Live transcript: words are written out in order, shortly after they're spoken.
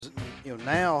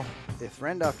now if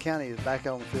Randolph County is back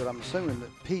on the field, I'm assuming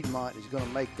that Piedmont is going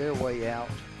to make their way out.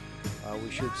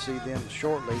 We should see them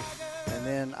shortly. And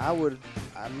then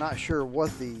I'm not sure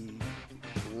what the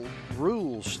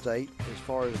rules state as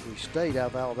far as the state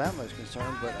of Alabama is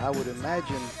concerned, but I would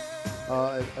imagine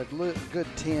a good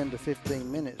 10 to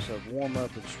 15 minutes of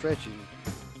warm-up and stretching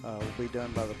will be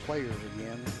done by the players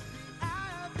again.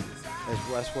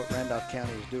 That's what Randolph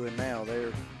County is doing now.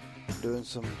 They're doing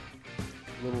some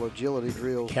little agility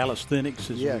drills.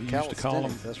 Calisthenics, as we used to call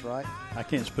them. That's right. I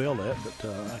can't spell that, but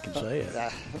I can say it.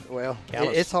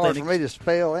 It's hard for me to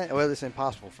spell. Well, it's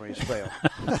impossible for me to spell.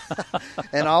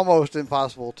 And almost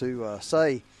impossible to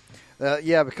say.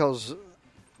 Because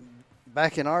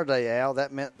back in our day, Al,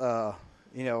 that meant,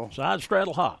 side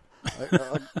straddle hop.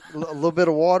 a little bit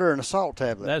of water and a salt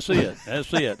tablet. That's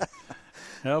it.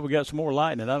 Well, we got some more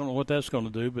lightning. I don't know what that's going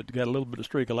to do, but got a little bit of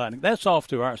streak of lightning. That's off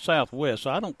to our southwest, so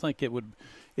I don't think it would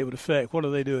affect. What are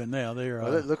they doing now?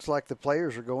 It looks like the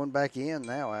players are going back in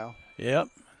now, Al. Yep.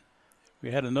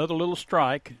 We had another little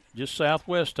strike just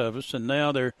southwest of us, and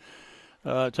now they're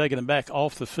taking them back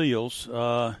off the fields. We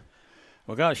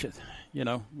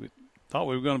thought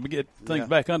we were going to get things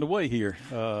back underway here.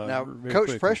 Now, Coach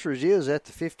Prestridge is at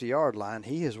the 50-yard line.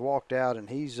 He has walked out, and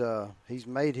he's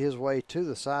made his way to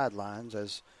the sidelines,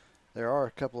 as there are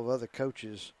a couple of other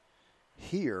coaches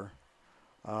here.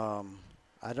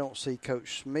 I don't see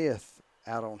Coach Smith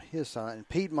out on his side, and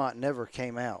Piedmont never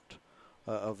came out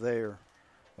of their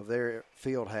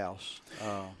field house.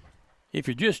 If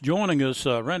you're just joining us,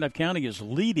 Randolph County is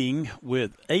leading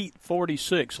with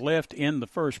 8:46 left in the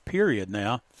first period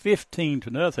now,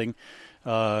 15-0.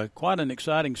 Quite an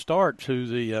exciting start to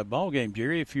the ball game,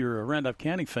 Jerry, if you're a Randolph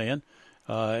County fan,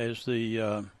 as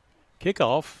the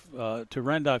kickoff to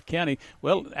Randolph County.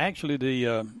 Well, actually,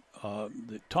 the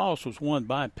toss was won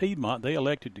by Piedmont. They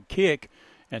elected to kick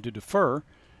and to defer,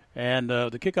 and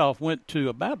the kickoff went to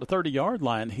about the 30-yard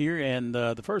line here, and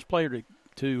the first player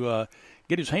to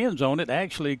get his hands on it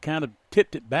actually kind of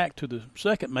tipped it back to the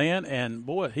second man, and,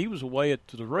 boy, he was away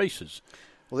to the races.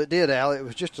 Well, it did, Al. It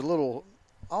was just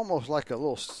almost like a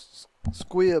little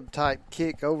squib-type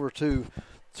kick over to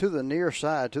the near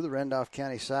side, to the Randolph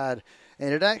County side,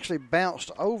 and it actually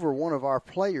bounced over one of our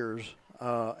players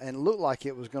and looked like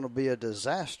it was going to be a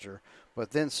disaster.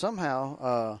 But then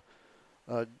somehow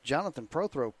Jonathan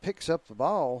Prothro picks up the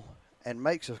ball and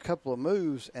makes a couple of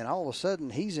moves, and all of a sudden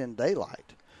he's in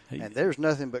daylight. And there's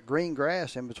nothing but green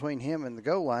grass in between him and the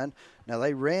goal line. Now,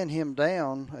 they ran him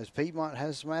down, as Piedmont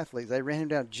has some athletes, they ran him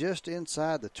down just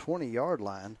inside the 20-yard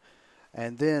line.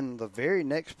 And then the very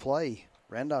next play,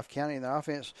 Randolph County in the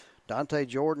offense, Dante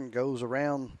Jordan goes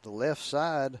around the left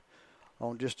side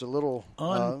on just a little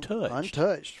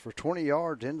untouched for 20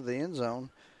 yards into the end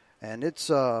zone. And it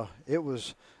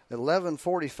was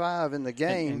 11:45 in the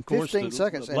game, and 15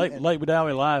 seconds. Lake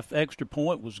Wedowee Life extra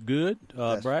point was good.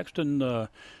 Braxton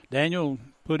Daniel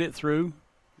put it through.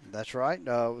 That's right.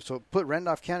 So put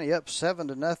Randolph County up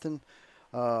 7-0.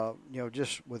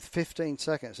 Just with 15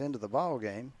 seconds into the ball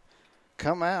game,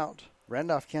 come out.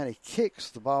 Randolph County kicks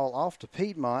the ball off to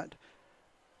Piedmont.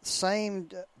 Same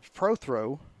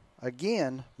Prothro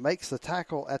again makes the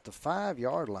tackle at the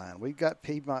 5-yard line. We've got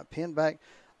Piedmont pinned back.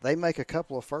 They make a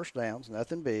couple of first downs,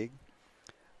 nothing big.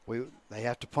 They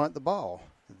have to punt the ball.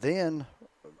 Then,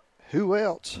 who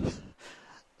else?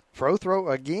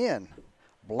 Prothro again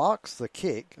blocks the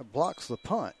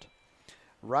punt,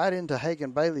 right into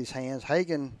Hagan Bailey's hands.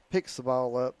 Hagan picks the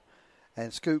ball up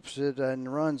and scoops it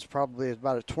and runs probably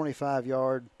about a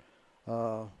 25-yard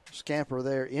scamper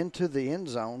there into the end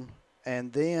zone.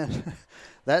 And then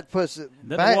that puts it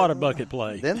back. The water bucket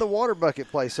play. Then the water bucket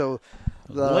play. So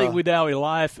the Lake Wedowee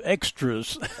Life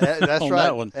extras that's on right.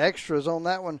 that one. Extras on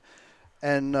that one.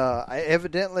 And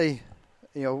evidently,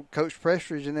 Coach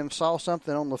Prestridge and them saw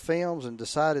something on the films and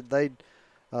decided they'd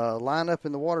line up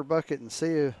in the water bucket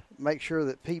and make sure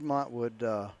that Piedmont would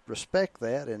respect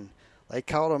that. And they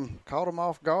caught them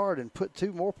off guard and put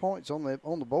 2 more points on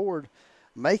the board,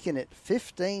 making it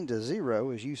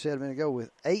 15-0, as you said a minute ago,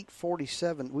 with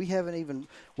 8:47.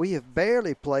 We have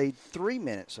barely played 3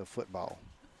 minutes of football.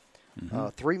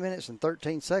 3 minutes and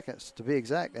 13 seconds to be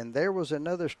exact. And there was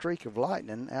another streak of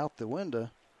lightning out the window.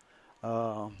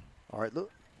 All right, look.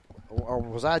 Or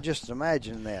was I just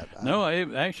imagining that? No,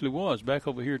 it actually was back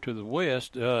over here to the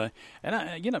west. And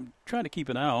I'm trying to keep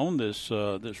an eye on this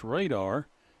radar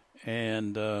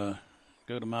and go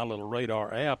to my little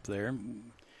radar app there.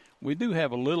 We do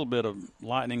have a little bit of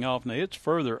lightning off. Now, it's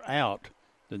further out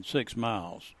than 6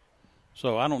 miles.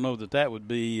 So I don't know that would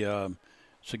be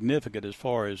significant as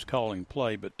far as calling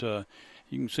play. But,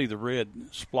 You can see the red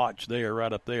splotch there,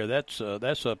 right up there. That's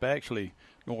up actually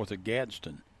north of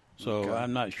Gadsden. So Okay.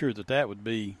 I'm not sure that would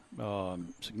be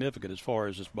significant as far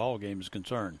as this ball game is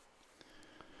concerned.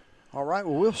 All right,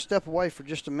 well, we'll step away for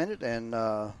just a minute, and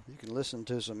you can listen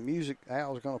to some music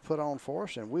Al's going to put on for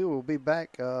us, and we will be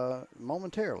back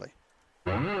momentarily.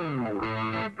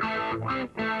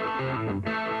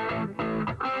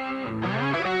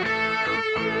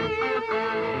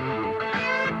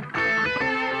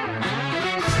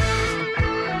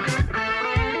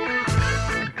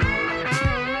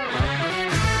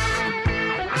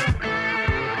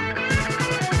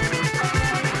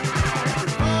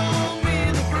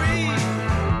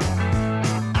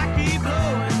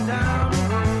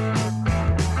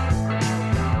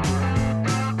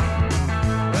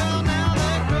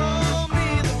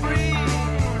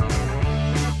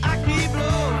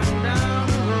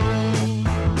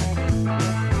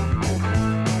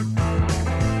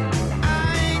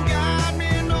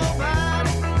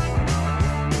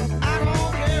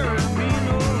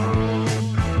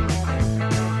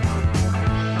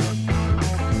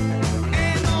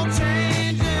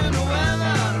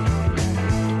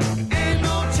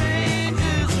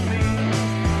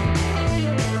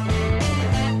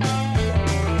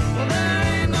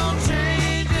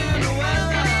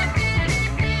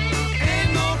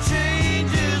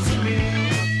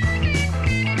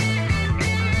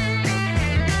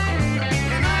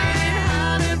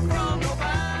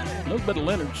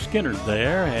 Leonard Skinner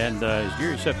there, and as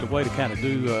Jerry stepped away to kind of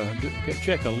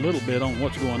check a little bit on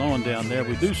what's going on down there.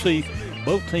 We do see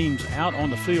both teams out on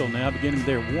the field now, beginning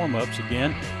their warm-ups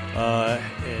again.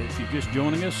 If you're just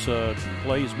joining us,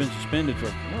 play has been suspended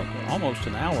for almost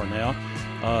an hour now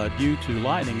due to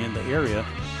lightning in the area.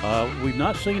 We've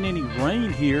not seen any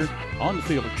rain here on the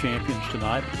Field of Champions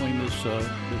tonight between this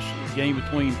game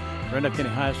between Randolph County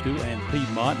High School and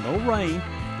Piedmont. No rain.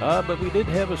 But we did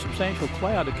have a substantial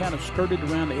cloud that kind of skirted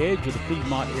around the edge of the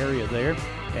Piedmont area there,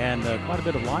 and quite a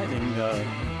bit of lightning,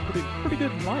 pretty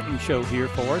good lightning show here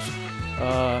for us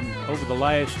over the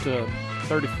last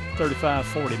 35,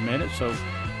 40 minutes. So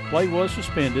play was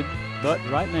suspended, but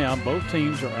right now both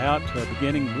teams are out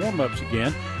beginning warm-ups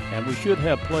again, and we should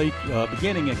have play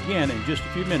beginning again in just a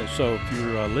few minutes. So if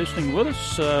you're listening with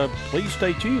us, please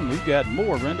stay tuned. We've got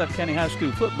more Randolph County High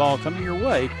School football coming your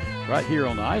way right here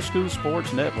on the High School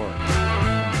Sports Network.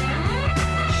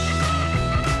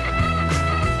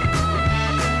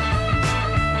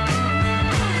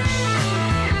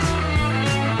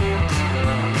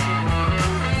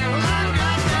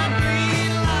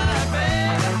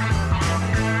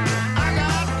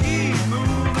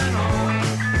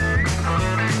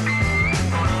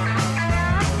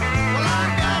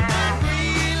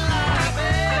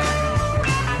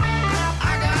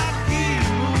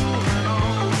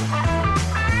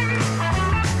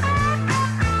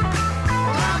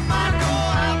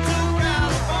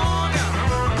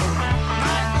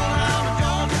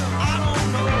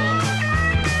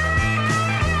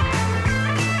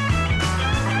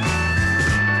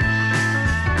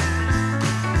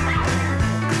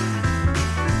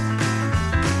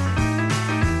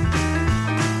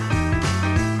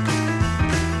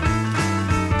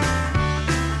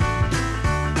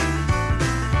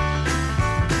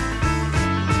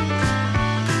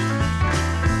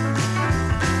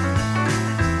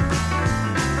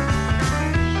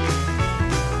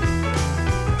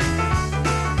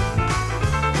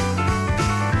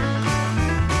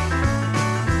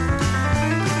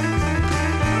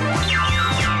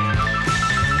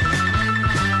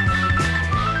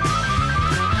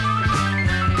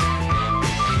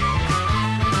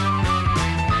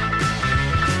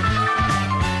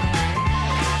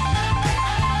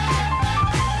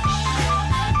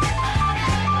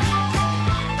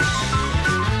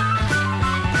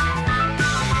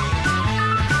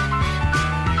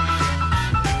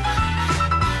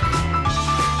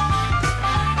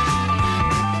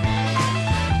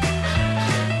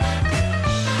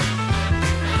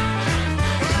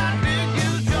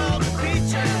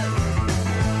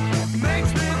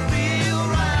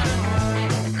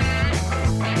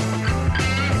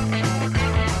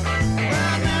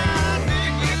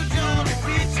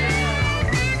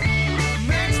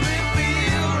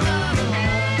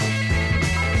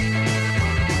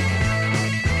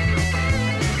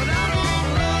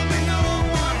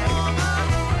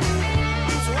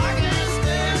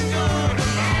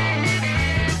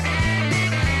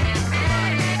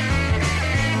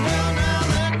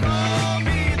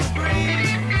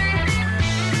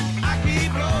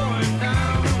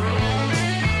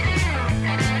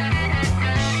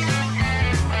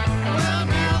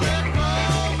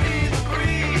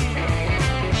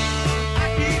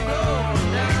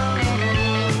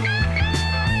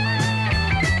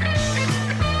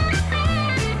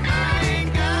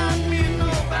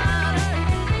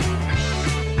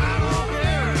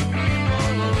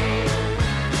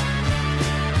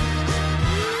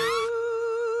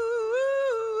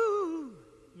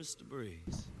 Mr.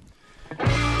 Breeze. All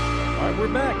right,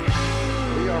 we're back.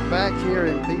 We are back here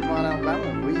in Piedmont,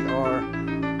 Alabama. We are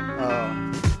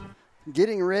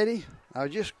getting ready. I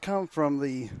just come from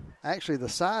the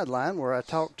sideline where I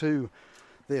talked to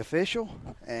the official,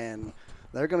 and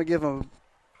they're going to give them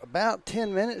about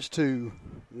 10 minutes to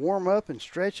warm up and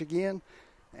stretch again,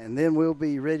 and then we'll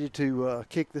be ready to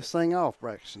kick this thing off,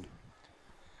 Braxton.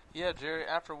 Yeah, Jerry,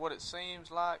 after what it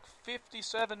seems like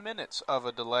 57 minutes of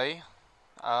a delay,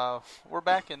 we're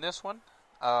back in this one.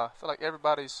 I feel like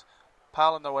everybody's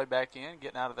piling their way back in,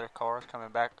 getting out of their cars, coming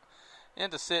back in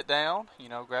to sit down,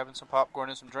 grabbing some popcorn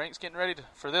and some drinks, getting ready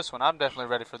for this one. I'm definitely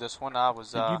ready for this one. Did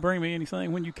you bring me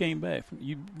anything when you came back?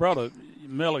 You brought a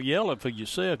mellow yellow for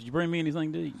yourself. Did you bring me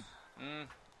anything to eat?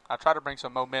 I try to bring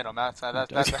some momentum. That's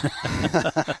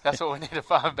what we need to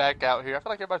find back out here. I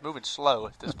feel like everybody's moving slow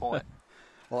at this point.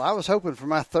 Well, I was hoping for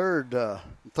my third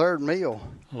meal.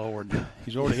 Lord,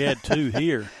 he's already had 2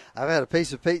 here. I've had a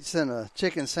piece of pizza and a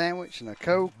chicken sandwich and a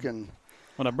Coke. And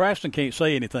well, now, Braxton can't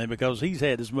say anything because he's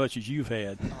had as much as you've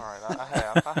had. All right, I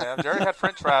have. Jerry had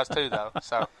French fries too, though.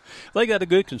 So they got a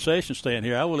good concession stand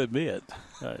here, I will admit.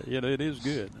 It is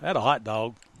good. I had a hot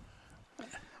dog.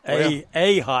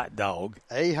 A hot dog.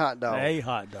 A hot dog. A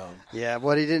hot dog. Yeah,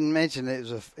 what he didn't mention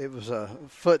it was a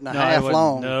foot and a half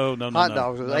long. No. Hot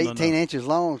dogs. It was 18 inches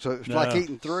long, so it was like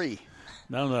eating 3.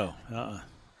 No.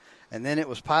 And then it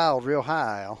was piled real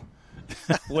high, Al.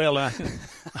 Well,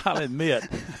 I'll admit,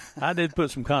 I did put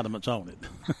some condiments on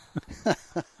it.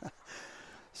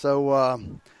 So,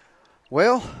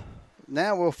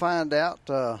 now we'll find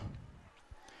out.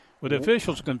 With the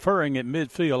officials conferring at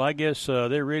midfield, I guess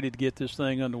they're ready to get this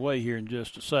thing underway here in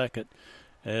just a second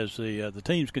as the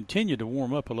teams continue to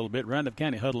warm up a little bit. Randolph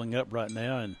County huddling up right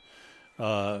now,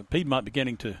 and Piedmont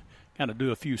beginning to kind of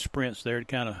do a few sprints there to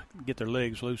kind of get their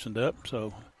legs loosened up.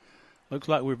 So looks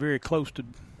like we're very close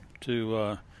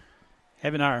to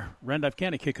having our Randolph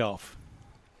County kickoff.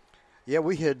 Yeah,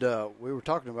 we were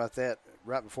talking about that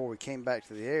right before we came back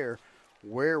to the air.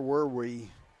 Where were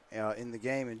we in the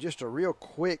game? And just a real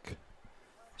quick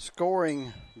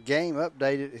scoring game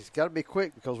update. It's got to be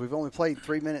quick because we've only played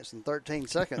 3 minutes and 13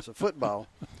 seconds of football.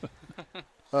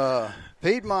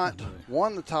 Piedmont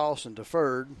won the toss and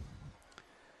deferred.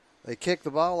 They kicked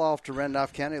the ball off to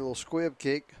Randolph County, a little squib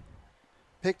kick,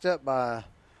 picked up by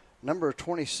number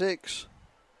 26,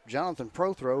 Jonathan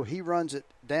Prothrow. He runs it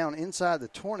down inside the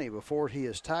 20 before he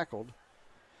is tackled.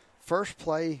 First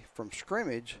play from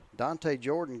scrimmage, Dante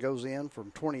Jordan goes in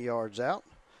from 20 yards out.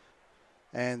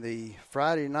 And the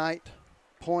Friday night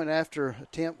point after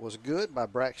attempt was good by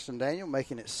Braxton Daniel,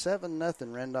 making it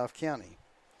 7-0 Randolph County.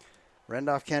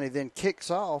 Randolph County then kicks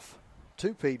off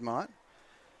to Piedmont.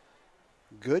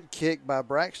 Good kick by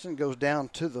Braxton, goes down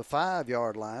to the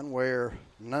 5-yard line where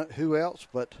who else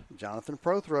but Jonathan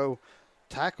Prothrow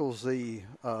tackles the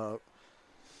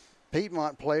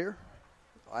Piedmont player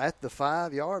at the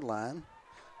 5-yard line.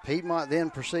 Piedmont then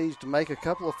proceeds to make a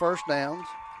couple of first downs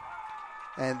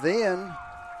and then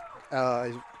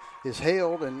is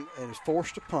held and is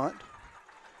forced to punt.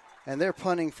 And they're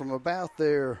punting from about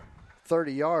their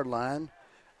 30-yard line.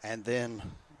 And then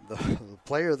the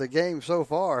player of the game so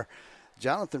far,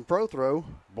 Jonathan Prothrow,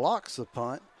 blocks the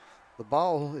punt. The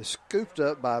ball is scooped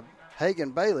up by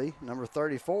Hagan Bailey, number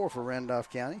 34 for Randolph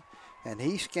County. And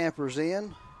he scampers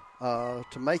in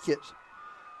to make it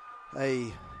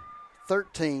a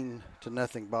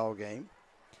 13-0 ball game.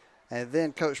 And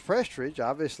then Coach Prestridge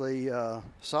obviously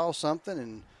saw something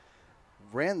and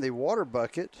ran the water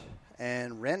bucket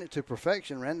and ran it to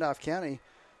perfection. Randolph County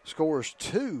scores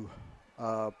 2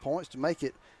 points to make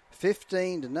it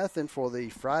 15-0 for the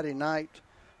Friday night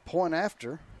point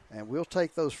after. And we'll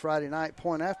take those Friday night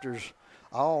point afters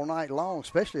all night long,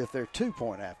 especially if they're 2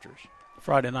 point afters.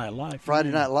 Friday Night Live.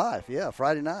 Friday Night Live, yeah,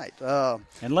 Friday night.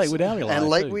 And Lakewood Alley Live. And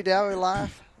Lakewood Alley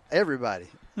Live, everybody.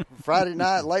 Friday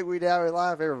night, Lakewood Alley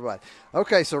Live, everybody.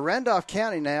 Okay, so Randolph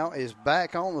County now is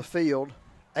back on the field.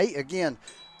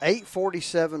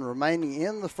 8:47 remaining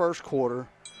in the first quarter.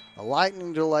 A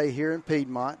lightning delay here in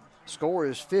Piedmont. Score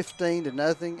is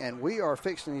 15-0, and we are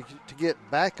fixing to get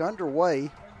back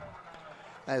underway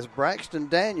as Braxton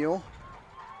Daniel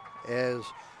is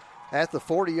at the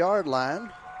 40-yard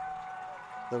line.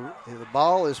 The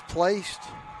ball is placed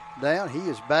down. He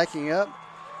is backing up.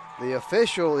 The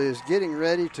official is getting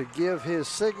ready to give his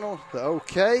signal, the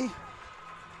okay.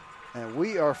 And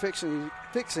we are fixing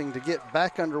to get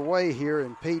back underway here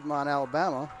in Piedmont,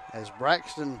 Alabama, as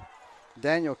Braxton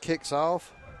Daniel kicks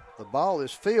off. The ball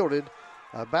is fielded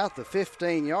about the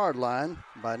 15-yard line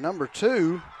by number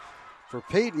 2 for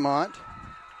Piedmont.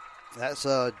 That's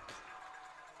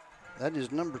That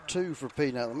is number 2 for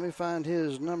Piedmont. Let me find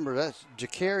his number. That's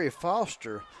Ja'Carry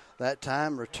Foster that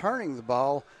time, returning the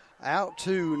ball out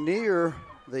to near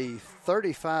the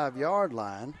 35-yard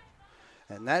line.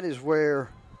 And that is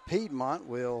where Piedmont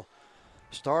will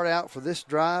start out for this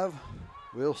drive.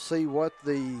 We'll see what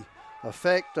the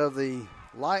effect of the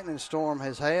lightning storm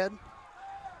has had.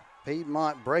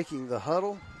 Piedmont breaking the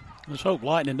huddle. Let's hope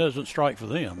lightning doesn't strike for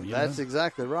them. That's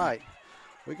exactly right.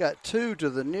 We got 2 to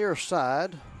the near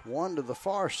side, 1 to the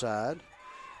far side,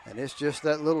 and it's just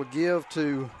that little give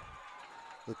to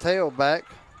the tailback.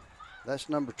 That's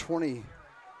number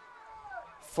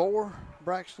 24,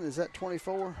 Braxton. Is that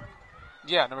 24?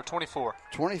 Yeah, number 24.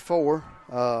 24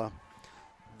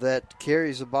 that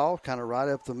carries the ball kind of right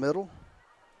up the middle.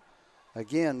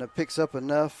 Again, that picks up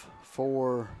enough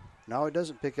for – no, it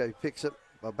doesn't pick up. He picks up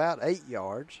about 8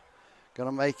 yards. Going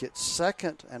to make it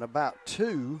 2nd and about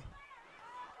 2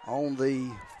 on the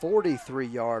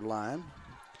 43-yard line.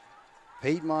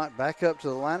 Piedmont back up to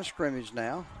the line of scrimmage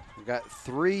now. We've got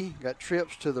 3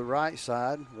 trips to the right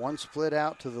side, 1 split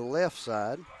out to the left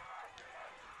side.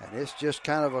 And it's just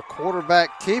kind of a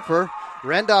quarterback keeper.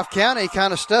 Randolph County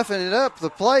kind of stuffing it up.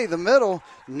 The play, the middle,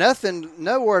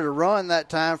 nowhere to run that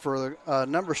time for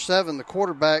number 7, the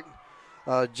quarterback,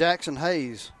 Jackson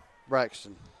Hayes,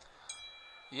 Braxton.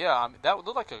 Yeah, I mean, that would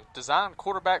look like a designed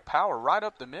quarterback power right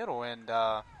up the middle. And,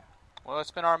 well,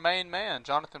 it's been our main man,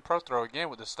 Jonathan Prothro, again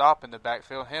with the stop in the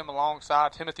backfield. Him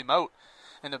alongside Timothy Moat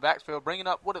in the backfield, bringing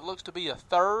up what it looks to be a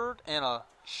 3rd and a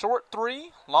short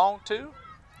 3, long 2.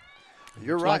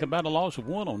 You're it's right. Like about a loss of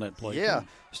 1 on that play. Yeah,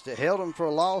 held him for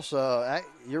a loss.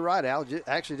 You're right, Al.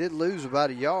 Actually did lose about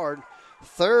a yard.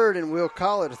 3rd, and we'll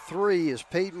call it a 3 as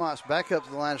Piedmont's back up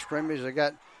to the line of scrimmage. They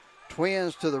got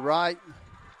twins to the right,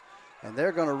 and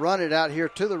they're going to run it out here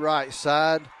to the right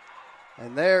side.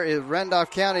 And there is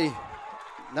Randolph County,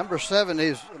 number 7,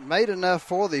 is made enough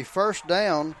for the first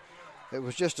down. It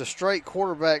was just a straight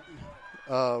quarterback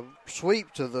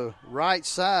sweep to the right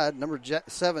side, number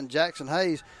 7, Jackson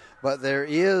Hayes. But there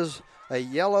is a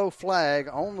yellow flag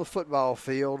on the football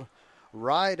field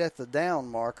right at the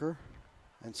down marker.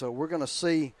 And so we're going to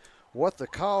see what the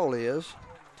call is.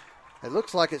 It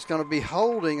looks like it's going to be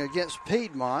holding against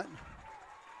Piedmont,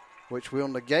 which will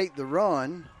negate the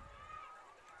run.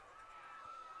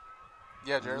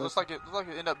 Yeah, Jerry, it looks like it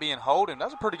ended up being holding.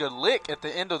 That's a pretty good lick at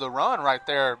the end of the run right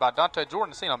there by Dante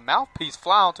Jordan. Seeing a mouthpiece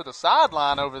fly onto the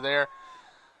sideline over there.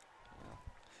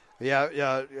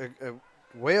 Yeah,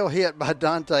 well hit by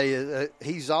Dante.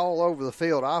 He's all over the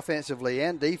field offensively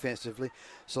and defensively.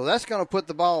 So that's going to put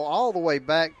the ball all the way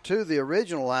back to the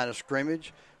original line of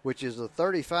scrimmage, which is the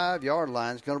 35-yard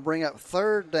line. It's going to bring up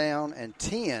 3rd down and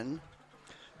 10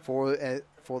 for the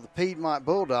Piedmont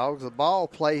Bulldogs. The ball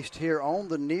placed here on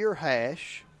the near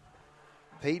hash.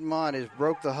 Piedmont has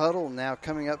broke the huddle. Now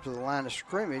coming up to the line of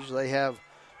scrimmage, they have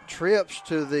trips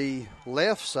to the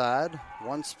left side,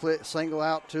 1 split single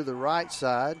out to the right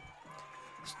side.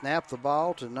 Snap the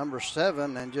ball to number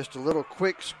 7, and just a little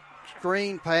quick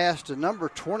screen pass to number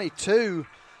 22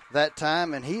 that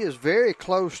time, and he is very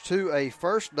close to a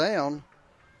first down.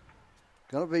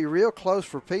 Going to be real close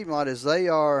for Piedmont as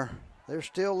they're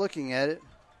still looking at it.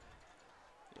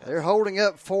 Yes. They're holding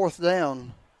up 4th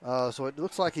down, so it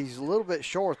looks like he's a little bit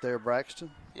short there, Braxton.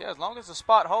 Yeah, as long as the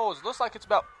spot holds, it looks like it's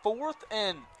about 4th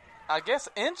and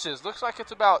inches. Looks like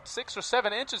it's about 6 or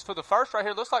 7 inches for the first right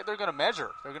here. Looks like they're going to measure.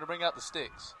 They're going to bring out the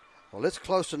sticks. Well, it's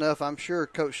close enough. I'm sure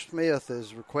Coach Smith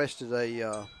has requested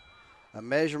a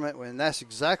measurement, and that's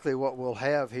exactly what we'll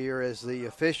have here as the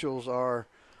officials are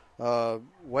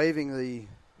waving the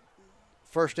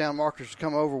first down markers to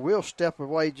come over. We'll step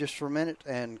away just for a minute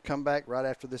and come back right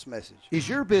after this message. Is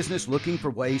your business looking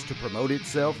for ways to promote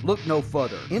itself? Look no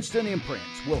further. Instant Imprints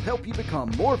will help you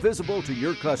become more visible to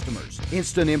your customers.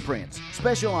 Instant Imprints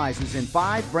specializes in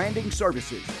 5 branding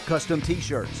services: custom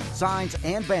t-shirts, signs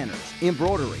and banners,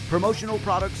 embroidery, promotional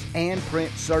products, and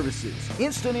print services.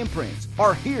 Instant Imprints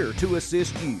are here to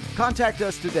assist you. Contact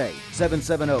us today,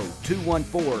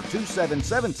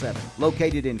 770-214-2777,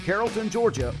 located in Carrollton,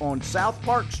 Georgia on South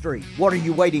Park Street. What are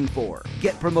you waiting for?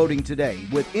 Get promoting today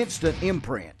with Instant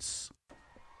Imprints.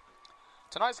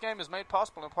 Tonight's game is made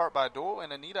possible in part by Doyle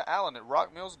and Anita Allen at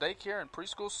Rock Mills Daycare and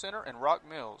Preschool Center in Rock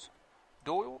Mills.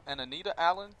 Doyle and Anita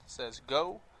Allen says,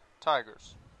 "Go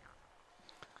Tigers."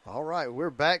 All right,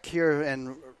 we're back here,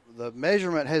 and the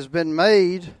measurement has been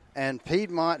made, and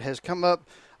Piedmont has come up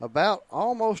about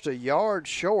almost a yard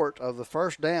short of the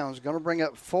first down. It's going to bring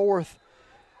up 4th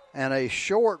and a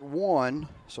short 1.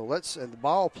 So and the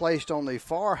ball placed on the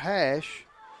far hash.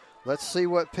 Let's see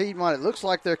what Piedmont. It looks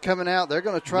like they're coming out. They're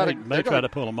going to try to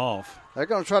pull them off. They're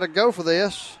going to try to go for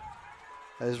this.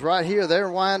 is right here. They're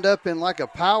wind up in like a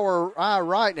power eye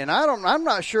right, and I'm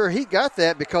not sure he got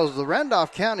that because the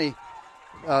Randolph County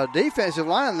defensive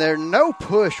line there, no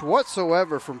push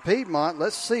whatsoever from Piedmont.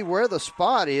 Let's see where the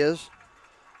spot is.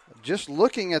 Just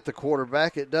looking at the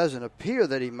quarterback, it doesn't appear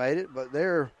that he made it, but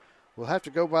there we'll have to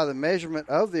go by the measurement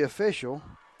of the official,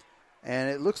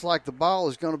 and it looks like the ball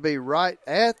is going to be right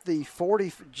at the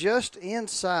 40, just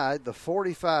inside the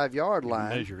 45-yard line.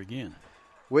 Measure again.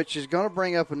 Which is going to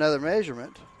bring up another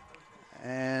measurement.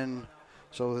 And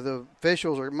so the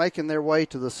officials are making their way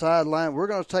to the sideline. We're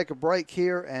going to take a break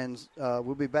here, and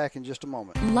we'll be back in just a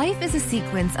moment. Life is a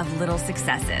sequence of little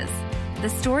successes. The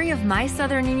story of my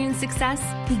Southern Union success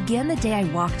began the day I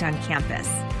walked on campus,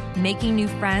 making new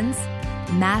friends,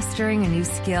 mastering a new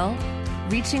skill,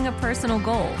 reaching a personal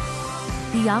goal.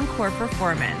 The encore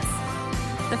performance,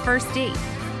 the first date,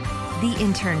 the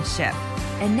internship,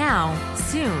 and now,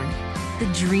 soon, the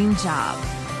dream job.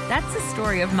 That's the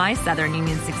story of my Southern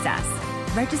Union success.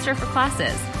 Register for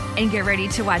classes and get ready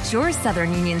to watch your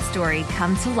Southern Union story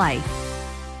come to life.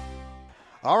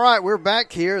 All right, we're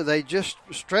back here. They just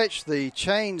stretched the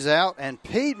chains out, and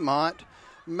Piedmont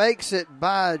makes it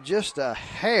by just a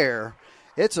hair.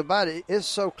 It's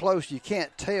so close you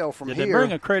can't tell from here. Did they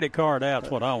bring a credit card out?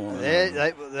 That's what I want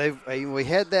to know. We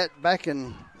had that back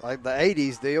in like the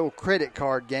 80s, the old credit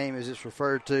card game as it's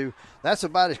referred to. That's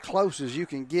about as close as you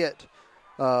can get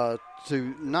to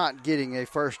not getting a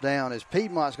first down, as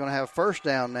Piedmont's going to have first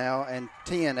down now and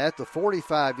 10 at the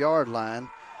 45-yard line.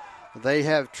 They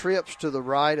have trips to the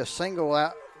right, a single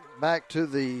out back to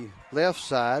the left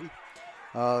side.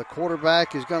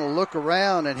 Quarterback is going to look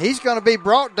around, and he's going to be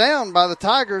brought down by the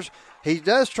Tigers. He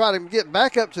does try to get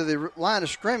back up to the line of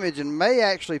scrimmage and may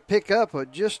actually pick up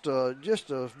just a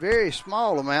very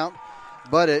small amount,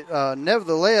 but it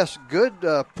nevertheless good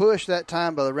push that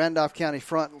time by the Randolph County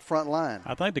front line.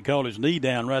 I think they called his knee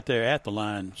down right there at the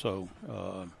line, so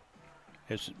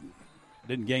it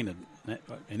didn't gain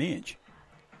an inch.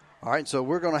 All right, so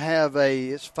we're going to have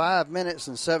it's 5 minutes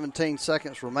and 17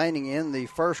 seconds remaining in the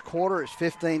first quarter. It's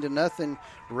 15-0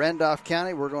 Randolph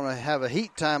County. We're going to have a heat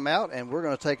timeout, and we're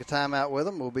going to take a timeout with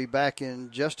them. We'll be back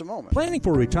in just a moment. Planning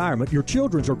for retirement, your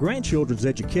children's or grandchildren's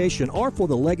education, or for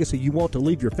the legacy you want to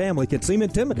leave your family can seem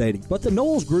intimidating, but the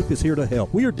Knowles Group is here to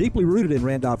help. We are deeply rooted in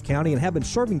Randolph County and have been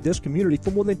serving this community for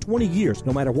more than 20 years.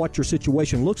 No matter what your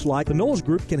situation looks like, the Knowles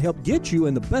Group can help get you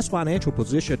in the best financial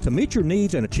position to meet your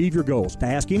needs and achieve your goals. To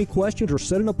ask any questions or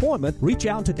set an appointment, reach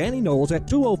out to Danny Knowles at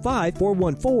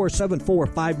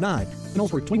 205-414-7459.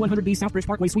 Knowles Group, 2100B Southbridge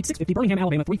Parkway, Suite 650, Birmingham,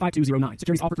 Alabama, 35209.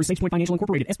 Securities offered through SagePoint Financial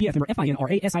Incorporated, SPF member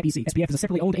FINRA SIPC. SPF is a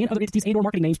separately owned and other entities and or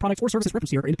marketing names, products, or services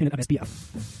referenced here are independent of SPF.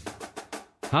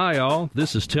 Hi all,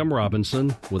 this is Tim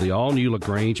Robinson with the all-new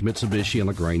LaGrange Mitsubishi in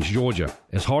LaGrange, Georgia.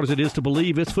 As hard as it is to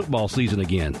believe, it's football season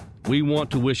again. We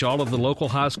want to wish all of the local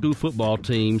high school football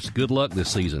teams good luck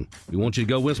this season. We want you to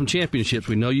go win some championships.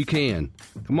 We know you can.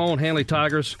 Come on, Hanley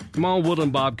Tigers. Come on,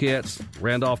 Woodland Bobcats,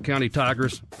 Randolph County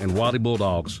Tigers, and Wadley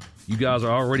Bulldogs. You guys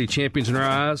are already champions in our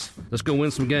eyes. Let's go win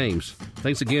some games.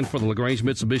 Thanks again for the LaGrange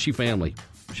Mitsubishi family.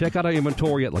 Check out our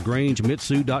inventory at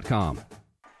LaGrangeMitsu.com.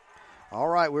 All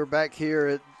right, we're back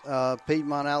here at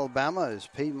Piedmont, Alabama, as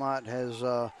Piedmont has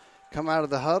come out of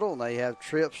the huddle, and they have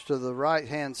trips to the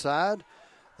right-hand side.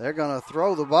 They're going to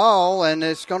throw the ball, and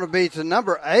it's going to be to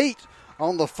number 8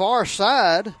 on the far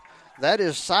side. That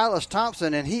is Silas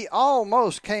Thompson, and he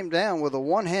almost came down with a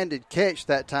one-handed catch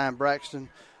that time, Braxton.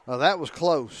 That was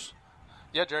close.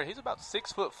 Yeah, Jerry, he's about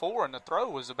 6'4", and the throw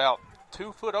was about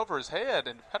 2 foot over his head,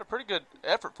 and had a pretty good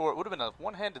effort for it. Would have been a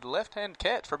one-handed left-hand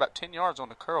catch for about 10 yards on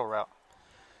the curl route.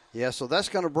 Yeah, so that's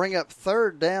going to bring up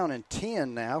 3rd down and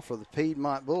 10 now for the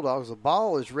Piedmont Bulldogs. The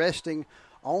ball is resting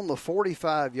on the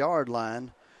 45-yard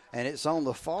line, and it's on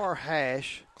the far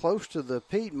hash close to the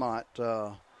Piedmont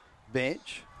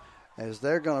bench, as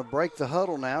they're going to break the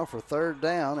huddle now for 3rd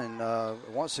down. And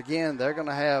once again, they're going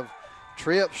to have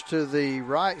trips to the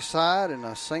right side and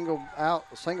a single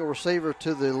receiver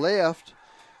to the left,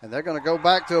 and they're going to go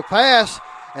back to a pass.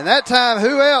 And that time,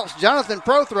 who else? Jonathan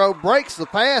Prothrow breaks the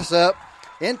pass up.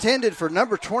 Intended for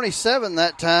number 27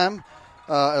 that time,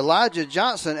 Elijah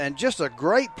Johnson, and just a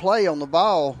great play on the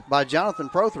ball by Jonathan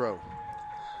Prothrow.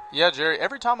 Yeah, Jerry,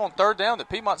 every time on 3rd down that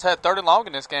Piedmont's had 3rd and long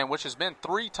in this game, which has been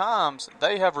 3 times,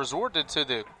 they have resorted to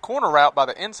the corner route by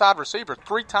the inside receiver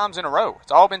 3 times in a row.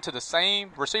 It's all been to the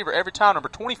same receiver every time, number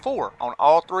 24 on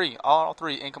all three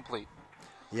incomplete.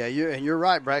 Yeah, you're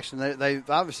right, Braxton. They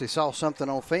obviously saw something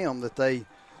on film that they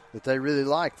really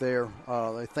like there.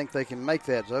 They think they can make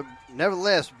that. So,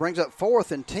 nevertheless, brings up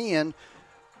 4th and 10.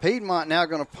 Piedmont now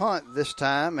going to punt this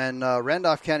time, and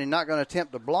Randolph County not going to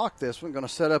attempt to block this one, going to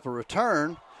set up a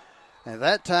return. And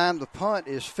that time the punt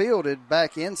is fielded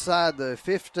back inside the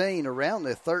 15 around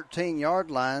the 13-yard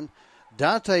line.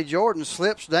 Dante Jordan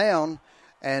slips down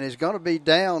and is going to be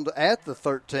down at the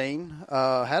 13.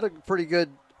 Had a pretty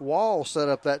good wall set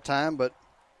up that time, but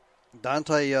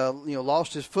Dante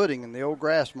lost his footing and the old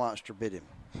grass monster bit him.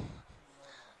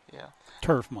 Yeah.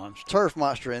 Turf monster. Turf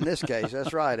monster in this case.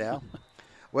 That's right, Al.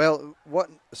 Well,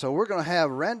 so we're going to have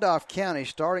Randolph County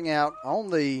starting out on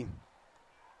the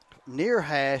near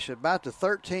hash about the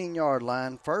 13-yard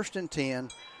line, 1st and 10.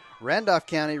 Randolph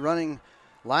County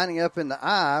lining up in the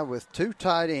I with 2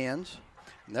 tight ends.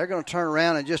 And they're going to turn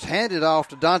around and just hand it off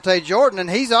to Dante Jordan, and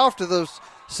he's off to the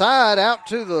side, out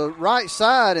to the right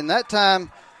side, and that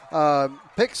time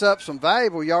picks up some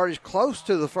valuable yardage close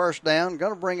to the first down.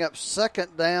 Going to bring up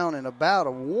 2nd down and about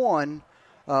a 1.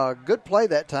 Good play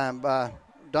that time by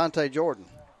Dante Jordan.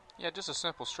 Yeah, just a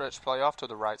simple stretch play off to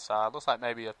the right side. Looks like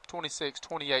maybe a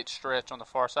 26-28 stretch on the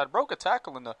far side. Broke a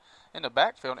tackle in the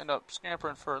backfield. Ended up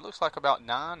scampering for, it looks like about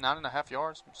 9.5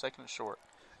 yards, taking it short.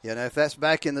 Yeah, now if that's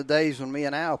back in the days when me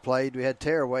and Al played, we had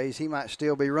tearaways, he might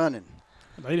still be running.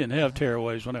 They didn't have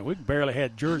tearaways we barely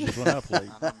had jerseys when I played.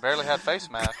 Barely had face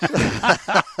masks.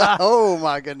 Oh,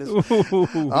 my goodness.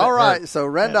 Ooh, all right, hurt. So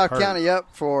Randolph County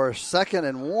up for 2nd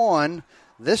and 1.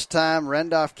 This time,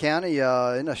 Randolph County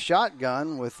in a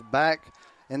shotgun with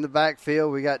in the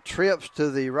backfield. We got trips to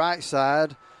the right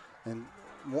side and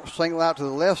single out to the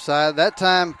left side. That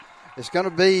time, it's going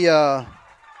to be a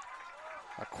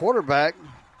quarterback.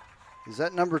 Is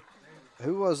that number?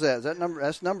 Who was that? Is that number?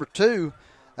 That's number 2.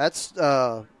 That's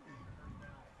DeMarcus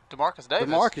Davis.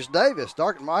 DeMarcus Davis.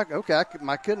 Okay,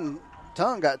 my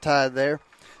tongue got tied there.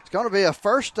 It's going to be a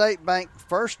First State Bank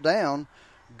first down.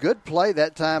 Good play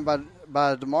that time by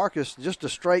DeMarcus. Just a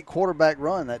straight quarterback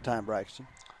run that time, Braxton.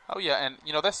 Oh, yeah, and,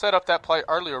 they set up that play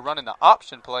earlier running the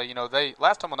option play.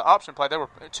 Last time on the option play, they were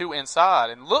 2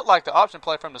 inside and looked like the option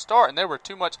play from the start, and they were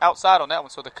too much outside on that one,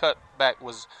 so the cutback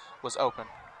was open.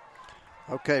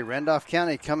 Okay, Randolph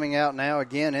County coming out now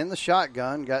again in the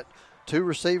shotgun. Got 2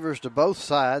 receivers to both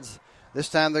sides. This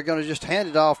time they're going to just hand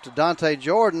it off to Dante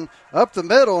Jordan up the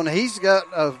middle, and he's got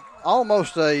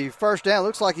almost a first down.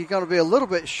 Looks like he's going to be a little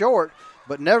bit short,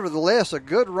 but nevertheless a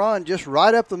good run just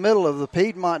right up the middle of the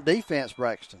Piedmont defense,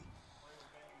 Braxton.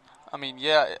 I mean,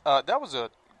 yeah, that was a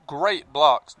great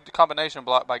block, combination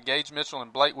block by Gage Mitchell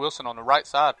and Blake Wilson on the right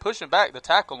side, pushing back the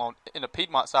tackle in the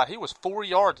Piedmont side. He was 4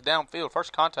 yards downfield.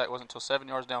 First contact wasn't until 7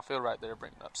 yards downfield right there,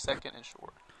 bringing up 2nd and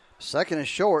short. 2nd and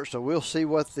short, so we'll see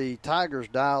what the Tigers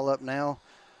dial up now.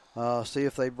 See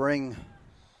if they try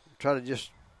to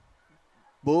just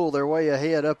bull their way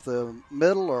ahead up the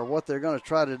middle or what they're going to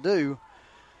try to do.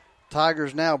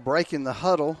 Tigers now breaking the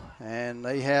huddle, and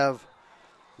they have,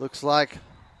 it looks like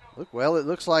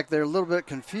they're a little bit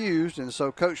confused, and so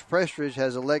Coach Prestridge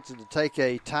has elected to take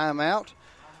a timeout.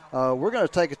 We're going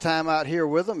to take a timeout here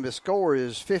with them. The score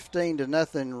is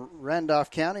 15-0 Randolph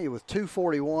County with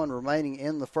 2:41 remaining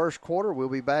in the first quarter. We'll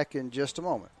be back in just a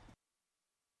moment.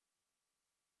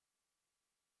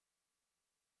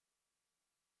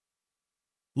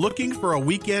 Looking for a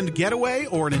weekend getaway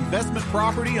or an investment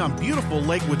property on beautiful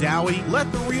Lake Wedowee?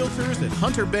 Let the realtors at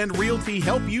Hunter Bend Realty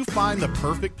help you find the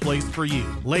perfect place for you.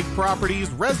 Lake properties,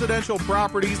 residential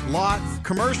properties, lots,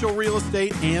 commercial real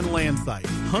estate, and land sites.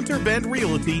 Hunter Bend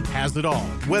Realty has it all.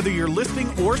 Whether you're listing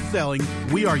or selling,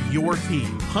 we are your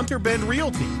team. Hunter Bend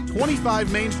Realty,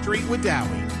 25 Main Street,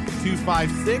 Wedowee,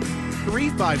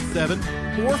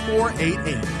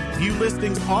 256-357-4488. View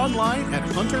listings online at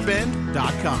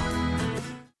hunterbend.com.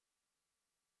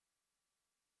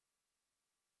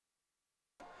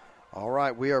 All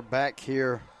right, we are back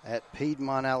here at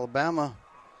Piedmont, Alabama,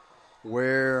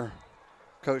 where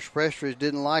Coach Prestridge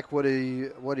didn't like what he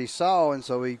saw, and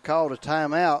so he called a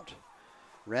timeout.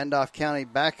 Randolph County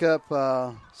back up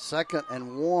 2nd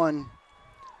and 1,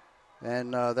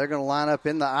 and they're going to line up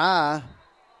in the I.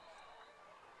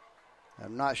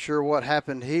 I'm not sure what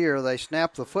happened here. They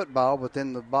snapped the football, but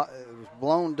then it was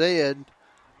blown dead.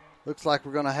 Looks like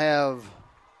we're going to have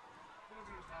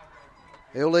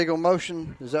illegal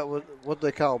motion. Is that what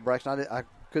they call, Braxton? I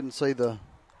couldn't see the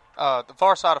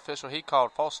far side official, he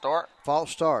called false start.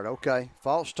 False start, okay.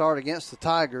 False start against the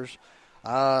Tigers.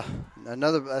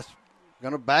 Another that's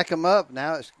going to back them up.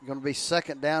 Now it's going to be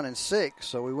 2nd down and 6.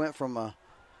 So we went from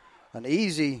an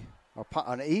easy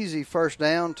first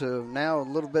down to now a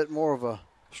little bit more of a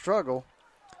struggle.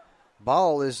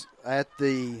 Ball is at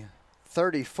the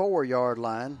 34-yard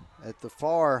line at the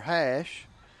far hash.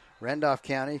 Randolph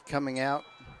County coming out,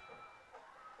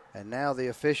 and now the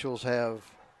officials have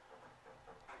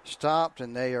stopped,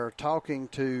 and they are talking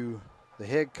to the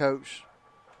head coach,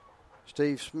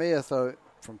 Steve Smith,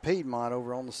 from Piedmont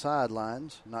over on the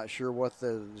sidelines. Not sure what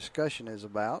the discussion is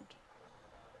about,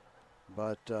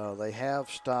 but they have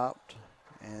stopped,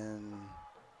 and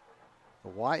the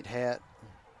white hat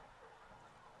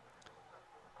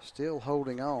still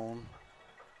holding on.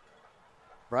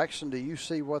 Braxton, do you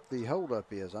see what the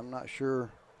holdup is? I'm not sure.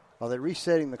 Are they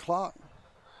resetting the clock?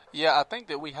 Yeah, I think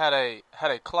that we had a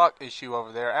clock issue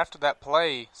over there. After that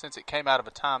play, since it came out of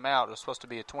a timeout, it was supposed to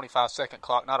be a 25-second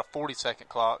clock, not a 40-second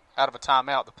clock. Out of a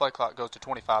timeout, the play clock goes to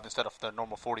 25 instead of the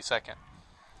normal 40-second.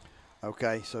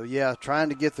 Okay, so yeah, trying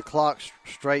to get the clock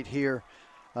straight here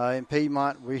in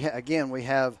Piedmont. We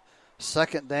have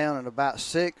second down and about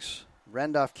 6.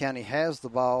 Randolph County has the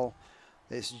ball.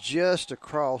 It's just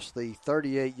across the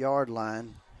 38-yard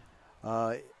line,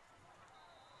 and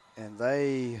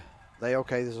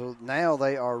so now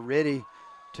they are ready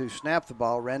to snap the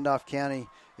ball. Randolph County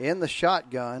in the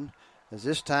shotgun, as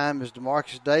this time is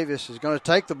DeMarcus Davis is going to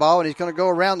take the ball, and he's going to go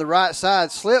around the right side,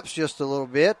 slips just a little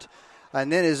bit,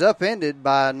 and then is upended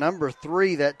by number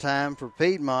 3 that time for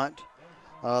Piedmont.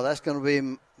 That's going to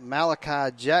be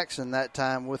Malachi Jackson that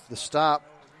time with the stop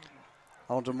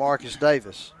on DeMarcus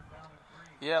Davis.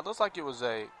 Yeah, it looks like it was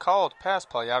a called pass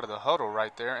play out of the huddle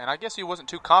right there, and I guess he wasn't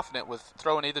too confident with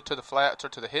throwing either to the flats or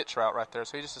to the hitch route right there,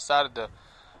 so he just decided to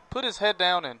put his head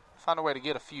down and find a way to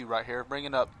get a few right here,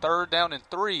 bringing up 3rd down and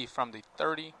 3 from the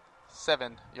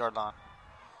 37-yard line.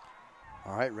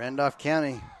 All right, Randolph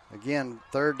County, again,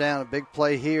 3rd down, a big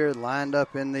play here, lined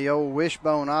up in the old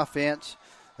wishbone offense.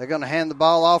 They're going to hand the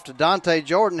ball off to Dante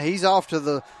Jordan. He's off to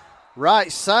the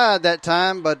right side that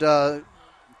time, but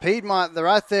Piedmont, they're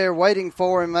right there waiting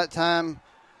for him that time.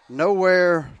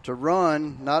 Nowhere to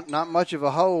run, not much of a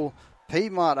hole.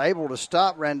 Piedmont able to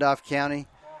stop Randolph County.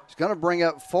 It's going to bring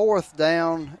up 4th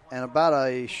down and about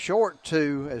a short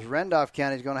 2 as Randolph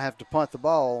County is going to have to punt the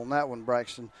ball on that one,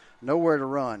 Braxton. Nowhere to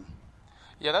run.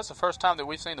 Yeah, that's the first time that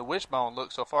we've seen the wishbone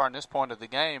look so far in this point of the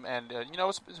game. And, it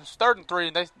was 3rd and 3,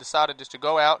 and they decided just to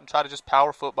go out and try to just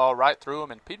power football right through them.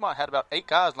 And Piedmont had about 8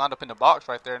 guys lined up in the box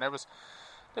right there, and they was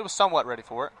somewhat ready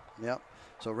for it. Yep.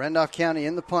 So Randolph County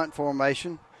in the punt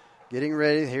formation, getting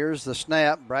ready. Here's the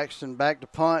snap. Braxton back to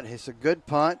punt. It's a good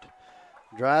punt.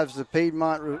 Drives the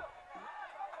Piedmont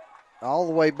all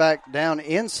the way back down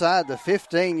inside the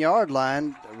 15-yard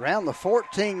line, around the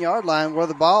 14-yard line where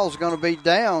the ball's going to be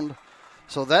downed.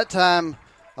 So that time,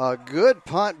 a good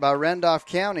punt by Randolph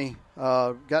County.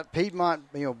 Got Piedmont,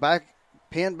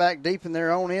 pinned back deep in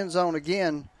their own end zone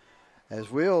again.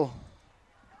 We're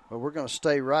going to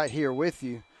stay right here with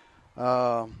you.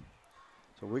 So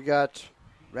we got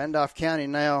Randolph County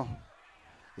now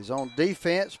is on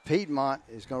defense. Piedmont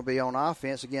is going to be on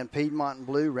offense. Again, Piedmont in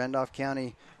blue, Randolph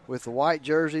County with the white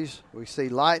jerseys. We see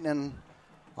lightning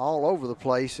all over the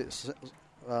place. It's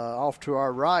off to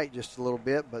our right just a little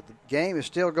bit, but the game is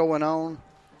still going on.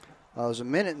 There's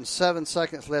 1 minute and 7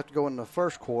 seconds left to go in the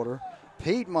first quarter.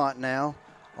 Piedmont now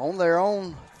on their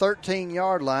own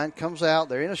 13-yard line comes out.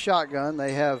 They're in a shotgun.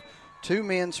 They have 2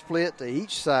 men split to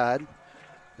each side.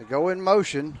 They go in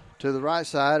motion to the right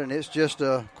side, and it's just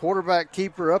a quarterback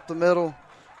keeper up the middle.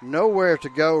 Nowhere to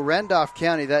go. Randolph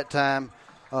County that time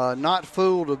not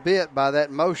fooled a bit by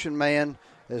that motion man,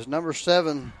 as number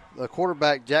 7, the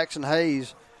quarterback Jackson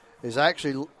Hayes, is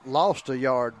actually lost a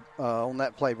yard on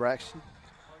that play, Braxton.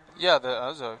 Yeah, that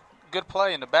was a good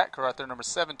play in the back right there. Number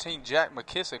 17, Jack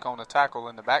McKissick on the tackle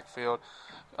in the backfield.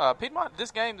 Piedmont,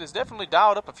 this game has definitely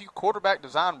dialed up a few quarterback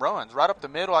design runs right up the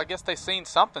middle. I guess they seen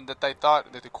something that they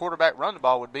thought that the quarterback run the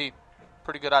ball would be a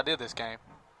pretty good idea this game.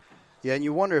 Yeah, and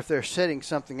you wonder if they're setting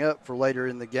something up for later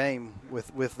in the game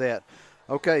with that.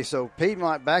 Okay, so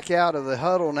Piedmont back out of the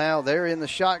huddle now. They're in the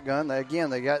shotgun. They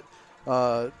got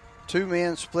 2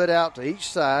 men split out to each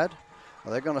side.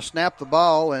 They're going to snap the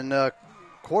ball, and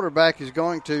quarterback is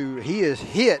he is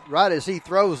hit right as he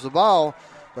throws the ball,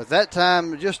 but that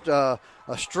time just a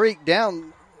streak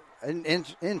down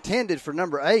intended for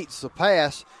number 8, the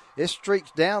pass. It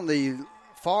streaks down the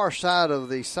far side of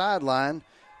the sideline.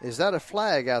 Is that a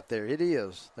flag out there? It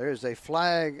is. There is a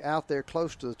flag out there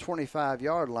close to the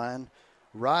 25-yard line,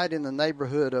 right in the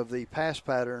neighborhood of the pass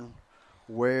pattern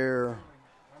where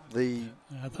I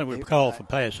think we've called for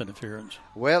pass interference.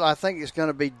 Well, I think it's going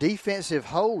to be defensive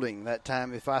holding that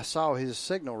time if I saw his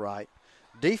signal right.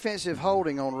 Defensive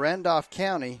holding on Randolph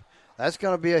County. That's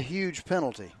going to be a huge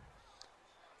penalty.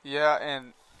 Yeah,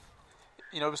 and,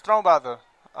 it was thrown by the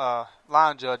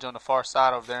line judge on the far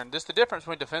side over there. And just the difference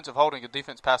between defensive holding and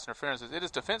defense pass interference is it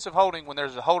is defensive holding when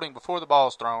there's a holding before the ball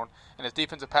is thrown, and it's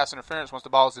defensive pass interference once the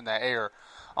ball is in the air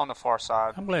on the far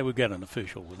side. I'm glad we got an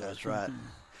official with that. That's right.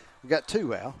 We got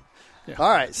 2, Al. Yeah. All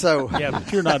right, so yeah,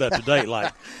 but you're not up to date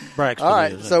like Braxton all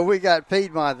right, is. so we got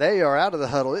Piedmont. They are out of the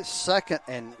huddle. It's second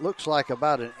and looks like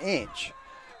about an inch.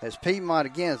 As Piedmont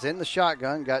again is in the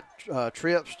shotgun, got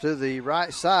trips to the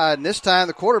right side, and this time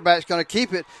the quarterback's going to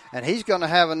keep it, and he's going to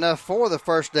have enough for the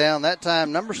first down. That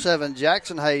time, number 7,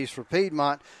 Jackson Hayes for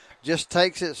Piedmont, just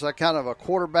takes it. It's a kind of a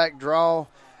quarterback draw,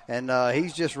 and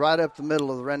he's just right up the middle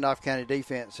of the Randolph County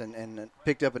defense and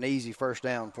picked up an easy first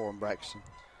down for him, Braxton.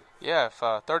 Yeah, if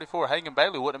 34 Hagan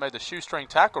Bailey wouldn't have made the shoestring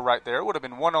tackle right there, it would have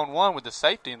been one-on-one with the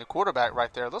safety and the quarterback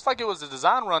right there. It looks like it was a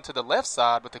design run to the left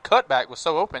side, but the cutback was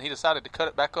so open he decided to cut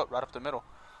it back up right up the middle.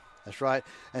 That's right.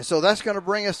 And so that's going to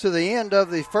bring us to the end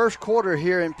of the first quarter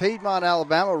here in Piedmont,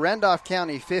 Alabama. Randolph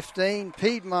County 15,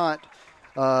 Piedmont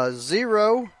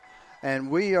 0.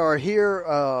 And we are here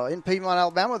in Piedmont,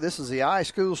 Alabama. This is the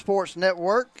iSchool Sports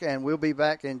Network, and we'll be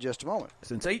back in just a moment.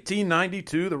 Since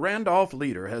 1892, the Randolph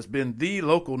Leader has been the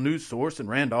local news source in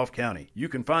Randolph County. You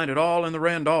can find it all in the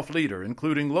Randolph Leader,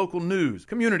 including local news,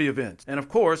 community events, and, of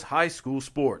course, high school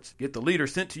sports. Get the Leader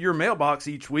sent to your mailbox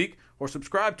each week or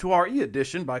subscribe to our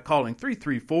e-edition by calling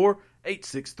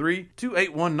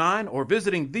 334-863-2819 or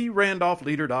visiting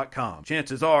therandolphleader.com.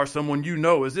 Chances are someone you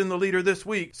know is in the Leader this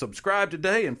week. Subscribe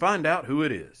today and find out who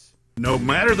it is. No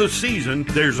matter the season,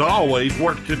 there's always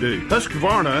work to do.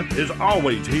 Husqvarna is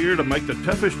always here to make the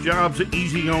toughest jobs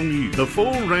easy on you. The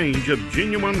full range of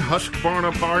genuine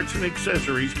Husqvarna parts and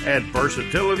accessories add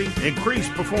versatility, increase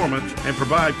performance, and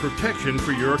provide protection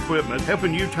for your equipment,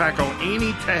 helping you tackle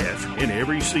any task in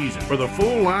every season. For the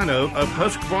full lineup of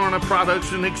Husqvarna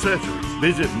products and accessories,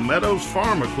 visit Meadows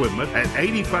Farm Equipment at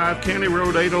 85 County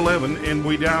Road 811 in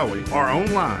Wedowee or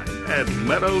online at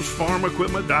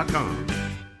meadowsfarmequipment.com.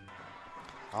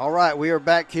 All right, we are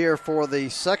back here for the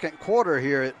second quarter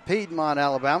here at Piedmont,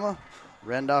 Alabama.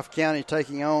 Randolph County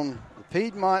taking on the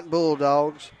Piedmont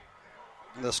Bulldogs.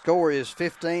 The score is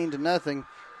 15-0.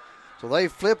 So they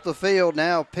flip the field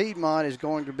now. Piedmont is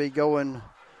going to be going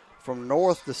from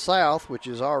north to south, which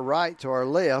is our right to our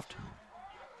left.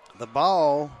 The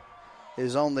ball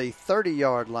is on the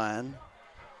 30-yard line,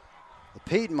 the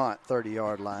Piedmont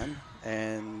 30-yard line,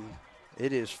 and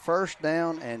it is first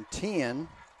down and 10.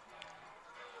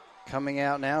 Coming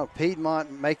out now,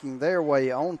 Piedmont making their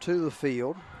way onto the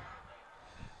field.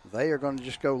 They are going to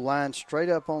just go line straight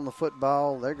up on the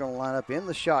football. They're going to line up in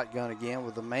the shotgun again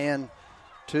with the man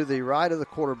to the right of the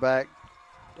quarterback,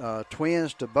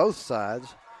 twins to both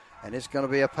sides. And it's going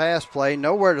to be a pass play.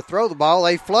 Nowhere to throw the ball.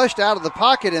 They flushed out of the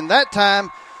pocket, and that time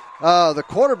the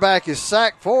quarterback is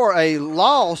sacked for a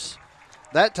loss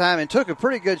that time and took a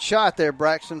pretty good shot there,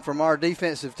 Braxton, from our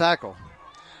defensive tackle.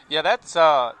 Yeah,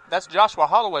 that's Joshua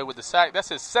Holloway with the sack. That's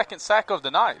his second sack of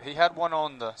the night. He had one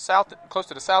on the south, close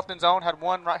to the south end zone. Had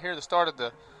one right here at the start of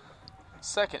the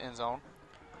second end zone.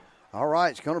 All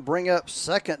right, it's going to bring up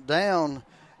second down,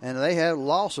 and they had a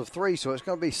loss of 3, so it's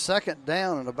going to be second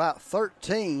down and about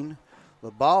 13.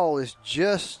 The ball is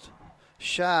just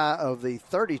shy of the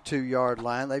 32-yard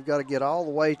line. They've got to get all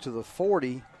the way to the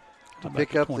 40 to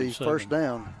pick up the first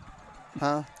down.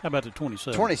 Huh? How about the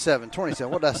 27? 27.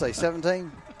 What did I say,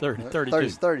 17? 32.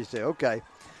 32, okay.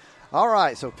 All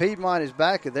right, so Piedmont is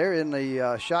back. They're in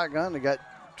the shotgun. They got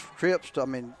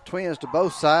twins to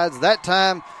both sides. That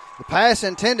time, the pass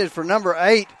intended for number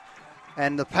 8,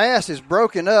 and the pass is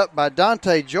broken up by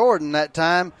Dante Jordan that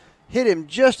time. Hit him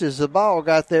just as the ball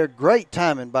got there. Great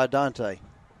timing by Dante.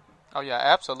 Oh, yeah,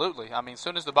 absolutely. I mean, as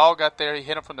soon as the ball got there, he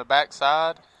hit him from the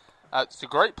backside. It's a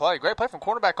great play. Great play from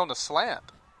quarterback on the slant.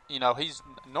 You know, he's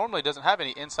normally doesn't have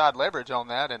any inside leverage on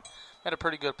that, and had a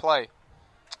pretty good play.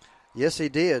 Yes, he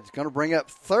did. It's going to bring up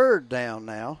third down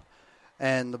now,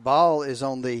 and the ball is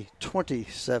on the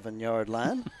 27-yard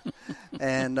line.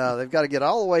 And they've got to get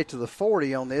all the way to the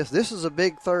 40 on this. This is a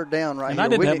big third down right here. And I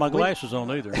didn't have my glasses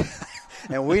on either.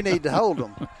 And we need to hold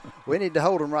them. We need to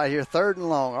hold them right here, third and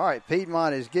long. All right,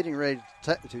 Piedmont is getting ready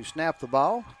to snap the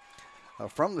ball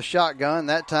from the shotgun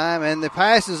that time, and the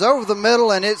pass is over the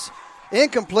middle, and it's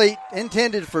incomplete,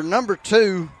 intended for number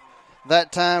 2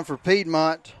 that time for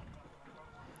Piedmont.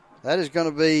 That is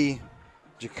going to be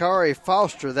Jakari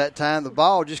Foster that time. The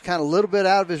ball just kind of a little bit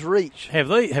out of his reach. Have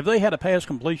they had a pass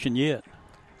completion yet?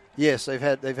 Yes, they've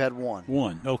had one.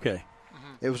 One, okay.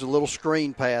 It was a little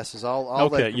screen pass is all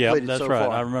okay, they've completed that's so right.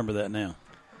 far. I remember that now.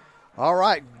 All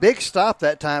right, big stop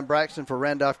that time, Braxton, for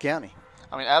Randolph County.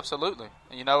 I mean, absolutely.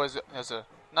 You know, as a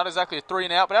not exactly a 3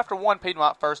 and out, but after one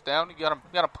Piedmont first down, you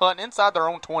got a punt inside their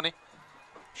own 20.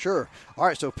 Sure. All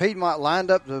right, so Piedmont lined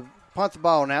up to punt the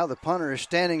ball now. The punter is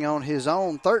standing on his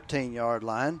own 13-yard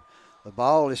line. The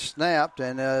ball is snapped,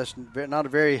 and it's not a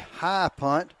very high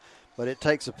punt, but it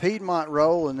takes a Piedmont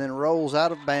roll and then rolls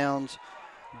out of bounds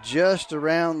just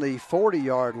around the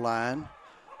 40-yard line.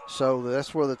 So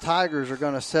that's where the Tigers are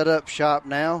going to set up shop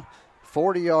now.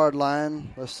 40-yard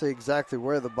line. Let's see exactly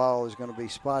where the ball is going to be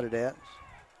spotted at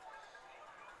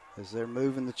as they're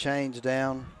moving the chains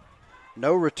down.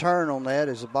 No return on that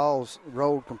as the ball's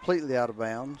rolled completely out of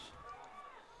bounds.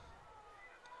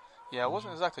 Yeah, it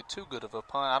wasn't exactly too good of a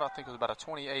punt. I don't think it was about a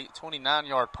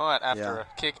 29-yard punt after a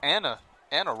kick and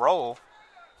a roll.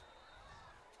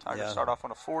 Tigers start off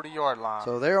on a 40-yard line.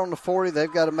 So they're on the 40.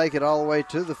 They've got to make it all the way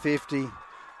to the 50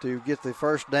 to get the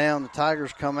first down. The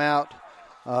Tigers come out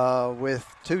with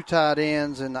two tight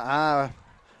ends in the I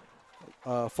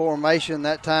formation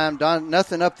that time.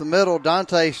 Nothing up the middle.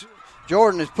 Dante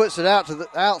Jordan puts it out to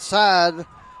the outside,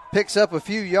 picks up a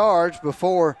few yards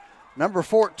before number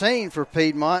 14 for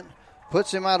Piedmont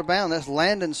puts him out of bounds. That's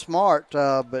Landon Smart,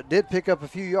 but did pick up a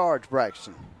few yards,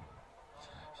 Braxton.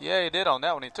 Yeah, he did on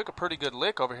that one. He took a pretty good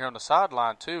lick over here on the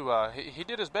sideline, too. He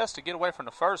did his best to get away from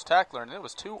the first tackler, and it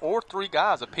was 2 or 3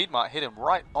 guys at Piedmont hit him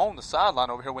right on the sideline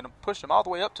over here when he pushed him all the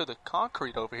way up to the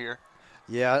concrete over here.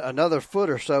 Yeah, another foot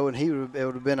or so, and it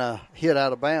would have been a hit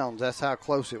out of bounds. That's how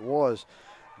close it was.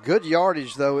 Good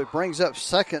yardage, though. It brings up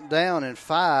 2nd down and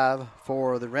 5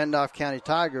 for the Randolph County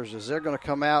Tigers as they're going to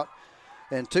come out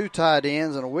and 2 tight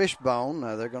ends and a wishbone.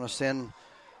 They're going to send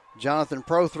Jonathan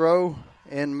Prothrow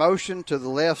in motion to the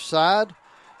left side.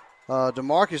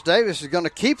 DeMarcus Davis is going to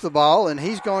keep the ball, and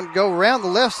he's going to go around the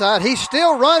left side. He's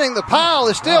still running. The pile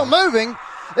is still moving.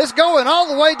 It's going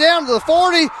all the way down to the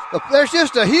 40. There's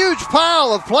just a huge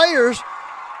pile of players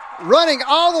running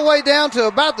all the way down to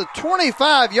about the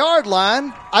 25-yard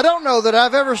line. I don't know that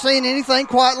I've ever seen anything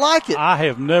quite like it. I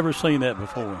have never seen that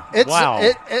before.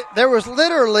 Wow. There was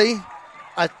literally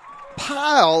a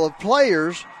pile of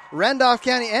players, Randolph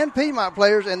County and Piedmont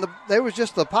players, and there was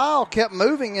just the pile kept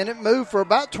moving, and it moved for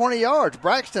about 20 yards.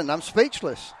 Braxton, I'm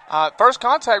speechless. First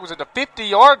contact was at the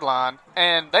 50-yard line,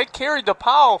 and they carried the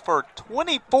pile for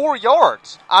 24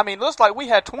 yards. I mean, it looks like we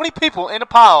had 20 people in the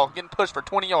pile getting pushed for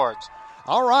 20 yards.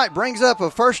 All right, brings up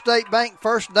a First State Bank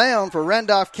first down for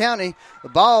Randolph County. The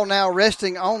ball now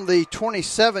resting on the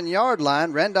 27-yard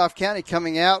line. Randolph County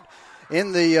coming out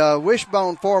in the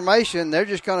wishbone formation. They're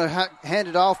just going to hand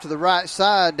it off to the right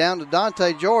side down to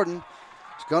Dante Jordan.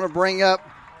 It's going to bring up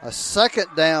a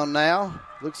 2nd down now.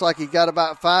 Looks like he got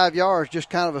about 5 yards, just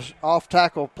kind of an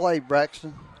off-tackle play,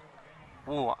 Braxton.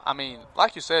 Ooh, I mean,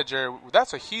 like you said, Jerry,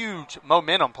 that's a huge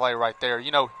momentum play right there.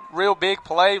 You know, real big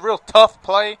play, real tough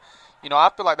play. You know,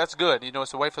 I feel like that's good. You know,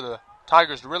 it's a way for the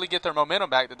Tigers to really get their momentum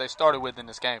back that they started with in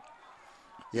this game.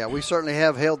 Yeah, we certainly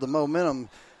have held the momentum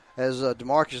as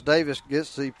DeMarcus Davis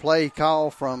gets the play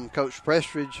call from Coach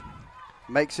Prestridge,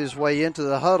 makes his way into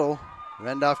the huddle.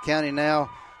 Randolph County now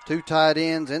 2 tight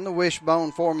ends in the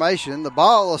wishbone formation.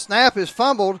 The snap is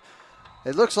fumbled.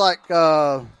 It looks like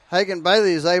Hagan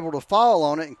Bailey is able to fall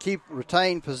on it and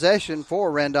retain possession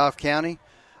for Randolph County.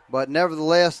 But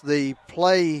nevertheless, the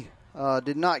play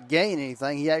did not gain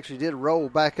anything. He actually did roll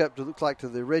back up to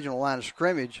the original line of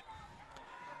scrimmage.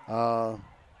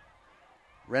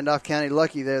 Randolph County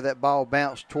lucky there. That ball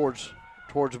bounced towards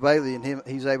Bailey, and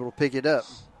he's able to pick it up.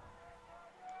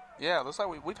 Yeah, it looks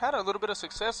like we've had a little bit of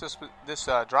success this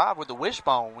drive with the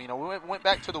wishbone. You know, we went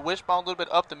back to the wishbone a little bit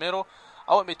up the middle.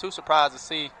 I wouldn't be too surprised to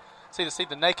see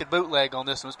the naked bootleg on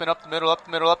this one. It's been up the middle, up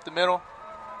the middle, up the middle.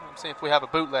 Let's see if we have a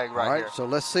bootleg right here. All right, so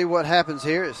let's see what happens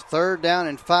here. It's 3rd down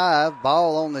and 5.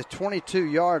 Ball on the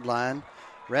 22-yard line.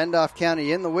 Randolph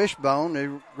County in the wishbone. They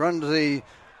run the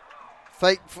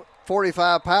fake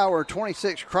 45 power,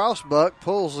 26 crossbuck,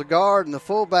 pulls the guard, and the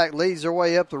fullback leads their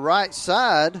way up the right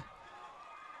side.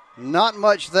 Not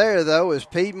much there, though, as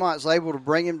Piedmont's able to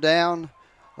bring him down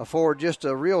for just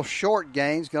a real short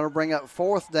gain. He's going to bring up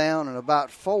 4th down and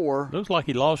about 4. Looks like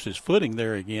he lost his footing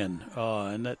there again,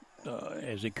 and that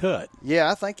as he cut.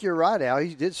 Yeah, I think you're right, Al.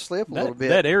 He did slip a little bit.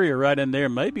 That area right in there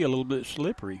may be a little bit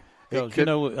slippery. Because, you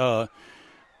know,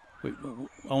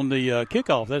 on the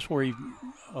kickoff, that's where he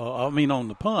on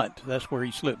the punt, that's where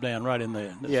he slipped down right in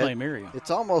the same area.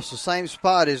 It's almost the same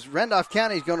spot as Randolph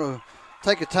County is going to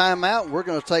take a timeout. We're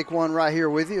going to take one right here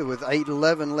with you with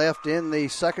 8:11 left in the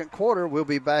second quarter. We'll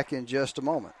be back in just a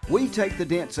moment. We take the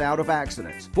dents out of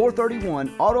accidents.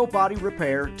 431 Auto Body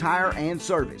Repair, Tire, and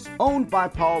Service. Owned by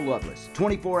Paul Lovelace.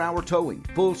 24-hour towing,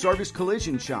 full-service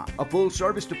collision shop, a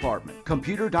full-service department,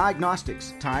 computer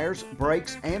diagnostics, tires,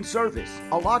 brakes, and service.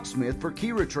 A locksmith for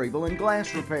key retrieval and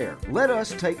glass repair. Let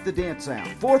us take the dents out.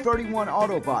 431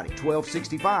 Auto Body,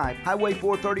 1265 Highway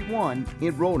 431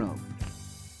 in Roanoke.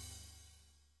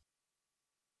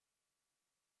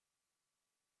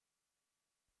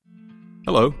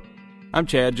 Hello, I'm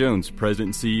Chad Jones,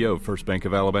 President and CEO of First Bank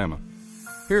of Alabama.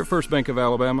 Here at First Bank of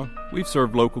Alabama, we've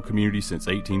served local communities since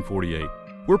 1848.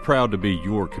 We're proud to be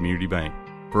your community bank.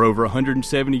 For over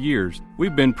 170 years,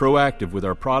 we've been proactive with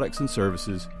our products and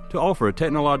services to offer a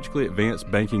technologically advanced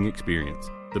banking experience.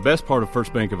 The best part of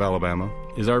First Bank of Alabama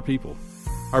is our people.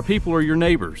 Our people are your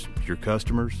neighbors, your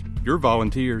customers, your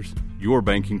volunteers, your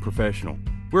banking professional.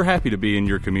 We're happy to be in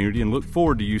your community and look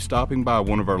forward to you stopping by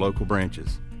one of our local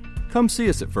branches. Come see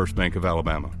us at First Bank of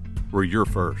Alabama. We're your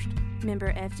first.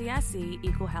 Member FDIC,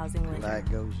 Equal Housing Lender.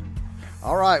 That goes in.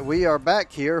 All right, we are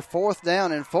back here. 4th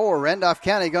down and 4. Randolph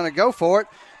County going to go for it.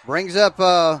 Brings up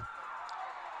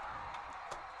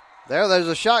there's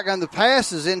a shotgun. The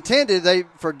pass is intended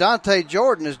for Dante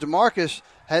Jordan as DeMarcus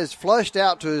has flushed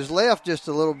out to his left just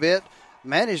a little bit.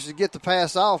 Managed to get the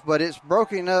pass off, but it's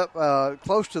broken up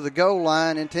close to the goal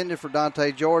line, intended for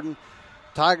Dante Jordan.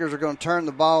 Tigers are going to turn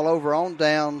the ball over on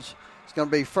downs. It's going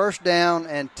to be 1st down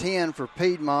and 10 for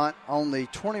Piedmont on the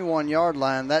 21-yard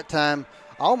line. That time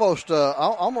almost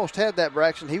had that,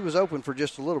 Braxton. He was open for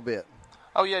just a little bit.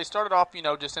 Oh, yeah, he started off,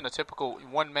 just in a typical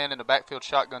one man in the backfield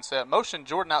shotgun set. Motioned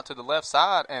Jordan out to the left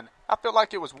side, and I felt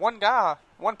like it was one guy,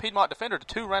 one Piedmont defender to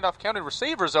 2 Randolph County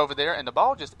receivers over there, and the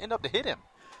ball just ended up to hit him.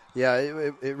 Yeah,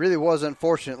 it really was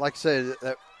unfortunate. Like I said,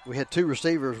 that we had 2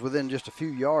 receivers within just a few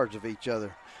yards of each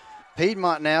other.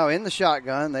 Piedmont now in the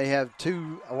shotgun. They have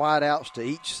 2 wideouts to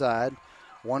each side.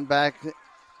 One back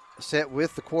set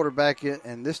with the quarterback,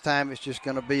 and this time it's just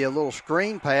going to be a little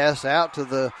screen pass out to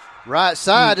the right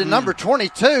side. And number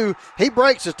 22, he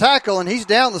breaks a tackle, and he's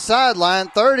down the sideline.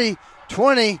 30,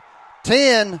 20,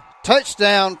 10,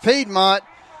 touchdown Piedmont.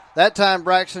 That time,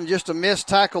 Braxton, just a missed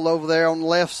tackle over there on the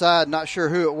left side. Not sure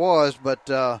who it was,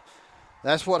 but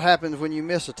that's what happens when you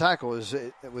miss a tackle.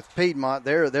 With Piedmont,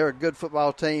 they're a good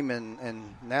football team,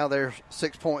 and now they're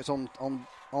 6 points on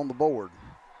the board.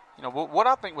 What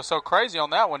I think was so crazy on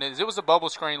that one is it was a bubble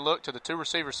screen look to the 2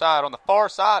 receiver side on the far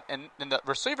side, and the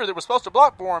receiver that was supposed to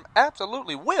block for him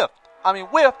absolutely whiffed.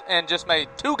 Whiffed and just made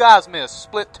 2 guys miss.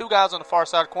 Split 2 guys on the far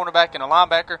side, cornerback and a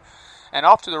linebacker, and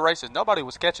off to the races. Nobody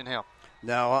was catching him.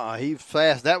 No, he was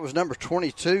fast. That was number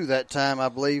 22 that time, I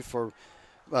believe, for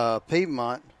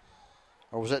Piedmont.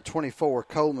 Or was that 24,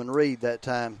 Coleman Reed that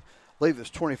time? I believe it was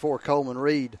 24, Coleman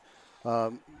Reed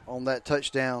on that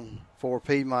touchdown for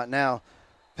Piedmont. Now,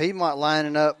 Piedmont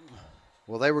lining up.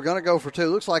 Well, they were going to go for 2.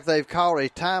 Looks like they've called a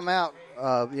timeout.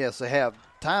 Yes, they have.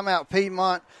 Timeout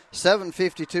Piedmont.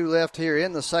 7:52 left here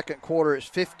in the second quarter. It's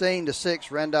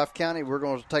 15-6 Randolph County. We're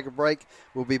going to take a break.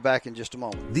 We'll be back in just a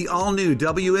moment. The all-new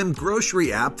WM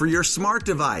Grocery app for your smart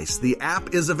device. The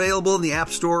app is available in the App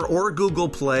Store or Google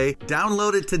Play.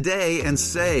 Download it today and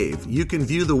save. You can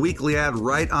view the weekly ad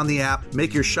right on the app,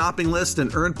 make your shopping list,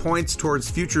 and earn points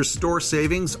towards future store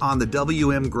savings on the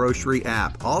WM Grocery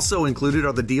app. Also included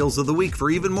are the deals of the week for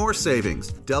even more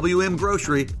savings. WM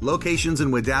Grocery, locations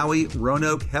in Wedowee,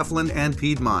 Roanoke, Heflin, and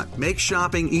Piedmont. Make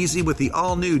shopping easy with the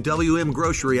all-new WM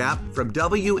Grocery app from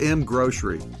WM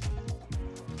Grocery.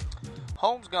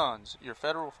 Holmes Guns, your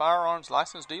federal firearms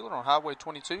license dealer on Highway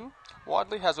 22.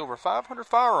 Wadley has over 500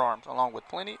 firearms along with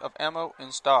plenty of ammo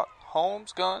in stock.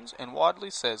 Holmes Guns and Wadley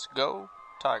says go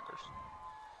Tigers.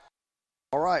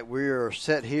 All right, we're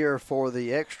set here for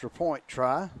the extra point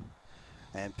try.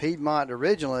 And Piedmont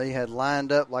originally had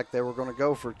lined up like they were going to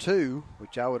go for 2,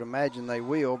 which I would imagine they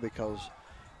will because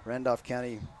Randolph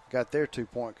County got their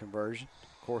 2-point conversion.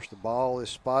 Of course, the ball is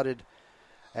spotted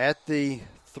at the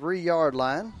 3-yard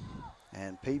line,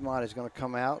 and Piedmont is going to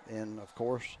come out in, of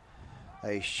course,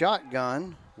 a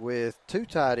shotgun with 2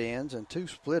 tight ends and 2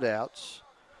 split outs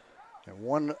and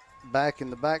 1 back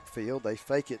in the backfield. They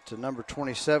fake it to number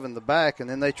 27, the back, and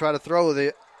then they try to throw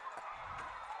the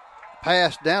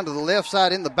pass down to the left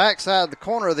side in the backside of the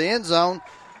corner of the end zone.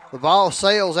 The ball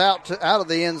sails out of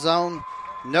the end zone.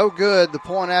 No good. The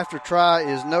point after try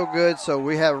is no good. So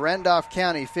we have Randolph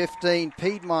County 15,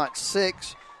 Piedmont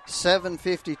 6,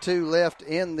 7:52 left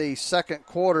in the second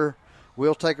quarter.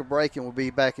 We'll take a break and we'll be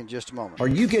back in just a moment. Are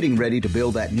you getting ready to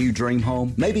build that new dream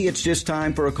home? Maybe it's just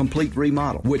time for a complete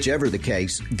remodel. Whichever the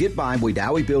case, get by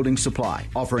Wedowee Building Supply,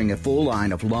 offering a full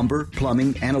line of lumber,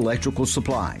 plumbing, and electrical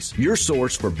supplies. Your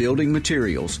source for building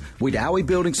materials. Wedowee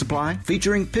Building Supply,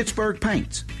 featuring Pittsburgh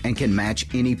paints and can match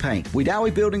any paint.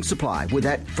 Wedowee Building Supply with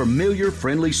that familiar,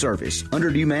 friendly service. Under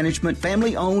new management,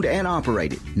 family owned and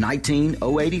operated.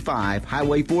 19085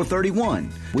 Highway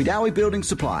 431. Wedowee Building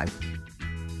Supply.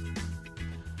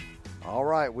 All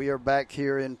right, we are back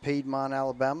here in Piedmont,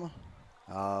 Alabama.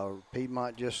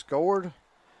 Piedmont just scored,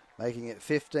 making it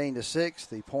 15-6.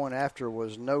 The point after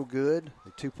was no good.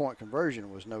 The 2-point conversion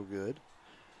was no good.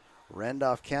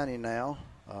 Randolph County now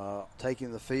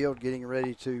taking the field, getting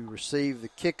ready to receive the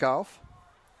kickoff.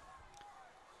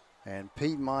 And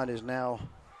Piedmont is now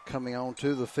coming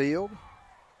onto the field.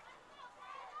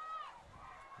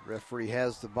 Referee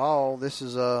has the ball. This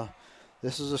is a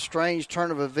strange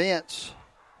turn of events.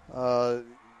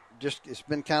 It's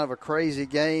been kind of a crazy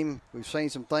game. We've seen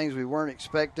some things we weren't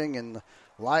expecting, and the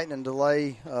lightning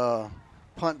delay,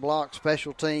 punt block,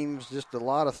 special teams, just a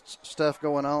lot of stuff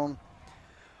going on.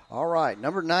 All right,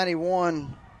 number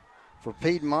 91 for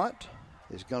Piedmont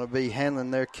is going to be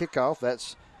handling their kickoff.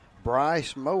 That's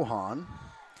Bryce Mohan,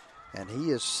 and he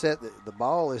is set. The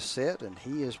ball is set, and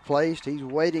he is placed. He's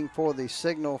waiting for the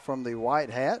signal from the white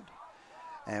hat,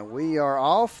 and we are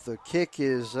off. The kick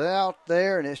is out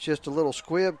there, and it's just a little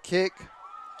squib kick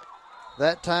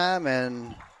that time,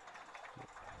 and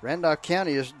Randolph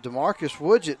County is DeMarcus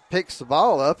Woodgett picks the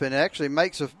ball up and actually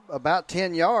makes about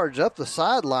 10 yards up the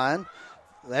sideline.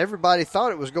 Everybody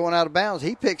thought it was going out of bounds.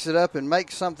 He picks it up and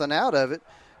makes something out of it.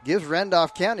 Gives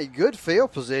Randolph County good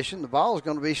field position. The ball is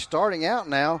going to be starting out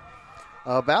now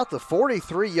about the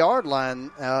 43-yard line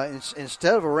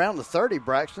instead of around the 30,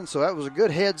 Braxton. So that was a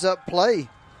good heads-up play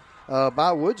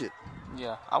by Woodgett.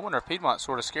 Yeah, I wonder if Piedmont's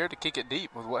sort of scared to kick it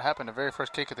deep with what happened the very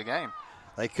first kick of the game.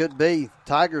 They could be.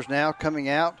 Tigers now coming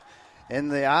out in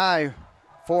the I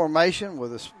formation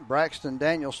with Braxton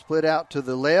Daniels split out to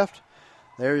the left.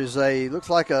 There is looks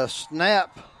like a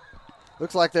snap.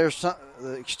 Looks like the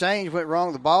exchange went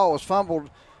wrong. The ball was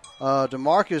fumbled.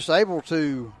 DeMarcus able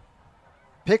to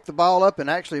pick the ball up and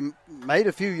actually made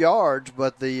a few yards,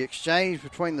 but the exchange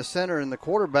between the center and the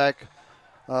quarterback,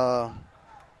 ball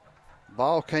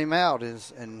came out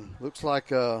and looks like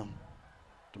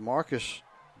DeMarcus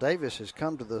Davis has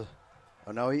come to the.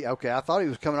 Oh no, I thought he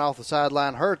was coming off the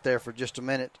sideline hurt there for just a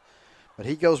minute, but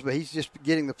he's just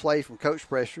getting the play from Coach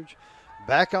Prestridge.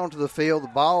 Back onto the field. The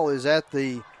ball is at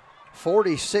the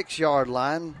 46-yard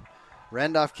line.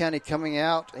 Randolph County coming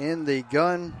out in the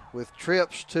gun with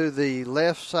trips to the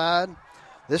left side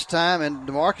this time, and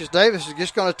DeMarcus Davis is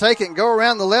just going to take it and go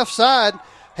around the left side.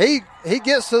 He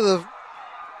gets to the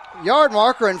yard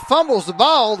marker and fumbles the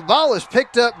ball. The ball is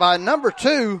picked up by number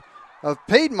 2 of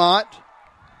Piedmont,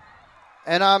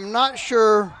 and I'm not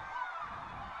sure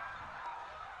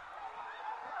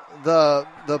the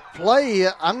play.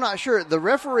 I'm not sure. The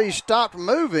referee stopped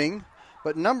moving,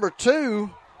 but number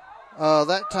 2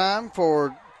 that time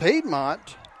for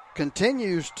Piedmont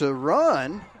continues to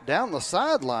run down the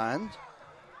sidelines.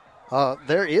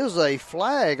 There is a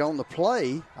flag on the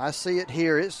play. I see it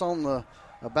here. It's on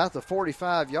about the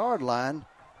 45-yard line.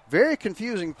 Very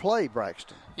confusing play,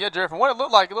 Braxton. Yeah, Jerry, from what it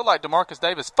looked like DeMarcus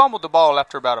Davis fumbled the ball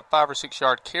after about a 5 or 6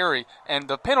 yard carry, and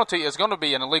the penalty is going to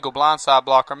be an illegal blindside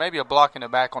block or maybe a block in the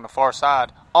back on the far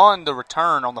side on the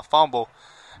return on the fumble.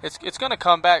 It's going to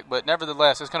come back, but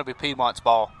nevertheless, it's going to be Piedmont's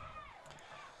ball.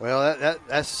 Well,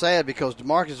 that's sad because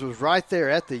DeMarcus was right there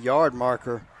at the yard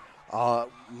marker.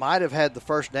 Might have had the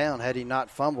first down had he not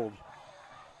fumbled.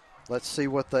 Let's see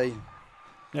what they.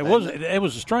 It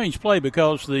was a strange play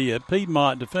because the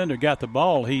Piedmont defender got the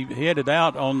ball. He headed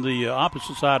out on the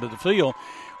opposite side of the field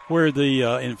where the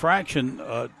infraction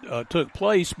took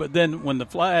place, but then when the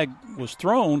flag was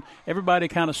thrown, everybody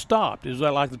kind of stopped. It was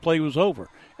like the play was over.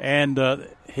 And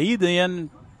he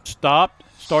then stopped,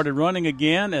 started running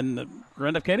again, and the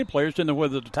Randolph County players didn't know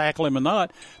whether to tackle him or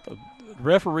not. The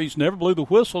referees never blew the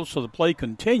whistle, so the play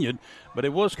continued, but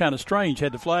it was kind of strange.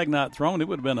 Had the flag not thrown, it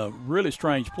would have been a really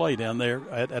strange play down there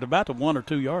at about the 1 or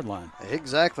 2 yard line.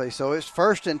 Exactly. So it's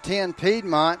 1st and 10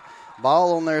 Piedmont,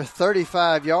 ball on their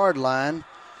 35-yard line.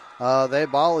 Their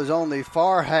ball is on the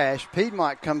far hash.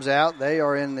 Piedmont comes out. They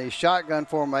are in the shotgun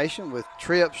formation with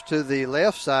trips to the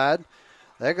left side.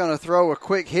 They're going to throw a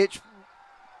quick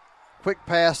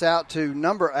pass out to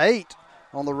number 8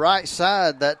 on the right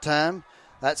side that time.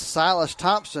 That's Silas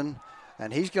Thompson,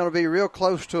 and he's going to be real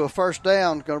close to a first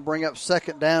down. Going to bring up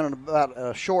second down in about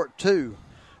a short 2.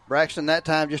 Braxton, that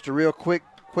time just a real quick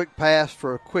pass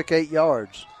for a quick 8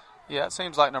 yards. Yeah, it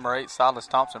seems like number 8, Silas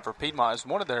Thompson for Piedmont, is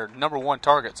one of their number 1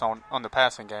 targets on the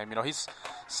passing game. You know, he's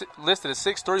listed as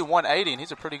 6'3", 180, and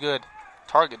he's a pretty good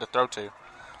target to throw to.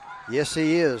 Yes,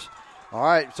 he is. All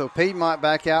right, so Piedmont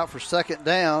back out for second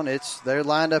down. They're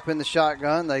lined up in the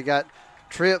shotgun. They got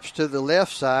trips to the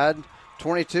left side.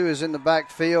 22 is in the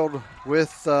backfield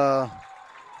with, and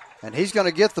he's going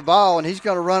to get the ball, and he's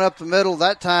going to run up the middle.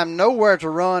 That time, nowhere to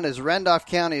run as Randolph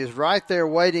County is right there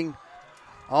waiting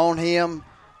on him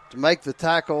to make the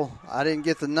tackle. I didn't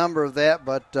get the number of that,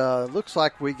 but looks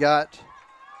like we have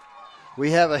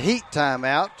a heat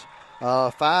timeout.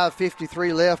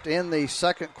 5:53 left in the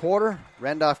second quarter.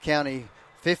 Randolph County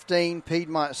 15,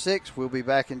 Piedmont 6. We'll be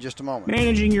back in just a moment.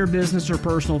 Managing your business or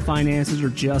personal finances are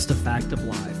just a fact of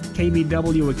life.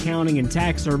 KBW Accounting and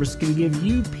Tax Service can give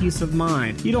you peace of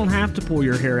mind. You don't have to pull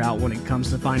your hair out when it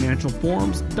comes to financial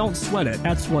forms. Don't sweat it.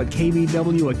 That's what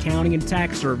KBW Accounting and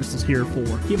Tax Service is here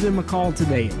for. Give them a call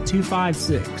today at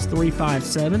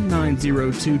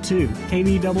 256-357-9022.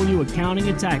 KBW Accounting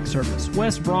and Tax Service,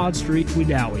 West Broad Street,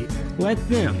 Wedowee. Let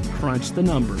them crunch the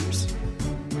numbers.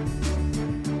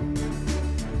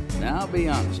 Now, I'll be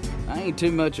honest, I ain't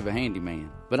too much of a handyman,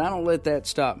 but I don't let that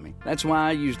stop me. That's why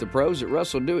I use the pros at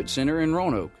Russell Do-It Center in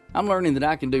Roanoke. I'm learning that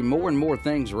I can do more and more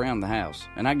things around the house,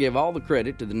 and I give all the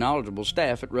credit to the knowledgeable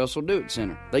staff at Russell Do-It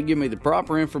Center. They give me the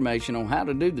proper information on how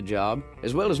to do the job,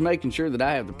 as well as making sure that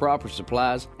I have the proper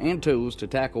supplies and tools to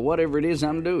tackle whatever it is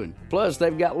I'm doing. Plus,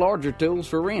 they've got larger tools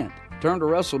for rent. Turn to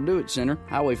Russell Do-It Center,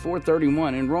 Highway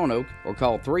 431 in Roanoke, or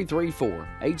call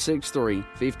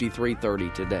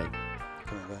 334-863-5330 today.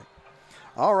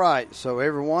 All right, so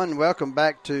everyone, welcome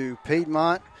back to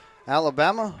Piedmont,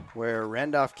 Alabama, where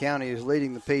Randolph County is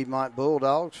leading the Piedmont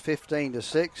Bulldogs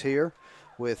 15-6 here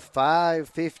with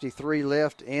 5:53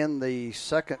 left in the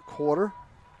second quarter.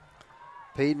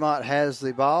 Piedmont has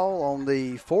the ball on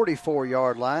the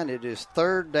 44-yard line. It is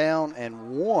 3rd down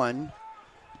and 1.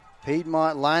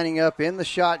 Piedmont lining up in the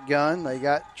shotgun. They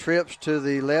got trips to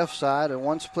the left side and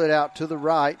one split out to the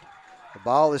right. The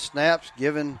ball is snapped,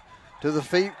 given to the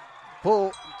feet.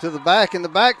 Pull to the back in the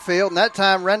backfield, and that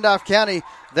time Randolph County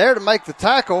there to make the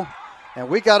tackle, and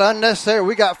we got unnecessary.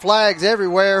 We got flags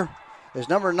everywhere. There's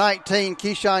number 19,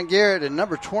 Keyshawn Garrett, and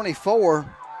number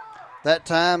 24. That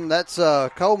time, that's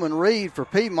Coleman Reed for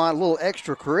Piedmont, a little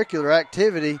extracurricular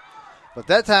activity. But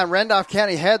that time, Randolph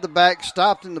County had the back,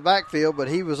 stopped in the backfield, but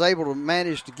he was able to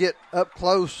manage to get up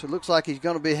close. It looks like he's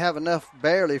going to have enough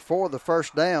barely for the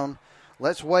first down.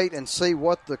 Let's wait and see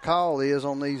what the call is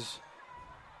on these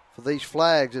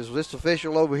flags. Is this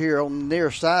official over here on the near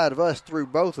side of us threw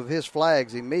both of his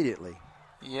flags immediately.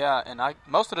 Yeah, and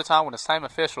most of the time when the same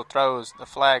official throws the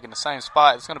flag in the same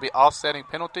spot, it's going to be offsetting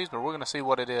penalties, but we're going to see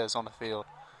what it is on the field.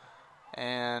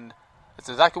 And it's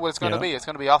exactly what it's going to be. It's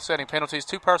going to be offsetting penalties.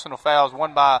 2 personal fouls,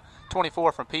 one by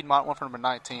 24 from Piedmont, one from number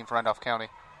 19 for Randolph County.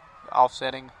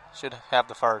 Offsetting should have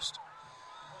the first.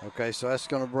 Okay, so that's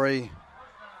going to be...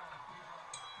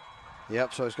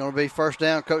 Yep, so it's going to be first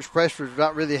down. Coach Pressford's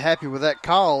not really happy with that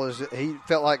call, as he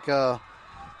felt like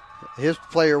his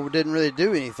player didn't really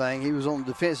do anything. He was on the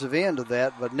defensive end of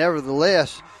that, but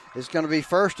nevertheless, it's going to be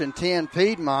 1st and 10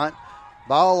 Piedmont.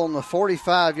 Ball on the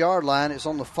 45-yard line. It's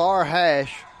on the far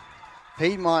hash.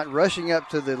 Piedmont rushing up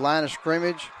to the line of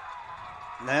scrimmage.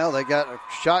 Now they got a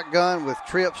shotgun with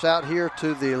trips out here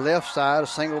to the left side, a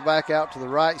single back out to the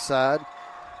right side.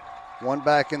 One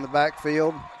back in the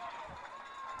backfield.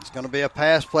 It's going to be a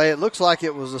pass play. It looks like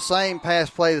it was the same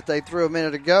pass play that they threw a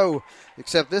minute ago,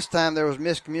 except this time there was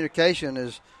miscommunication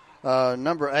as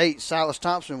number 8, Silas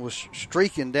Thompson, was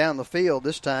streaking down the field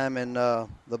this time, and the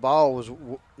ball was,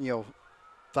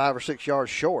 5 or 6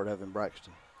 yards short of him,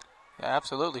 Braxton. Yeah,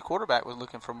 absolutely. Quarterback was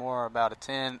looking for more about a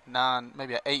 10, 9,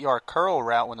 maybe an 8-yard curl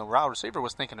route when the wide receiver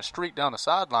was thinking a streak down the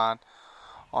sideline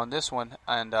on this one.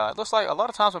 And it looks like a lot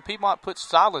of times when Piedmont puts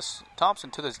Silas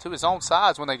Thompson to his own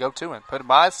sides when they go to him, put him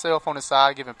by himself on his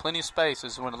side, give him plenty of space,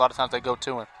 is when a lot of times they go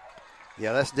to him.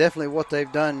 Yeah, that's definitely what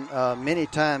they've done many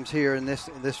times here in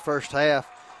this first half.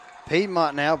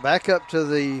 Piedmont now back up to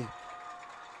the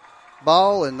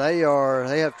ball, and they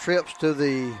have trips to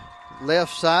the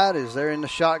left side as they're in the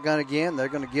shotgun again. They're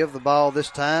going to give the ball this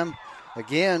time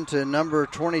again to number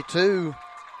 22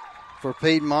 for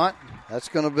Piedmont. That's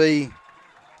going to be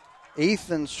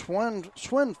Ethan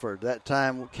Swinford that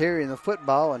time carrying the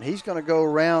football, and he's going to go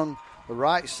around the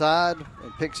right side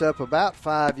and picks up about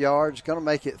 5 yards. Going to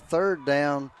make it 3rd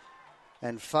down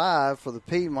and 5 for the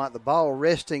Piedmont. The ball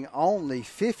resting on the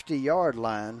 50-yard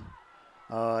line,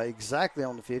 exactly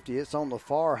on the 50. It's on the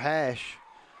far hash.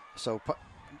 So,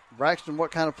 Braxton,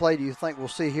 what kind of play do you think we'll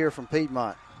see here from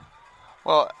Piedmont?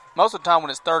 Well, most of the time when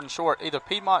it's 3rd and short, either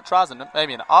Piedmont tries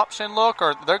maybe an option look,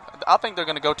 or I think they're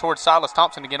going to go towards Silas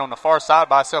Thompson again on the far side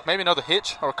by himself. Maybe another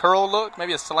hitch or curl look,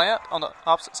 maybe a slant on the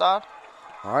opposite side.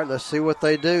 All right, let's see what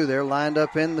they do. They're lined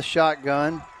up in the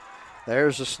shotgun.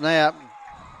 There's a snap.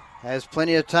 Has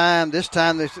plenty of time. This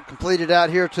time they completed out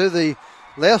here to the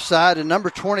left side, and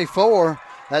number 24,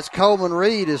 that's Coleman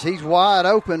Reed, as he's wide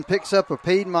open, picks up a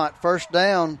Piedmont first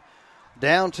down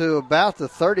to about the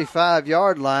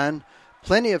 35-yard line.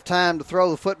 Plenty of time to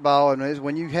throw the football, and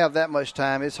when you have that much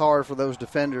time, it's hard for those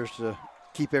defenders to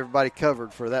keep everybody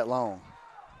covered for that long.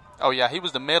 Oh, yeah, he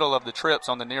was the middle of the trips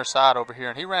on the near side over here,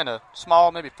 and he ran a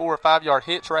small, maybe 4 or 5 yard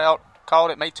hitch route,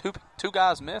 caught it, made two two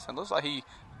guys missed, and looks like he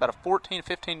about a 14,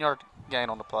 15-yard gain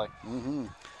on the play. Mm-hmm.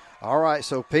 All right,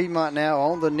 so Piedmont now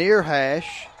on the near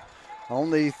hash,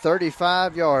 on the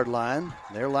 35-yard line.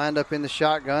 They're lined up in the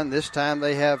shotgun. This time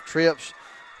they have trips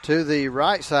to the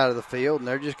right side of the field, and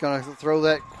they're just going to throw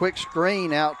that quick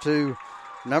screen out to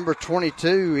number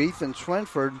 22, Ethan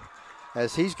Swinford,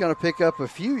 as he's going to pick up a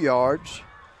few yards.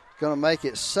 Going to make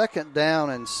it 2nd down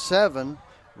and 7.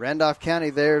 Randolph County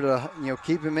there to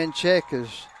keep him in check, is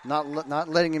not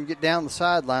letting him get down the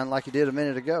sideline like he did a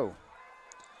minute ago.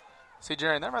 See,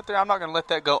 Jerry, that right there, I'm not going to let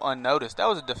that go unnoticed. That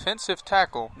was a defensive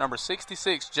tackle, number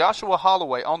 66, Joshua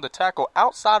Holloway, on the tackle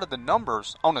outside of the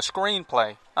numbers on a screen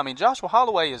play. I mean, Joshua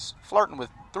Holloway is flirting with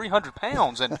 300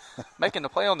 pounds and making the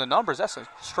play on the numbers. That's an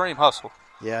extreme hustle.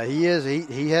 Yeah, he is.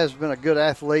 He has been a good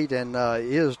athlete and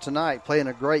is tonight playing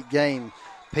a great game.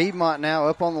 Piedmont now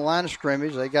up on the line of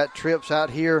scrimmage. They got trips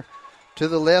out here to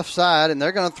the left side, and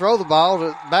they're going to throw the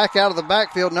ball back out of the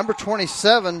backfield. Number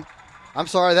 27, I'm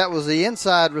sorry, that was the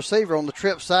inside receiver on the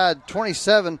trip side,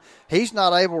 27. He's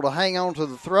not able to hang on to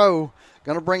the throw.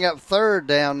 Going to bring up 3rd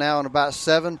down now and about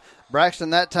 7.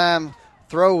 Braxton, that time,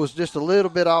 throw was just a little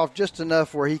bit off, just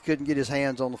enough where he couldn't get his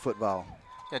hands on the football.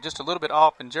 Yeah, just a little bit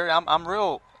off. And, Jerry, I'm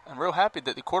real happy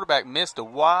that the quarterback missed a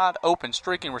wide-open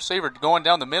streaking receiver going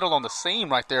down the middle on the seam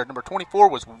right there. Number 24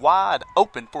 was wide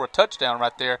open for a touchdown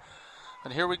right there.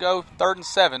 And here we go, 3rd and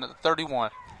 7 at the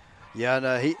 31. Yeah,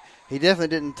 no, he definitely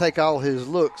didn't take all his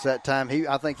looks that time.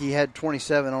 I think he had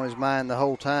 27 on his mind the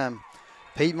whole time.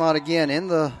 Piedmont again in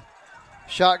the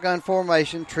shotgun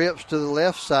formation, trips to the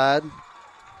left side,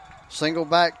 single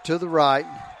back to the right.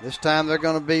 This time they're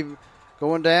going to be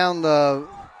going down. The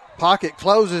pocket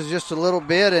closes just a little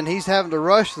bit, and he's having to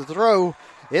rush the throw.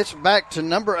 It's back to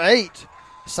number 8,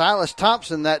 Silas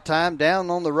Thompson that time,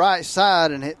 down on the right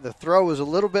side, and the throw is a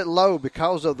little bit low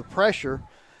because of the pressure.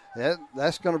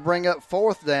 That's going to bring up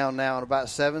 4th down now and about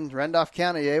 7. Randolph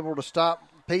County able to stop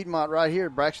Piedmont right here.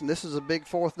 Braxton, this is a big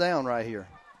 4th down right here.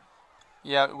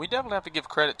 Yeah, we definitely have to give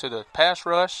credit to the pass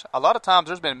rush. A lot of times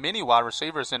there's been many wide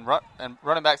receivers and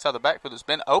running backs out of the backfield that's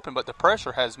been open, but the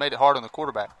pressure has made it hard on the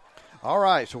quarterback. All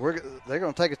right, so they're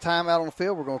going to take a timeout on the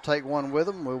field. We're going to take one with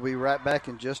them. We'll be right back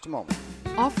in just a moment.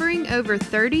 Offering over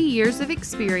 30 years of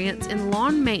experience in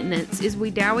lawn maintenance is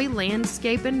Wedowee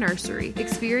Landscape and Nursery.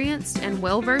 Experienced and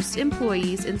well-versed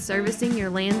employees in servicing your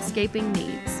landscaping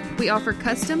needs. We offer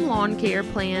custom lawn care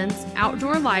plans,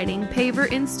 outdoor lighting,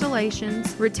 paver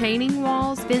installations, retaining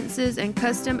walls, fences, and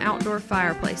custom outdoor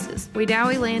fireplaces.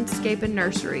 Wedowee Landscape and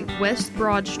Nursery, West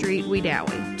Broad Street,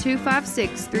 Wedowee.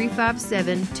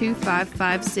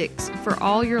 256-357-2556 for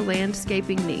all your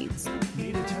landscaping needs.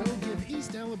 Need a tow? Give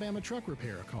East Alabama Truck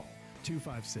Repair a call.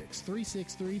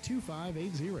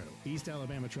 256-363-2580. East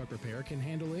Alabama Truck Repair can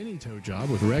handle any tow job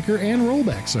with wrecker and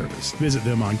rollback service. Visit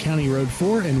them on County Road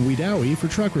 4 in Wedowee for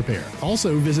truck repair.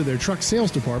 Also visit their truck sales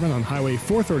department on Highway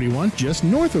 431 just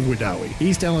north of Wedowee.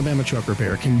 East Alabama Truck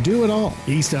Repair can do it all.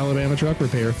 East Alabama Truck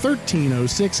Repair,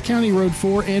 1306 County Road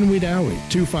 4 in Wedowee.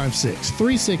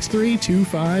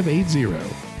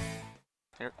 256-363-2580.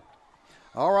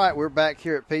 All right, we're back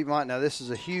here at Piedmont. Now this is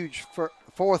a huge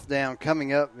 4th down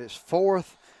coming up. It's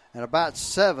 4th and about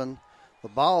 7. The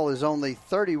ball is on the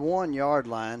 31-yard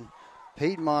line.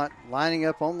 Piedmont lining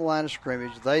up on the line of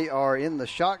scrimmage. They are in the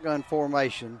shotgun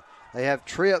formation. They have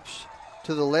trips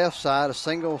to the left side, a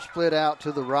single split out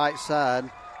to the right side.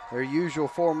 Their usual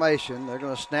formation. They're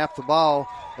going to snap the ball.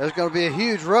 There's going to be a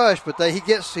huge rush, but he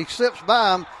slips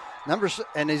by him,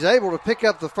 and he's able to pick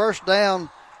up the 1st down.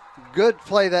 Good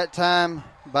play that time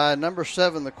by number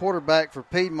 7, the quarterback for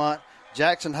Piedmont,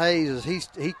 Jackson Hayes, as he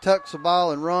tucks the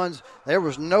ball and runs. There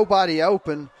was nobody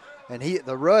open, and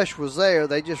the rush was there.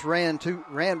 They just ran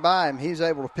by him. He's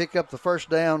able to pick up the 1st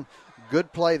down.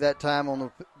 Good play that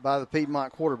time by the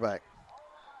Piedmont quarterback.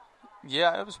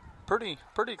 Yeah, it was pretty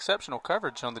exceptional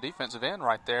coverage on the defensive end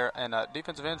right there, and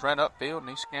defensive ends ran upfield, and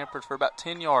he scampered for about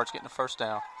 10 yards getting the 1st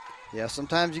down. Yeah,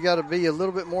 sometimes you got to be a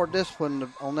little bit more disciplined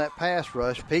on that pass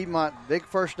rush. Piedmont, big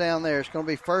 1st down there. It's going to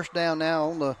be 1st down now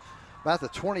on about the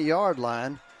 20-yard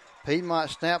line.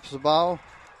 Piedmont snaps the ball.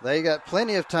 They got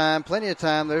plenty of time.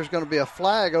 There's going to be a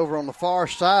flag over on the far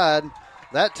side.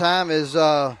 That time is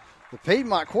the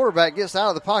Piedmont quarterback gets out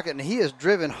of the pocket, and he is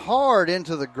driven hard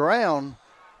into the ground.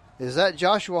 Is that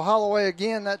Joshua Holloway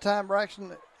again that time,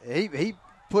 Braxton? He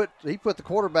put the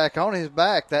quarterback on his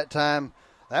back that time.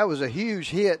 That was a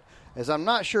huge hit. As I'm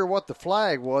not sure what the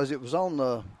flag was. It was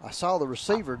I saw the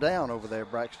receiver down over there,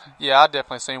 Braxton. Yeah, I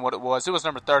definitely seen what it was. It was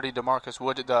number 30, DeMarcus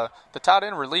Wood. The tight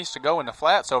end released to go in the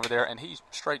flats over there, and he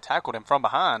straight tackled him from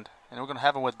behind. And we're going to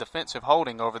have him with defensive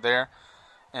holding over there.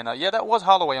 And, that was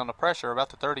Holloway on the pressure about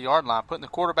the 30-yard line, putting the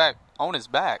quarterback on his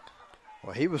back.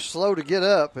 Well, he was slow to get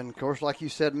up, and, of course, like you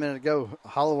said a minute ago,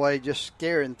 Holloway just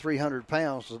scaring 300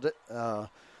 pounds,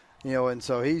 and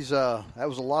so he's that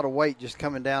was a lot of weight just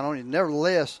coming down on him.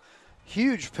 Nevertheless,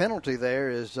 huge penalty there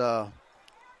is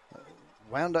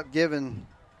wound up giving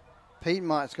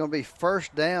Piedmont. It's going to be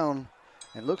first down,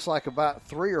 and looks like about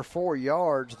 3 or 4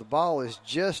 yards. The ball is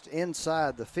just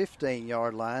inside the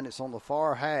 15-yard line. It's on the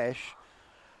far hash.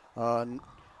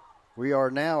 We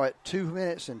are now at 2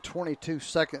 minutes and 22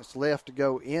 seconds left to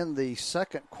go in the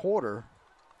second quarter.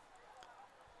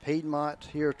 Piedmont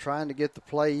here trying to get the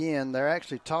play in. They're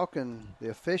actually talking, the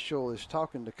official is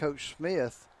talking to Coach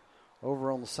Smith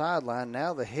over on the sideline.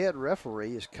 Now the head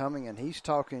referee is coming, and he's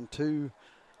talking to,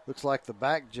 looks like the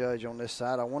back judge on this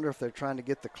side. I wonder if they're trying to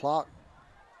get the clock,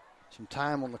 some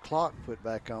time on the clock put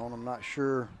back on. I'm not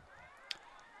sure.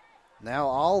 Now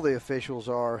all the officials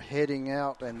are heading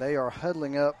out, and they are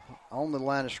huddling up on the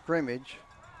line of scrimmage.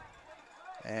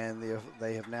 And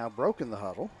they have now broken the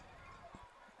huddle.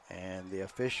 And the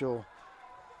official,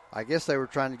 I guess they were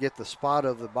trying to get the spot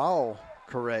of the ball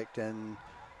correct. And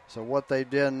so what they've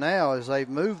done now is they've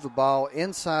moved the ball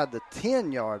inside the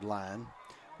 10-yard line,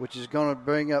 which is going to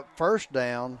bring up first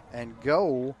down and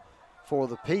goal for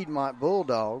the Piedmont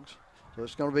Bulldogs. So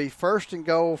it's going to be first and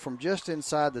goal from just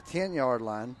inside the 10-yard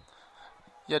line.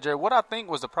 Yeah, Jerry, what I think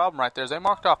was the problem right there is they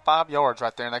marked off 5 yards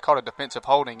right there, and they called it defensive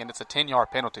holding, and it's a 10-yard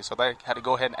penalty. So they had to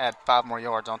go ahead and add 5 more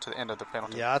yards onto the end of the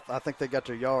penalty. Yeah, I think they got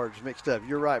their yards mixed up.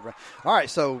 You're right, bro. All right,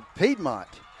 so Piedmont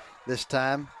this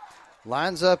time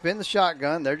lines up in the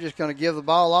shotgun. They're just going to give the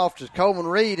ball off to Coleman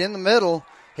Reed in the middle.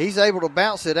 He's able to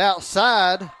bounce it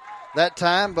outside that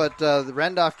time, but the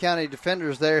Randolph County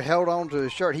defenders there held on to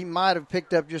his shirt. He might have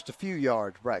picked up just a few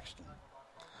yards, Braxton.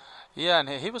 Yeah, and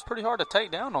he was pretty hard to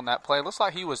take down on that play. Looks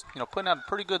like he was, putting out a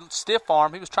pretty good stiff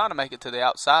arm. He was trying to make it to the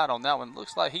outside on that one.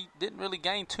 Looks like he didn't really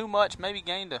gain too much, maybe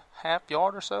gained a half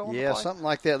yard or so on the play. Something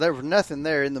like that. There was nothing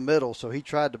there in the middle, so he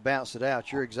tried to bounce it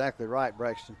out. You're exactly right,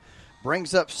 Braxton.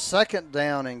 Brings up second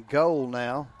down and goal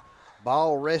now.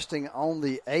 Ball resting on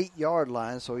the 8-yard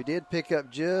line, so he did pick up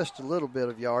just a little bit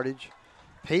of yardage.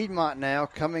 Piedmont now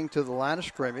coming to the line of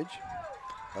scrimmage.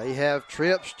 They have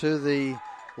trips to the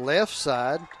left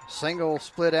side, single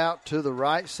split out to the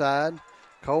right side.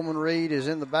 Coleman Reed is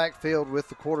in the backfield with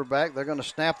the quarterback. They're going to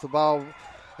snap the ball,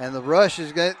 and the rush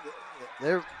is good.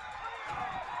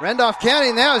 Randolph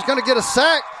County now is going to get a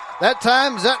sack. That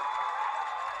time, is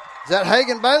that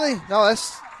Hagan Bailey? No,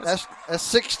 that's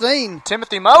 16.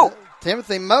 Timothy Moat.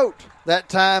 Timothy Moat that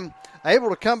time able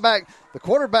to come back. The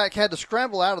quarterback had to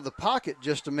scramble out of the pocket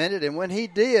just a minute, and when he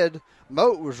did,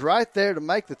 Moat was right there to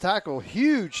make the tackle.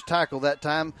 Huge tackle that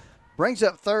time. Brings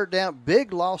up third down.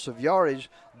 Big loss of yardage.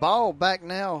 Ball back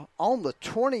now on the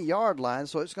 20-yard line,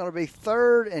 so it's going to be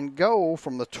third and goal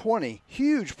from the 20.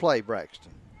 Huge play,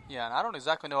 Braxton. Yeah, and I don't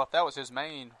exactly know if that was his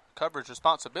main coverage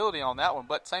responsibility on that one,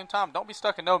 but at the same time, don't be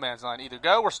stuck in no man's land. Either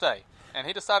go or stay. And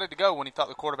he decided to go when he thought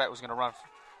the quarterback was going to run.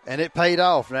 And it paid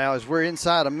off now as we're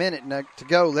inside a minute to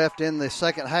go left in the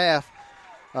second half.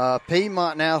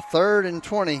 Piedmont now third and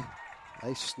 20.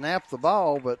 They snapped the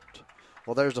ball, but,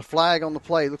 there's a flag on the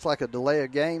play. Looks like a delay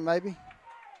of game maybe.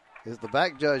 As the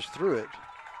back judge threw it.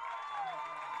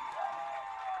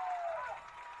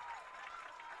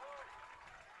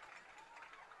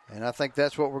 And I think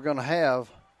that's what we're going to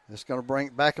have. It's going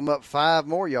to back them up 5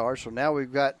 more yards. So now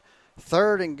we've got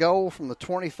third and goal from the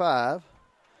 25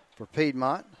 for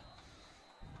Piedmont.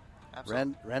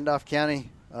 Randolph County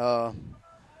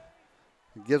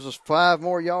gives us 5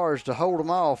 more yards to hold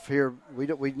them off here.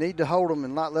 We need to hold them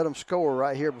and not let them score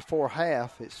right here before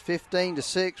half. It's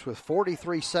 15-6 with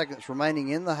 43 seconds remaining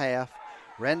in the half.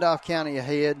 Randolph County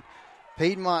ahead.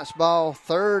 Piedmont's ball,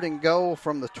 third and goal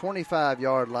from the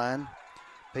 25-yard line.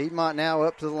 Piedmont now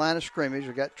up to the line of scrimmage.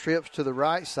 We've got trips to the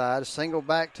right side, a single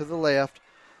back to the left.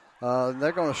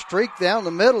 They're going to streak down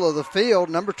the middle of the field.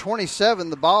 Number 27,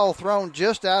 the ball thrown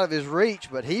just out of his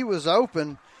reach, but he was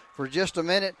open for just a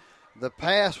minute. The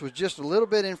pass was just a little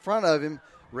bit in front of him.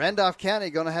 Randolph County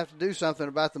going to have to do something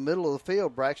about the middle of the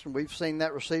field, Braxton. We've seen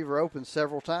that receiver open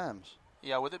several times.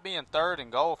 Yeah, with it being third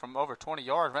and goal from over 20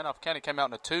 yards, Randolph County came out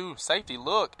in a 2-safety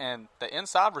look, and the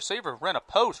inside receiver ran a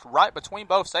post right between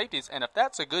both safeties. And if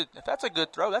that's a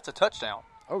good throw, that's a touchdown.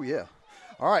 Oh yeah.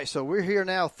 All right, so we're here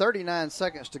now, 39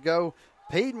 seconds to go.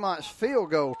 Piedmont's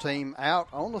field goal team out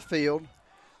on the field.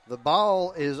 The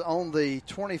ball is on the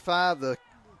 25. The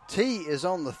tee is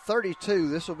on the 32.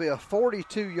 This will be a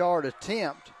 42-yard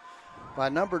attempt by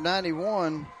number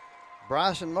 91,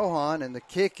 Bryson Mohan, and the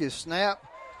kick is snapped.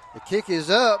 The kick is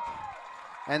up,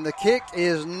 And the kick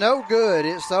is no good.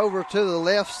 It's over to the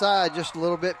left side just a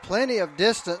little bit. Plenty of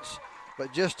distance,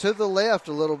 but just to the left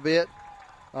a little bit.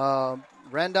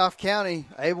 Randolph County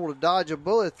able to dodge a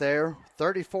bullet there.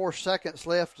 34 seconds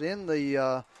left in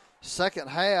the second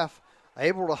half.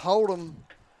 Able to hold them.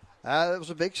 It was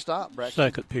a big stop, Braxton.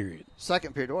 Second period.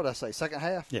 Second period. What did I say? Second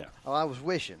half? Yeah. Oh, I was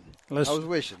wishing.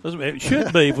 It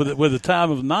should be with the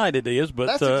time of night it is, but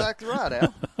that's exactly right,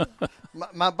 Al.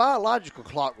 my biological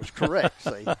clock was correct.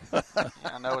 See,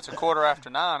 I know it's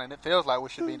 9:15, and it feels like we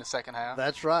should be in the second half.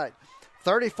 That's right.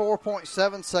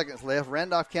 34.7 seconds left.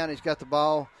 Randolph County's got the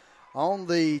ball on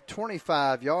the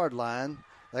 25-yard line.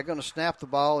 They're going to snap the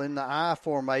ball in the I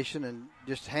formation and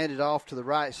just hand it off to the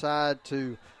right side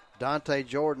to Dante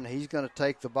Jordan. He's going to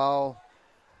take the ball,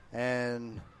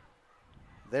 and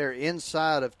they're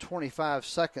inside of 25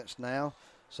 seconds now.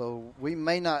 So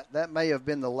that may have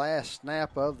been the last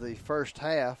snap of the first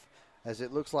half, as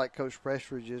it looks like Coach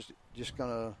Prestridge is just going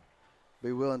to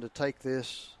be willing to take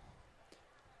this.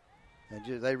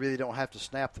 And they really don't have to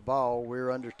snap the ball.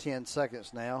 We're under 10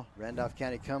 seconds now. Randolph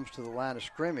County comes to the line of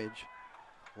scrimmage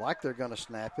like they're going to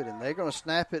snap it, and they're going to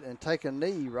snap it and take a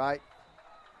knee, right?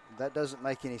 That doesn't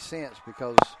make any sense,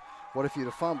 because what if you'd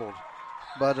have fumbled?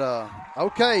 But,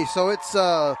 okay, so it's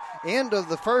end of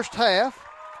the first half.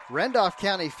 Randolph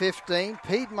County 15,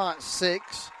 Piedmont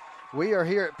 6. We are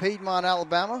here at Piedmont,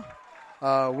 Alabama.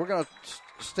 We're going to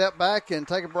step back and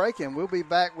take a break, and we'll be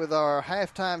back with our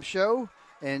halftime show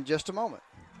in just a moment.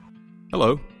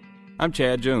 Hello, I'm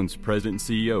Chad Jones, President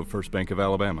and CEO of First Bank of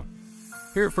Alabama.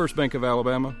 Here at First Bank of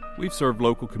Alabama, we've served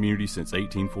local communities since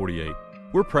 1848.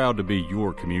 We're proud to be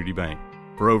your community bank.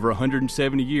 For over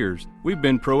 170 years, we've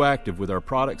been proactive with our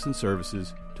products and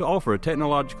services to offer a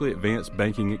technologically advanced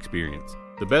banking experience.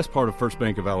 The best part of First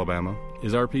Bank of Alabama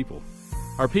is our people.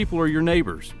 Our people are your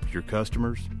neighbors, your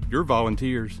customers, your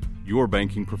volunteers, your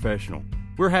banking professional.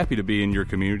 We're happy to be in your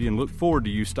community and look forward to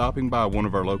you stopping by one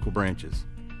of our local branches.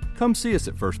 Come see us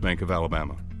at First Bank of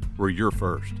Alabama. We're your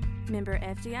first. Member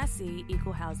FDIC,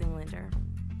 Equal Housing Lender.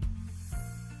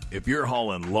 If you're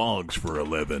hauling logs for a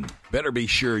living, better be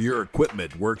sure your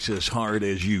equipment works as hard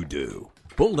as you do.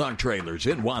 Bulldog Trailers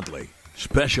in Wadley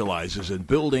specializes in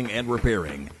building and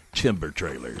repairing timber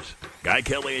trailers. Guy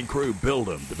Kelly and crew build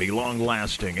them to be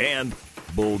long-lasting and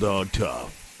Bulldog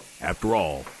tough. After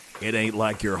all, it ain't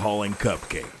like you're hauling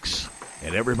cupcakes.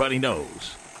 And everybody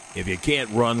knows, if you can't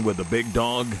run with a big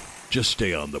dog, just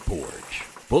stay on the porch.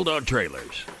 Bulldog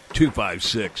Trailers,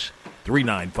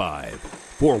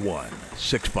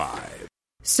 256-395-4165.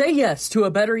 Say yes to a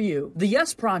better you. The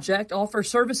Yes Project offers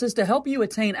services to help you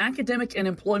attain academic and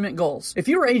employment goals. If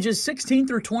you are ages 16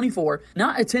 through 24,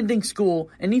 not attending school,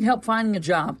 and need help finding a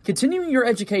job, continuing your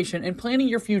education, and planning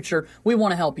your future, we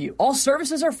want to help you. All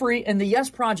services are free, and the Yes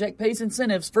Project pays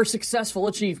incentives for successful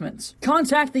achievements.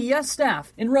 Contact the Yes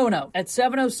staff in Roanoke at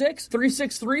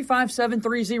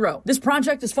 706-363-5730. This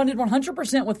project is funded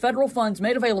 100% with federal funds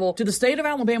made available to the State of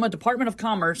Alabama Department of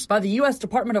Commerce by the U.S.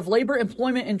 Department of Labor,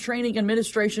 Employment, and Training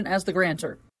Administration as the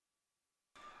grantor.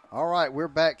 All right, we're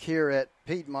back here at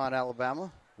Piedmont,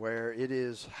 Alabama, where it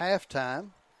is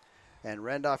halftime, and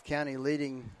Randolph County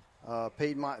leading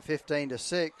Piedmont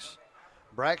 15-6.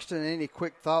 Braxton, any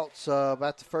quick thoughts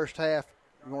about the first half?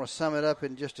 You want to sum it up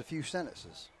in just a few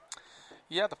sentences?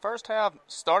 Yeah, the first half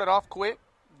started off quick,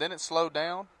 then it slowed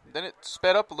down, then it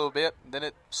sped up a little bit, then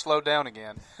it slowed down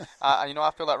again. I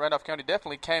feel like Randolph County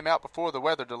definitely came out before the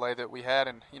weather delay that we had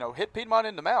and, hit Piedmont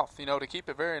in the mouth, to keep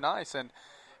it very nice. And,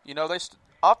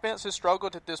 offense has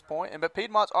struggled at this point, but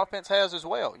Piedmont's offense has as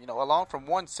well. Along from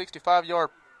one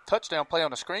 65-yard touchdown play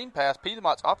on a screen pass,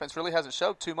 Piedmont's offense really hasn't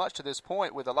showed too much to this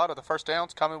point, with a lot of the first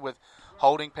downs coming with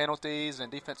holding penalties and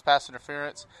defense pass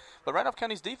interference. But Randolph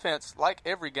County's defense, like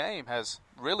every game, has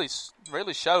really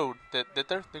showed that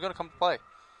they're going to come to play.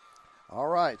 All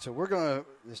right, so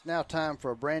it's now time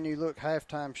for a brand new look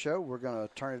halftime show. We're going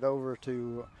to turn it over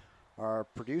to our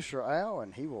producer, Al,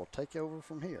 and he will take over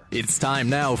from here. It's time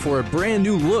now for a brand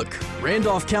new look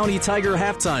Randolph County Tiger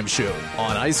halftime show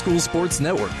on iSchool Sports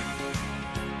Network.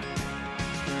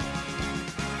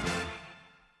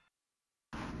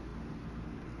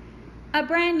 A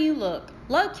brand new look,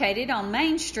 located on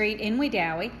Main Street in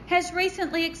Wedowee, has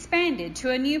recently expanded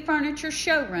to a new furniture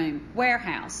showroom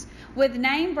warehouse with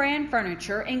name brand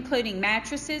furniture including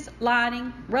mattresses,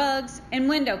 lighting, rugs, and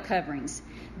window coverings.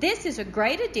 This is a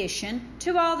great addition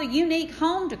to all the unique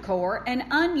home decor and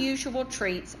unusual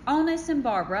treats Onis and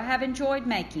Barbara have enjoyed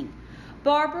making.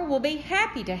 Barbara will be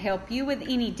happy to help you with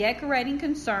any decorating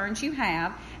concerns you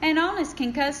have, and Onis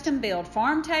can custom build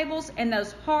farm tables in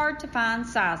those hard to find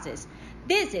sizes.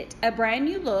 Visit A Brand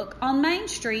New Look on Main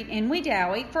Street in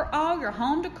Wedowee for all your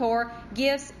home decor,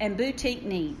 gifts, and boutique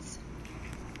needs.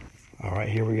 All right,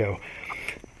 here we go.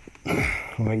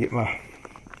 Let me get my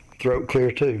throat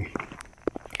clear too.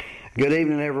 Good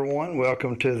evening, everyone.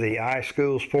 Welcome to the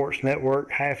iSchool Sports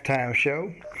Network halftime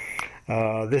show.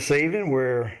 This evening,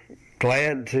 we're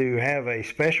glad to have a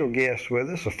special guest with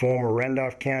us, a former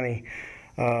Randolph County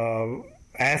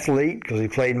athlete, because he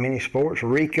played many sports,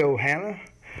 Rico Hanna.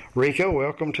 Rico,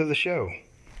 welcome to the show.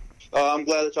 I'm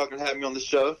glad that y'all can have me on the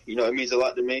show. You know, it means a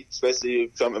lot to me, especially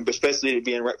to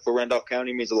be for Randolph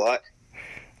County means a lot.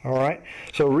 All right.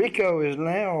 So Rico is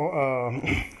now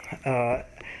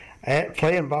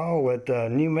playing ball at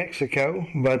New Mexico.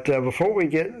 But before we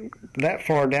get that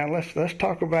far down, let's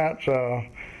talk about, for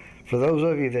those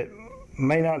of you that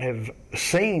may not have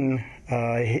seen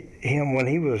him when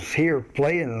he was here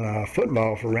playing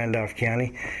football for Randolph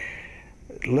County,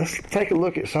 let's take a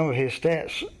look at some of his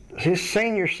stats. His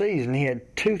senior season, he had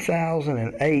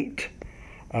 2,008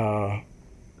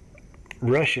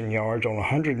 rushing yards on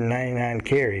 199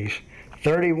 carries,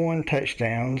 31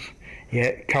 touchdowns. He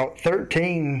had caught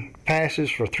 13 passes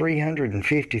for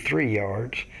 353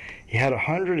 yards. He had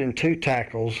 102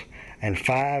 tackles and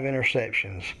 5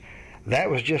 interceptions.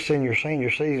 That was just in your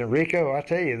senior season. Rico, I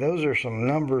tell you, those are some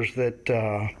numbers that,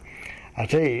 I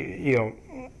tell you,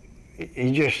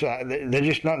 they're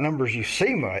just not numbers you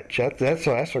see much. That's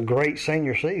a great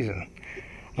senior season.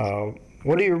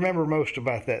 What do you remember most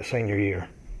about that senior year?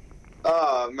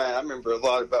 Man, I remember a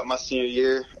lot about my senior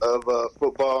year of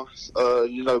football.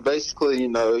 Basically,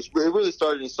 it really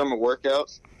started in summer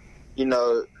workouts.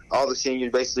 All the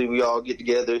seniors, basically, we all get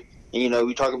together. And,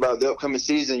 we talk about the upcoming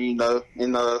season, we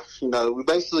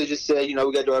basically just said, we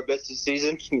got to do our best this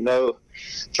season,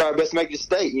 try our best to make it a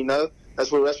state,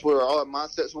 That's where all our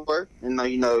mindsets were. And,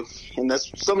 and that's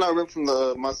something I remember from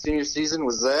my senior season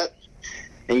was that.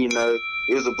 And,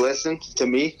 it was a blessing to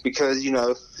me because,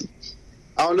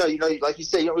 I don't know, like you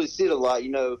said, you don't really see it a lot,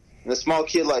 and a small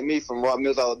kid like me from Rock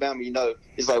Mills, Alabama,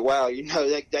 it's like, wow,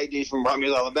 that dude's from Rock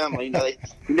Mills, Alabama, you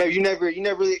never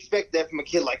really expect that from a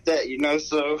kid like that,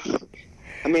 so,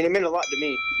 I mean, it meant a lot to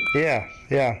me. Yeah.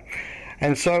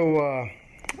 And so,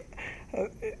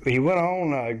 he went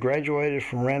on, graduated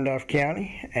from Randolph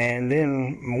County, and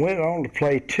then went on to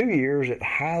play 2 years at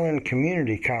Highland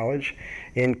Community College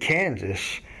in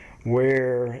Kansas,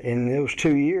 where in those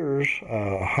 2 years,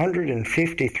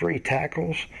 153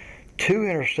 tackles, 2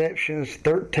 interceptions,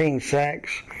 13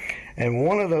 sacks, and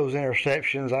one of those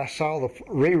interceptions, I saw the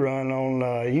rerun on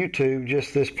YouTube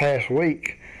just this past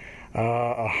week,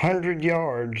 100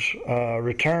 yards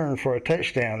return for a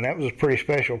touchdown. That was a pretty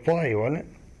special play, wasn't it?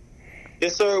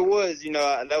 Yes, sir, it was.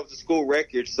 That was the school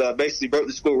record. So I basically broke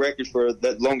the school record for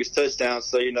the longest touchdown.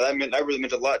 So, that really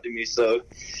meant a lot to me. So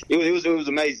it was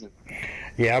amazing.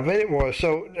 Yeah, I bet it was.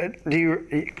 So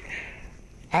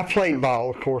I played ball,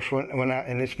 of course,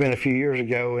 and it's been a few years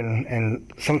ago, and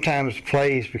sometimes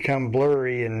plays become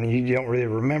blurry and you don't really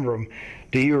remember them.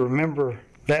 Do you remember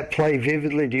that play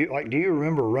vividly? Do you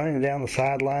remember running down the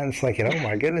sidelines thinking, "Oh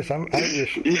my goodness, I've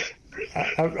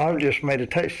just made a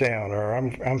touchdown," or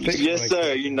I'm fixing? Yes,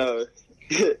 sir.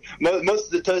 Most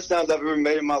of the touchdowns I've ever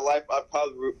made in my life, I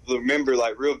probably remember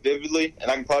real vividly, and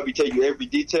I can probably tell you every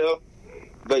detail.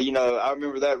 But I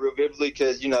remember that real vividly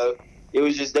because it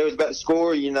was just they was about to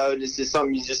score. It's just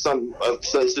something.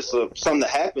 So it's just something that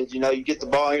happens. You get the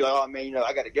ball, and you're like, oh man,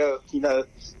 I got to go.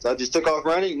 So I just took off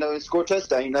running, and scored a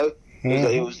touchdown.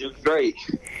 It was great.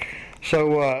 So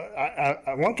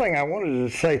one thing I wanted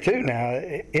to say too. Now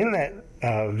in that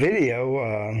video,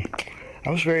 I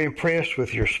was very impressed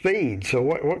with your speed. So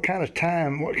what kind of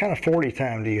 40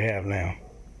 time do you have now?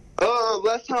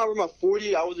 Last time I ran my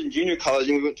 40, I was in junior college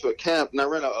and we went to a camp and I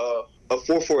ran a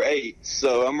 4.48.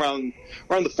 So I'm around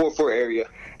the 4.4 area.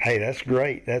 Hey, that's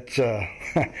great. That's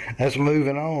that's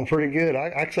moving on pretty good.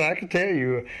 I can tell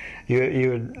you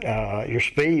your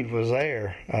speed was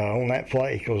there on that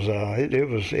play because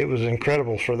it was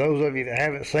incredible. For those of you that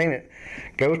haven't seen it,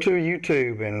 go to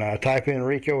YouTube and type in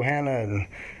Rico Hanna, and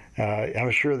I'm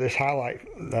sure this highlight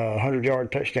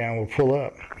 100-yard touchdown will pull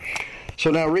up. So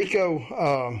now, Rico,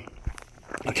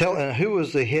 who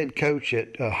was the head coach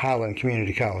at Highland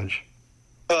Community College?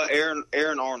 Aaron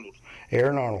Arnold.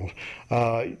 Aaron Arnold.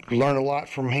 Learned a lot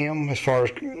from him as far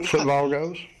as football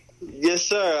goes? Yes,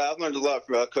 sir. I've learned a lot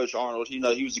from Coach Arnold. He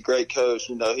was a great coach.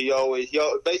 He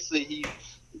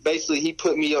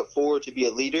put me up forward to be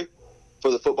a leader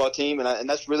for the football team, and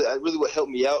that's really what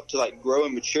helped me out to grow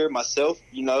and mature myself.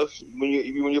 When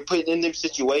you're put in them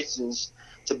situations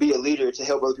to be a leader to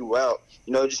help other people out,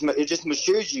 it just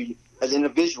matures you as an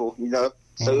individual.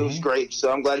 So it was great.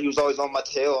 So I'm glad he was always on my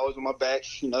tail, always on my back.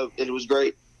 It was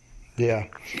great. Yeah.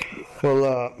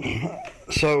 Well,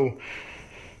 so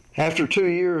after 2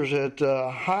 years at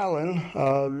Highland,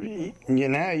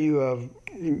 you have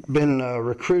been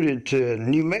recruited to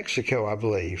New Mexico, I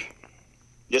believe.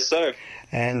 Yes, sir.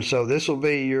 And so this will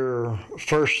be your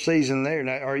first season there.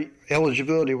 Now,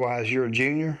 eligibility-wise, you're a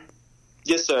junior?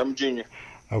 Yes, sir. I'm a junior.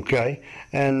 Okay.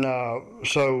 And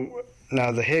so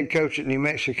now the head coach at New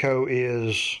Mexico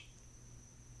is?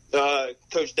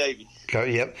 Coach Davey.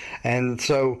 Yep. And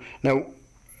so now,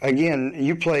 again,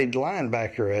 you played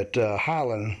linebacker at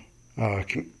Highland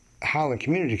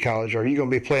Community College. Are you going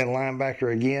to be playing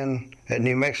linebacker again at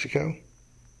New Mexico?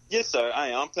 Yes, sir. I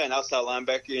am. I'm playing outside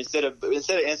linebacker instead of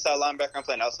inside linebacker. I'm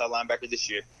playing outside linebacker this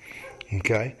year.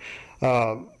 Okay.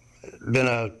 Been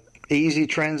a easy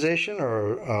transition,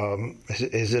 or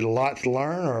is it a lot to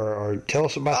learn, or tell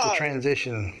us about the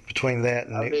transition between that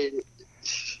and?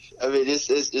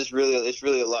 It's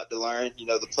really a lot to learn.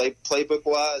 The playbook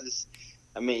wise.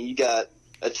 You got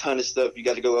a ton of stuff you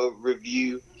got to go over,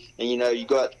 review, and you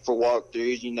go out for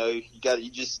walkthroughs. You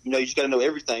just got to know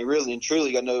everything, really and truly.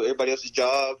 You got to know everybody else's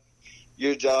job,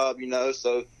 your job.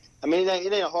 So it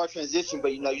ain't a hard transition,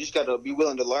 but you just got to be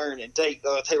willing to learn and take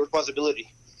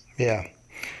responsibility. Yeah.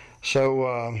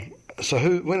 So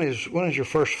when is your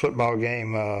first football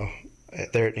game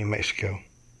there at New Mexico?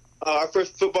 Our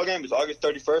first football game is August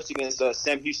 31st against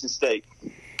Sam Houston State.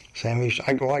 Sam Houston.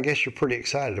 I guess you're pretty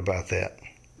excited about that.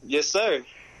 Yes, sir.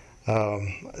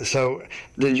 So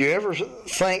did you ever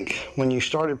think when you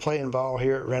started playing ball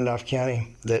here at Randolph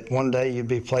County that one day you'd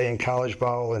be playing college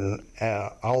ball and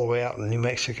all the way out in New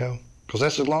Mexico? Because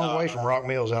that's a long way from Rock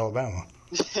Mills, Alabama.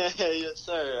 Yes,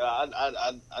 sir.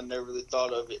 I never really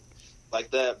thought of it like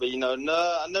that. But,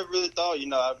 I never really thought,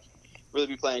 I'd really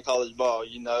be playing college ball.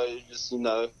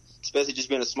 Especially just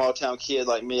being a small town kid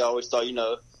like me, I always thought,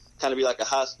 kind of be like a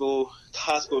high school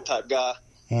type guy.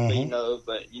 Mm-hmm.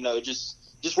 But,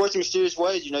 just works in mysterious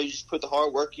ways. You just put the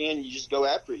hard work in and you just go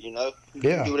after it, You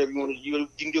can do whatever you want to do. You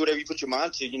can do whatever you put your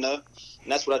mind to, And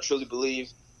that's what I truly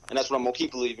believe. And that's what I'm going to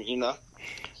keep believing, All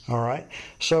right.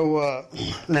 So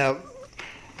now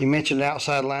you mentioned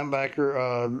outside linebacker.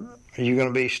 Are you going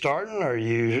to be starting, or are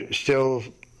you still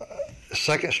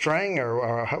second string,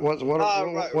 or what do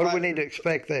we need to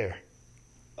expect there?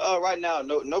 Right now,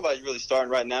 nobody's really starting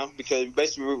right now because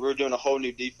basically we're doing a whole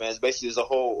new defense. Basically, there's a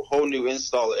whole new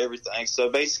install of everything. So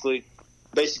basically,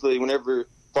 whenever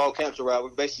fall camps around, we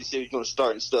basically see who's going to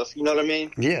start and stuff. You know what I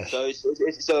mean? Yes. So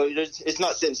it's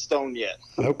not set in stone yet.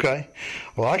 Okay.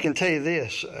 Well, I can tell you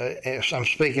this. I'm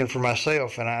speaking for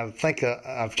myself, and I think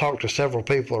I've talked to several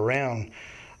people around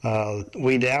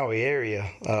Wedowee area.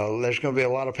 There's going to be a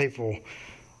lot of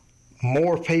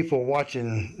more people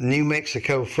watching New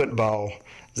Mexico football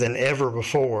than ever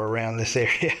before around this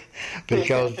area,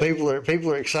 because people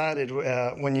are excited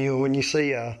when you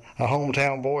see a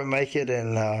hometown boy make it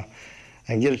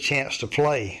and get a chance to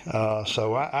play.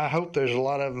 So I hope there's a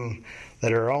lot of them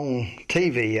that are on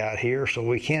TV out here so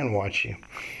we can watch you.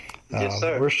 Yes,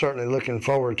 sir. We're certainly looking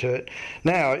forward to it.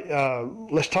 Now,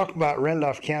 let's talk about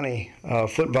Randolph County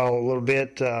football a little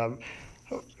bit.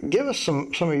 Give us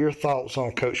some of your thoughts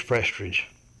on Coach Prestridge.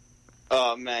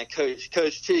 Oh, man,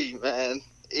 Coach T, man,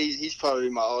 he's probably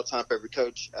my all-time favorite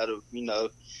coach out of,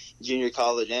 junior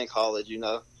college and college,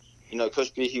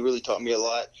 Coach P, he really taught me a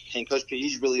lot. And Coach P,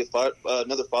 he's really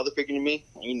another father figure to me.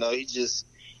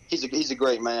 He's a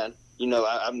great man.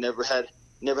 I've never had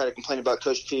a complaint about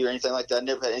Coach P or anything like that. I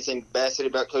never had anything bad said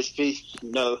about Coach P.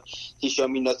 He showed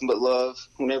me nothing but love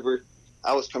whenever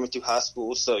I was coming through high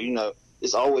school. So,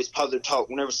 it's always positive talk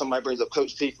whenever somebody brings up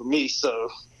Coach P for me. So,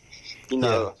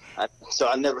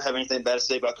 I never have anything bad to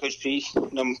say about Coach P.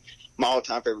 My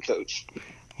all-time favorite coach.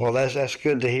 Well, that's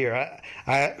good to hear.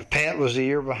 Pat was a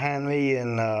year behind me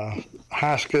in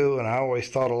high school, and I always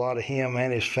thought a lot of him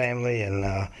and his family, and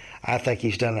I think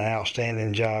he's done an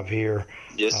outstanding job here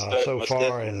so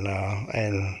far, and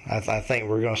I think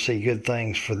we're going to see good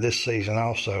things for this season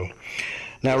also.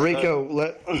 Now,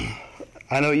 Rico,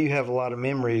 I know you have a lot of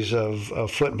memories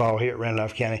of football here at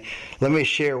Randolph County. Let me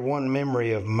share one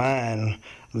memory of mine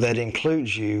that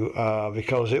includes you,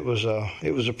 because it was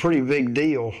a pretty big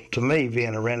deal to me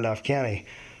being a Randolph County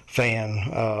fan.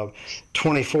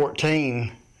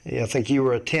 2014, I think you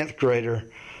were a 10th grader.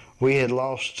 We had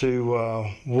lost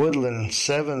to Woodland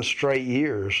 7 straight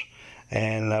years,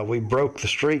 and we broke the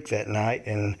streak that night.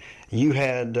 And you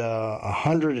had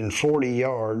 140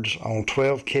 yards on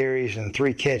 12 carries and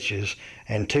 3 catches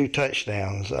and 2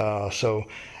 touchdowns. So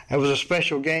it was a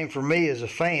special game for me as a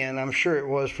fan. I'm sure it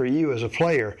was for you as a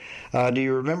player. Do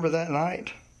you remember that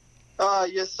night?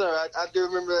 Yes, sir. I do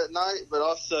remember that night, but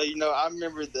also, I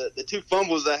remember the 2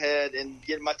 fumbles I had and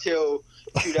getting my tail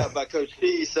chewed out by Coach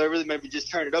P, so it really made me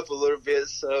just turn it up a little bit.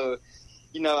 So,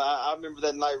 I remember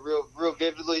that night real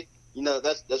vividly.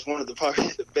 That's one of probably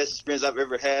the best experience I've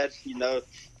ever had.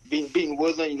 Beating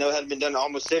Woodland, hadn't been done in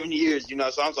almost 70 years.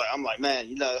 So I'm like,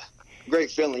 man, great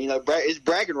feeling. It's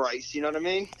bragging rights. You know what I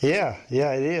mean? Yeah,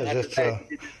 it is.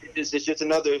 It's just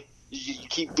another. You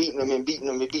keep beating them and beating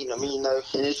them and beating them,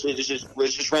 and it's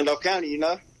just Randolph County,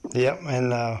 Yep,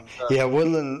 and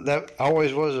Woodland, that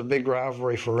always was a big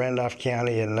rivalry for Randolph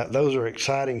County, and those are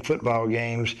exciting football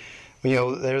games.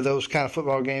 They're those kind of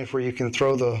football games where you can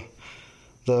throw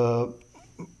the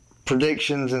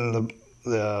predictions and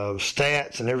the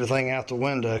stats and everything out the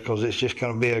window because it's just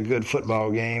going to be a good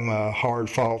football game, hard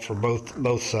fought for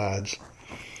both sides.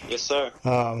 Yes, sir.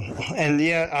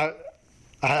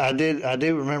 I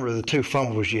do remember the 2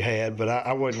 fumbles you had, but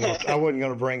I wasn't going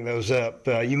to bring those up.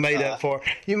 You made up for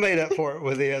it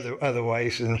with the other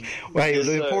ways. And yes,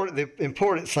 the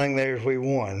important thing there is we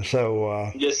won.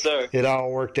 So yes, sir. It all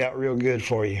worked out real good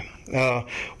for you. Well,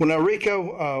 now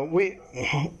Rico,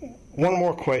 one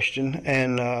more question,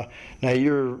 and now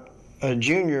you're a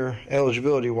junior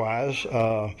eligibility wise.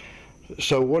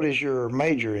 So what is your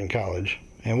major in college,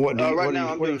 and what do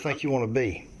you think you want to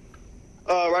be?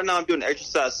 Right now I'm doing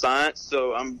exercise science,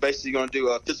 so I'm basically going to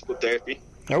do physical therapy.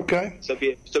 Okay. So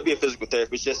be a physical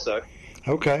therapist, yes, sir.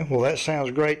 Okay, well that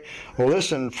sounds great. Well,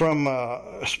 listen, from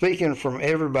speaking from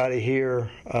everybody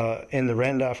here in the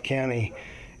Randolph County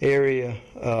area,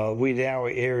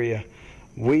 Wedowee area,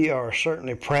 we are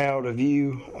certainly proud of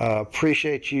you.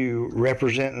 Appreciate you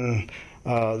representing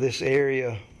this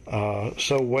area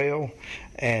so well.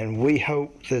 And we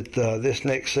hope that this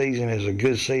next season is a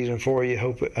good season for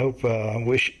you.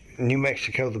 Wish New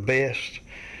Mexico the best.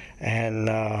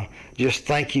 And just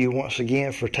thank you once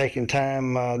again for taking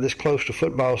time this close to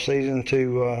football season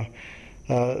to,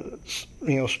 spend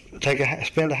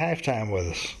a halftime with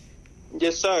us.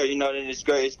 Yes, sir. And it's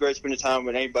great. It's great spending time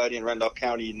with anybody in Randolph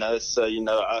County. So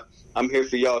I'm here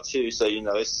for y'all too. So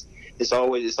it's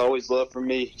always love for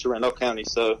me to Randolph County.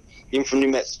 So even from New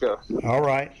Mexico. All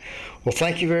right. Well,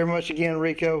 thank you very much again,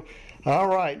 Rico. All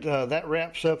right, that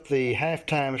wraps up the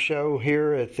halftime show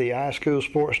here at the iSchool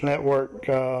Sports Network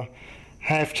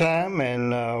halftime, and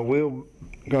we're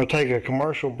going to take a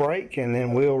commercial break, and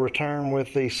then we'll return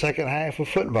with the second half of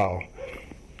football.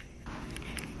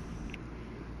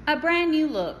 A brand new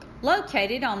look,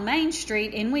 located on Main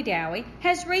Street in Wedowee,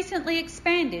 has recently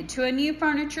expanded to a new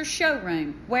furniture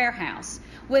showroom warehouse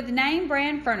with name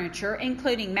brand furniture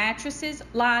including mattresses,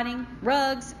 lighting,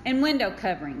 rugs, and window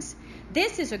coverings.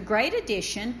 This is a great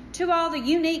addition to all the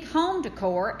unique home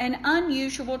decor and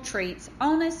unusual treats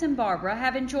Onis and Barbara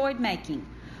have enjoyed making.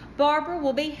 Barbara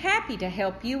will be happy to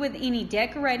help you with any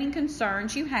decorating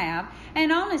concerns you have, and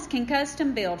Onis can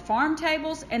custom build farm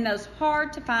tables in those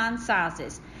hard-to-find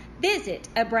sizes. Visit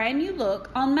A Brand New Look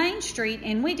on Main Street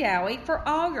in Wedowee for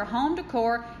all your home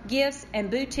decor, gifts, and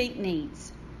boutique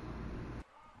needs.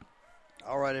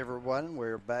 All right, everyone,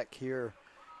 we're back here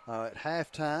at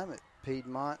halftime at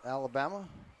Piedmont, Alabama.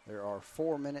 There are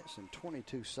 4 minutes and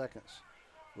 22 seconds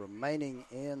remaining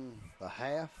in the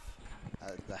halftime.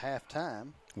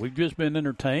 We've just been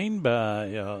entertained by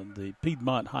the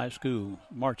Piedmont High School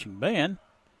marching band.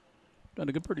 Done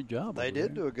a pretty job. They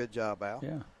did do a good job, Al.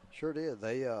 Yeah, sure did.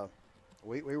 They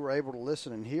we were able to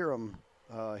listen and hear them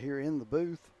here in the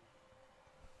booth.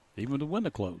 Even with the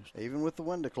window closed. Even with the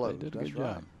window closed. They did a That's good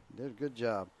right. job. Did a good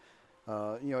job.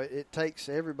 It takes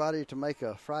everybody to make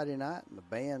a Friday night, and the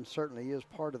band certainly is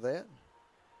part of that.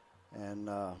 And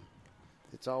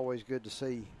it's always good to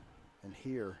see and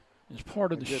hear. It's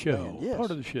part of the show. Yes,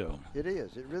 part of the show. It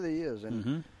is. It really is.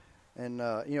 And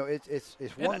it's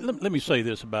one. And let me say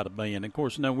this about a band. Of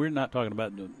course, no, we're not talking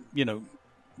about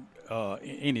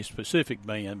any specific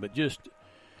band, but just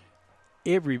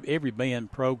every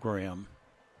band program.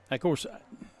 Of course,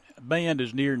 band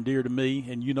is near and dear to me,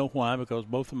 and you know why, because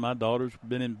both of my daughters have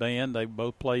been in band. They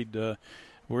both played,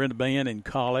 were in the band in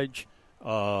college.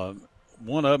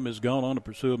 One of them has gone on to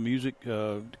pursue a music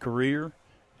career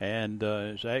and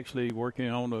is actually working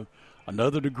on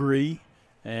another degree.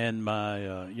 And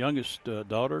my youngest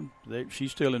daughter,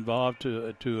 she's still involved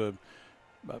to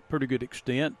a pretty good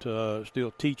extent,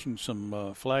 still teaching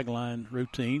some flag line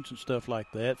routines and stuff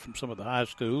like that from some of the high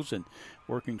schools and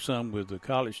working some with the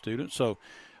college students. So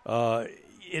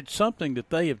it's something that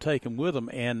they have taken with them.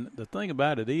 And the thing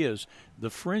about it is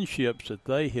the friendships that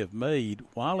they have made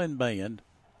while in band,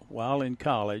 while in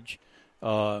college,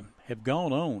 have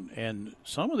gone on. And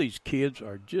some of these kids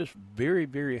are just very,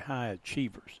 very high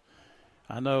achievers.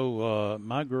 I know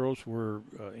my girls were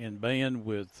in band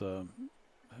with a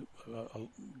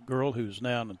girl who's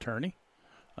now an attorney,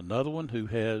 another one who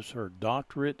has her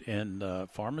doctorate in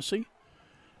pharmacy,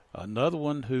 another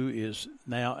one who is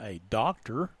now a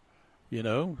doctor,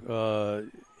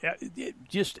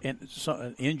 just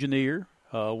an engineer.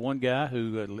 One guy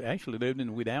who actually lived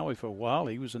in Wedowee for a while,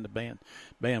 he was in the band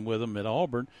with them at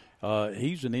Auburn.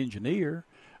 He's an engineer.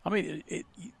 I mean,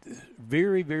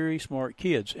 very, very smart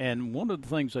kids. And one of the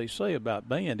things they say about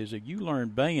band is that you learn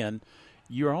band,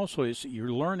 you're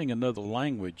learning another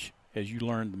language as you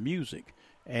learn the music.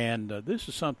 And this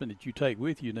is something that you take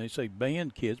with you. And they say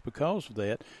band kids, because of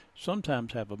that,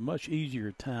 sometimes have a much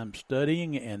easier time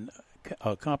studying and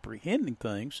comprehending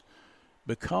things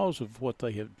because of what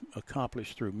they have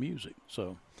accomplished through music.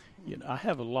 So,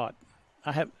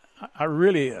 I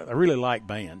really like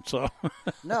band. So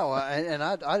no, and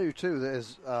I do too.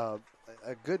 There's a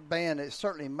good band. It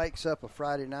certainly makes up a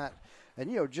Friday night,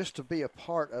 and just to be a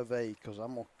part of because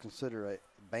I'm gonna consider a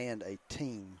band a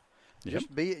team. Yep.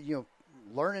 Just be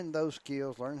learning those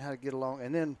skills, learning how to get along,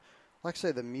 and then, like I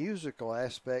say, the musical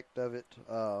aspect of it.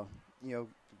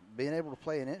 Being able to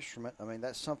play an instrument. I mean,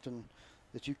 that's something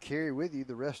that you carry with you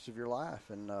the rest of your life.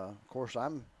 And of course,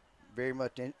 I'm very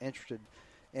much interested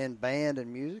in band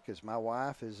and music, as my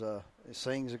wife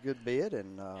sings a good bit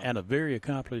and a very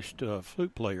accomplished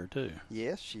flute player too.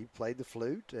 Yes, she played the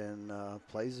flute and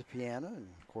plays the piano, and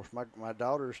of course my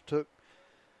daughters took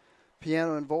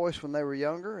piano and voice when they were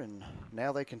younger, and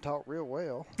now they can talk real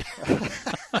well.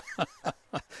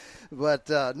 But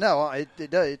no,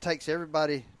 it takes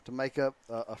everybody to make up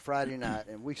a Friday night,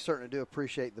 and we certainly do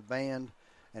appreciate the band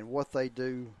and what they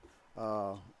do,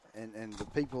 and the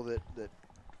people that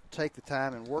take the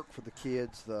time and work for the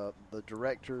kids, the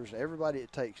directors, everybody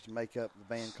it takes to make up the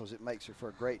band, because it makes it for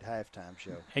a great halftime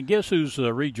show. And guess who's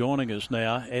rejoining us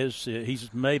now, as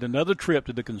he's made another trip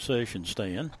to the concession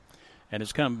stand, and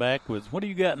has come back with, what do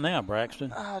you got now,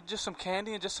 Braxton? Just some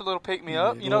candy and just a little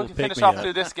pick-me-up. To finish off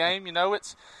through this game,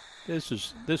 it's... This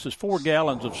is 4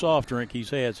 gallons of soft drink he's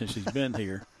had since he's been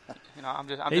here.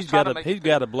 He's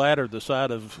got a bladder the size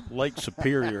of Lake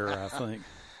Superior, I think.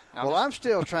 Well, I'm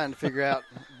still trying to figure out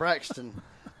Braxton.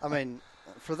 I mean,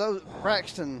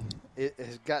 Braxton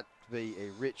has got to be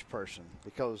a rich person,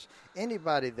 because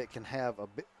anybody that can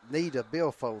need a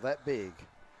billfold that big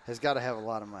has got to have a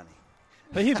lot of money.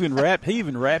 He even wraps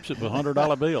it with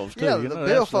 $100 bills too. Yeah,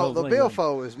 the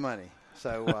billfold is money.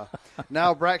 So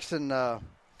now Braxton,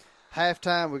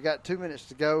 halftime. We got 2 minutes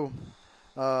to go.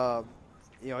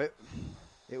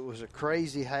 It was a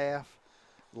crazy half.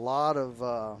 A lot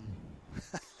of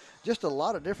just a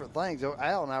lot of different things.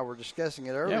 Al and I were discussing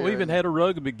it earlier. Yeah, we even had a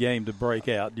rugby game to break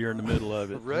out during the middle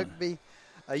of it. Rugby,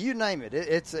 you name it.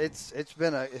 It's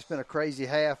been a crazy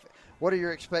half. What are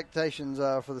your expectations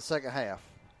for the second half?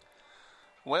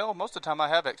 Well, most of the time I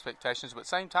have expectations, but at the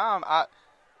same time,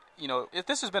 if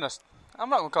this has been I'm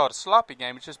not going to call it a sloppy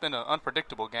game. It's just been an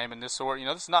unpredictable game in this sort.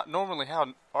 This is not normally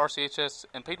how RCHS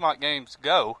and Piedmont games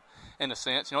go, in a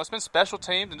sense. It's been special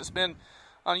teams, and it's been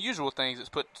unusual things that's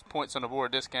put points on the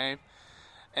board this game.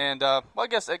 And, I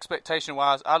guess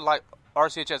expectation-wise, I'd like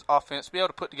RCHS offense to be able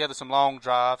to put together some long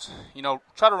drives,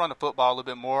 try to run the football a little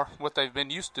bit more, what they've been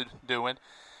used to doing.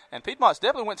 And Piedmont's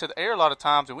definitely went to the air a lot of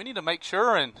times, and we need to make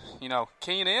sure and,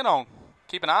 keying in on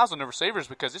keeping eyes on the receivers,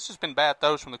 because it's just been bad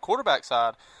throws from the quarterback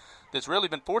side that's really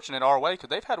been fortunate our way, because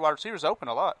they've had wide receivers open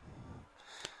a lot.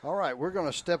 All right, we're going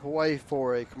to step away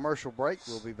for a commercial break.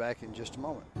 We'll be back in just a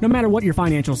moment. No matter what your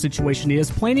financial situation is,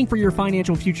 planning for your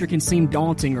financial future can seem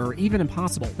daunting or even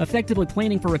impossible. Effectively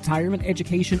planning for retirement,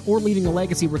 education, or leaving a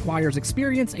legacy requires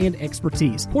experience and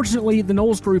expertise. Fortunately, the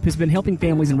Knowles Group has been helping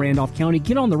families in Randolph County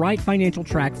get on the right financial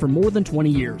track for more than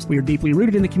 20 years. We are deeply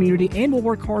rooted in the community and will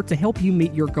work hard to help you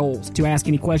meet your goals. To ask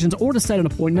any questions or to set an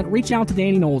appointment, reach out to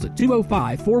Danny Knowles at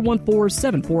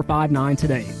 205-414-7459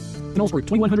 today. Knowles Group,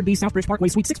 2100B Southbridge Parkway,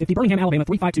 Suite 650, Birmingham, Alabama,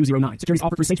 35209. Securities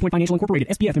offered through SafePoint Financial Incorporated,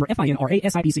 SPF member FINRA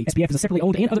SIPC. SPF is a separately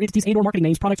owned and other entities and or marketing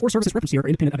names, products, or services referenced here are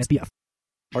independent of SPF.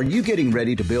 Are you getting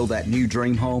ready to build that new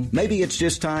dream home? Maybe it's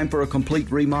just time for a complete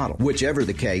remodel. Whichever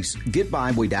the case, get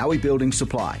by Wedowee Building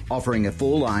Supply, offering a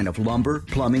full line of lumber,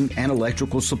 plumbing, and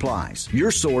electrical supplies.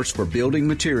 Your source for building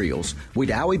materials,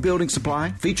 Wedowee Building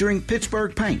Supply, featuring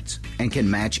Pittsburgh paints and can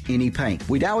match any paint.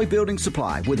 Wedowee Building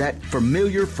Supply, with that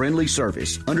familiar, friendly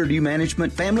service. Under new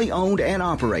management, family owned and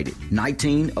operated.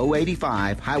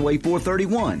 19085 Highway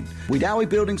 431. Wedowee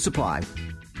Building Supply.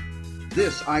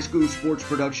 This iSchool Sports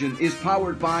production is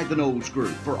powered by the Knowles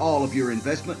Group. For all of your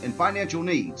investment and financial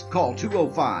needs, call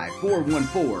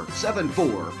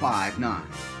 205-414-7459.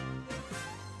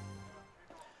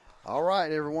 All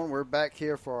right, everyone, we're back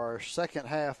here for our second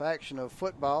half action of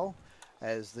football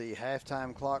as the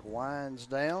halftime clock winds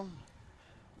down.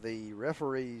 The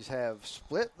referees have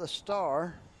split the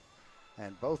star,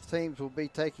 and both teams will be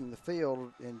taking the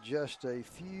field in just a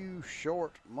few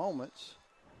short moments.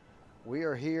 We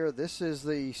are here. This is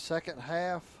the second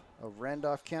half of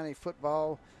Randolph County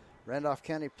football. Randolph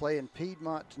County playing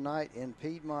Piedmont tonight in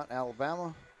Piedmont,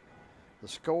 Alabama. The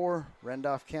score,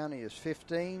 Randolph County is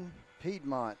 15,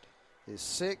 Piedmont is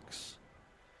 6,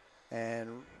 and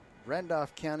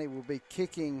Randolph County will be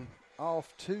kicking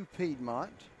off to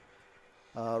Piedmont.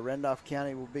 Randolph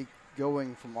County will be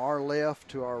going from our left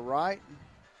to our right.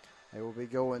 They will be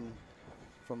going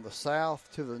from the south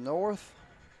to the north.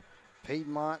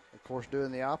 Piedmont, of course,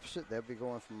 doing the opposite. They'll be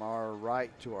going from our right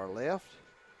to our left,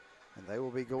 and they will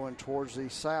be going towards the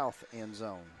south end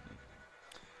zone.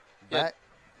 Yeah.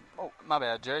 Oh, my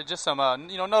bad, Jerry. Just some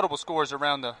notable scores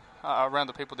around the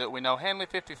people that we know. Hanley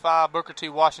 55, Booker T.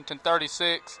 Washington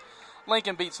 36.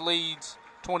 Lincoln beats Leeds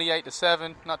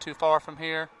 28-7, not too far from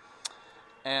here.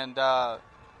 And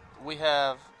we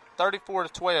have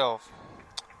 34-12,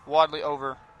 Wadley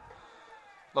over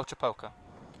Lochapoka.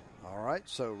 All right,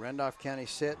 so Randolph County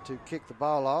set to kick the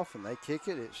ball off, and they kick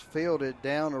it. It's fielded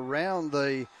down around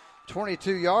the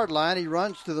 22-yard line. He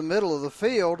runs to the middle of the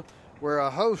field where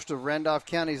a host of Randolph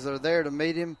Counties are there to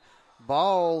meet him.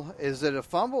 Ball, is it a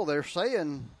fumble? They're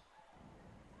saying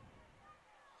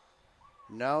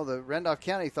no. The Randolph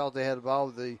County thought they had the ball.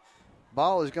 The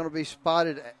ball is going to be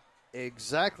spotted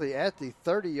exactly at the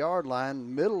 30-yard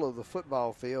line, middle of the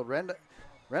football field.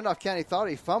 Randolph County thought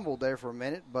he fumbled there for a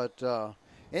minute, but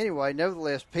anyway,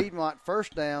 nevertheless, Piedmont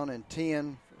first down and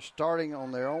 10, starting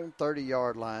on their own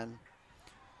 30-yard line.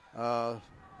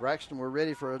 Braxton, we're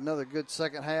ready for another good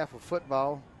second half of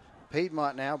football.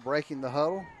 Piedmont now breaking the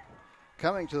huddle,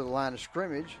 coming to the line of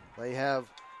scrimmage. They have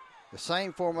the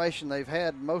same formation they've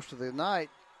had most of the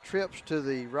night, trips to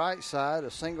the right side,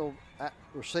 a single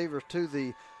receiver to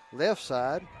the left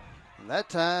side. And that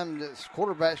time, this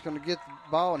quarterback's going to get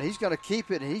the ball, and he's going to keep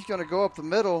it, and he's going to go up the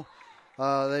middle.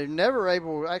 They're never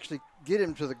able to actually get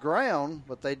him to the ground,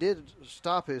 but they did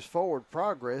stop his forward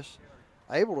progress,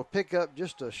 able to pick up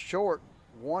just a short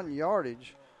 1 yard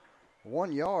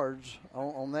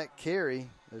on that carry.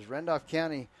 As Randolph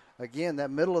County, again,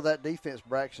 that middle of that defense,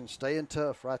 Braxton, staying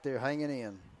tough right there, hanging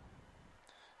in.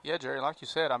 Yeah, Jerry, like you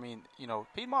said, I mean,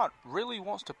 Piedmont really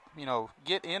wants to,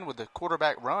 get in with the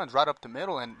quarterback runs right up the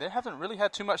middle, and they haven't really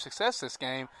had too much success this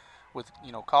game with,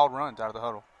 called runs out of the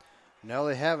huddle. No,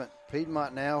 they haven't.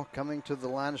 Piedmont now coming to the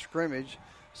line of scrimmage,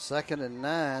 2nd and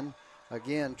 9.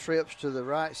 Again, trips to the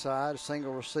right side,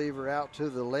 single receiver out to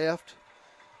the left.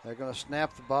 They're going to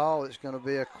snap the ball. It's going to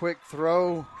be a quick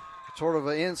throw, sort of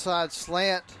an inside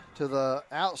slant to the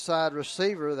outside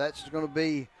receiver. That's going to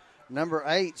be number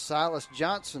 8, Silas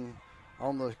Johnson,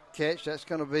 on the catch. That's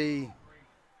going to be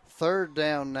 3rd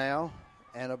down now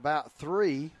and about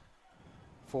 3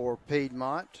 for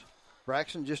Piedmont.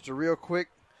 Braxton, just a real quick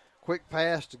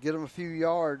pass to get them a few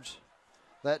yards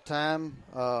that time.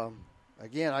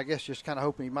 Again, I guess just kind of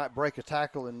hoping he might break a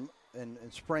tackle and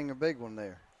spring a big one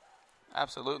there.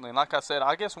 Absolutely. And like I said,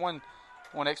 I guess one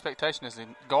expectation is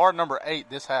in guard number 8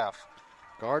 this half.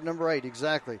 Guard number 8,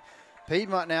 exactly.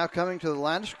 Piedmont now coming to the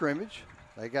line of scrimmage.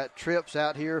 They got trips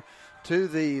out here to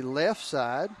the left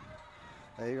side.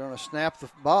 They're going to snap the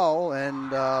ball,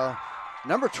 and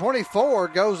number 24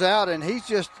 goes out, and he's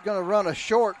just going to run a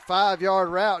short 5-yard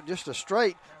route, just a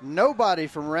straight. Nobody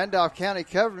from Randolph County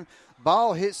covering.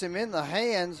 Ball hits him in the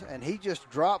hands, and he just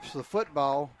drops the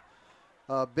football.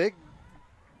 Big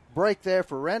break there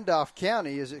for Randolph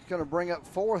County as it's going to bring up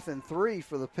 4th and 3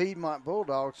 for the Piedmont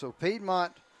Bulldogs. So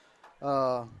Piedmont,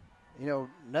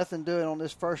 nothing doing on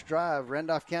this first drive.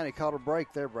 Randolph County caught a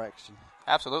break there, Braxton.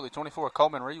 Absolutely. 24,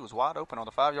 Coleman Reed was wide open on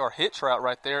the 5-yard hitch route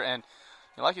right there. And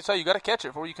like you say, you got to catch it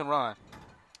before you can run.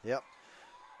 Yep.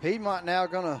 Piedmont now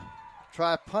going to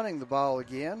try punting the ball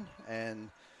again. And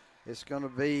it's going to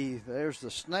be, there's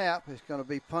the snap. It's going to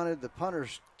be punted. The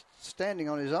punter's standing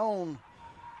on his own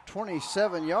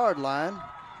 27-yard line.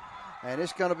 And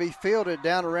it's going to be fielded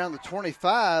down around the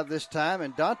 25 this time.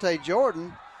 And Dante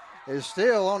Jordan is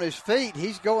still on his feet.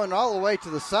 He's going all the way to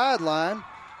the sideline.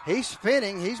 He's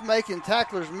spinning. He's making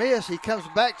tacklers miss. He comes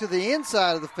back to the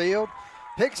inside of the field,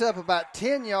 picks up about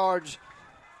 10 yards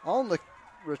on the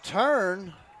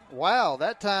return. Wow,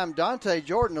 that time Dante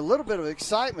Jordan, a little bit of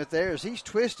excitement there as he's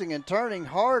twisting and turning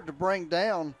hard to bring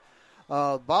down.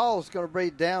 Ball's going to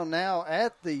be down now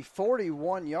at the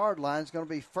 41-yard line. It's going to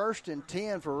be 1st and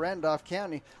 10 for Randolph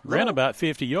County. Ran about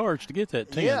 50 yards to get that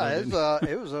 10. Yeah,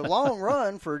 it was a long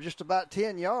run for just about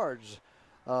 10 yards.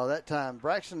 that time.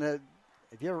 Braxton,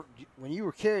 when you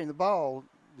were carrying the ball,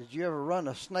 did you ever run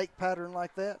a snake pattern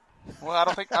like that? Well, I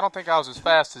don't think I was as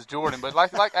fast as Jordan, but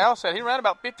like Al said, he ran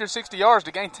about 50 or 60 yards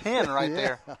to gain 10 right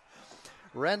there.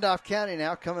 Randolph County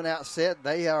now coming out set.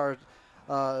 They are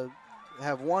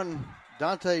have one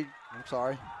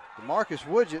DeMarcus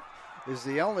Woodgett is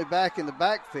the only back in the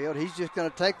backfield. He's just going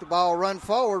to take the ball, run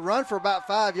forward, run for about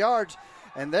 5 yards,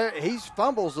 and there he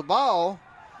fumbles the ball.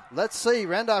 Let's see.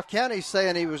 Randolph County's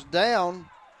saying he was down.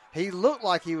 He looked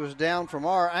like he was down from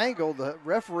our angle. The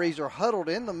referees are huddled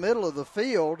in the middle of the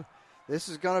field. This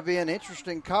is going to be an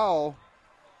interesting call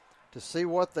to see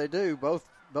what they do.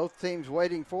 Both teams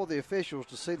waiting for the officials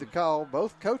to see the call.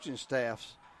 Both coaching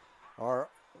staffs are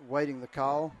waiting the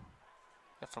call.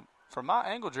 From my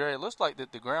angle, Jerry, it looks like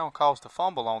that the ground caused the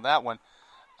fumble on that one.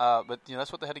 But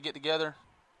that's what they had to get together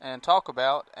and talk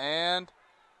about. And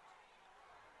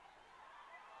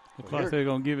looks like they're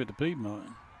going to give it to Piedmont.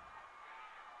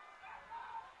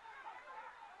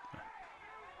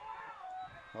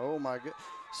 Oh my God!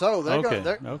 So they're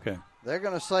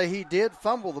going to say he did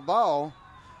fumble the ball.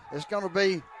 It's going to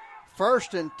be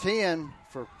 1st and 10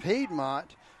 for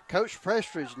Piedmont. Coach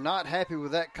Prestridge not happy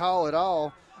with that call at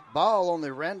all. Ball on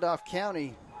the Randolph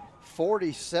County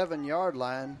 47-yard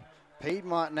line.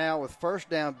 Piedmont now with first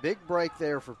down. Big break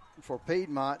there for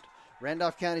Piedmont.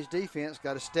 Randolph County's defense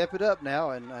got to step it up now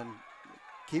and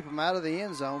keep them out of the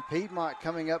end zone. Piedmont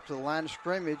coming up to the line of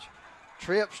scrimmage.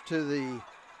 Trips to the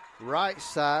right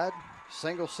side.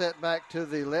 Single set back to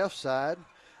the left side.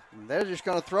 And they're just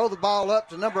going to throw the ball up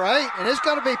to number 8, and it's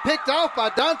going to be picked off by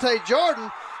Dante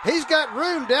Jordan. He's got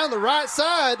room down the right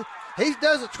side. He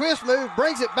does a twist move,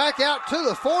 brings it back out to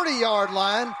the 40-yard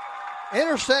line.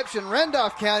 Interception,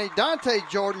 Randolph County. Dante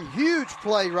Jordan, huge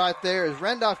play right there as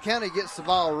Randolph County gets the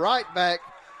ball right back.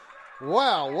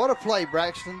 Wow, what a play,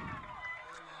 Braxton.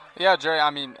 Yeah, Jerry, I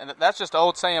mean, that's just the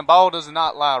old saying, ball does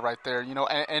not lie right there. And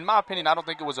in my opinion, I don't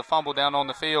think it was a fumble down on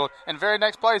the field. And very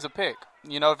next play is a pick.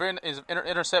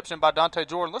 Interception by Dante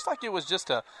Jordan. Looks like it was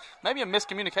just maybe a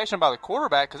miscommunication by the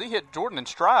quarterback because he hit Jordan in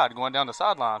stride going down the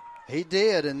sideline. He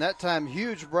did, and that time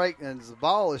huge break, and the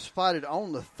ball is spotted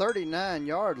on the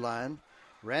 39-yard line.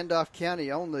 Randolph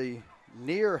County on the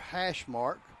near hash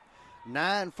mark.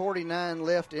 9:49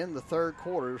 left in the third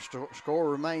quarter. Score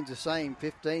remains the same,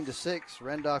 15-6.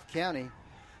 Randolph County.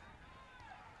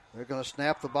 They're going to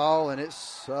snap the ball, and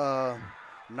it's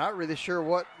not really sure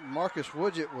what Marcus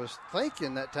Woodgett was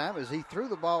thinking that time as he threw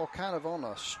the ball kind of on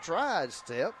a stride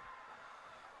step.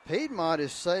 Piedmont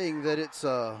is saying that it's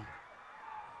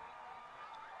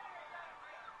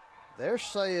they're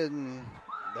saying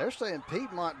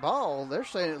Piedmont ball. They're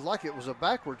saying it's like it was a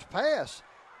backwards pass.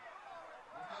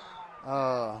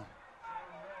 That's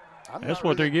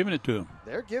what they're giving it to them.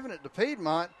 They're giving it to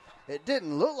Piedmont. It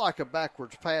didn't look like a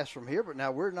backwards pass from here, but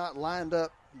now we're not lined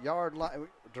up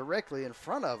directly in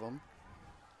front of them.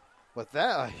 But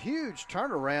that a huge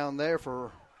turnaround there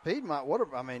for Piedmont.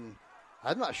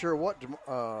 I'm not sure what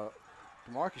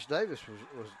DeMarcus Davis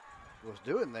was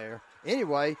doing there.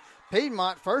 Anyway,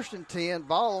 Piedmont 1st and 10,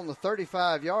 ball on the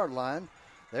 35-yard line.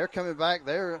 They're coming back.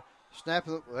 They're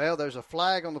snapping. Well, there's a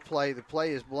flag on the play. The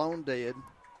play is blown dead.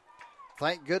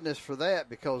 Thank goodness for that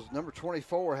because number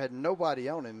 24 had nobody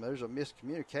on him. There's a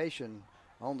miscommunication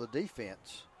on the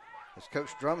defense as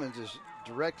Coach Drummond is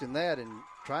directing that and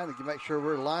trying to make sure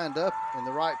we're lined up in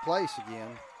the right place again.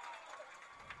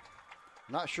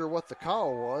 Not sure what the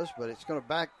call was, but it's going to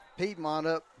back Piedmont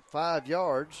up 5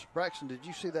 yards. Braxton, did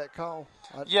you see that call?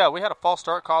 Yeah, we had a false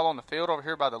start call on the field over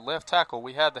here by the left tackle.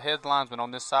 We had the head linesman on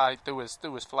this side. He threw his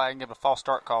flag and gave a false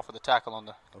start call for the tackle on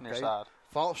the near side.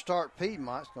 False start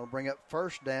Piedmont's going to bring up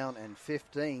first down and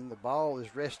 15. The ball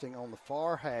is resting on the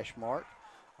far hash mark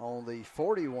on the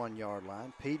 41-yard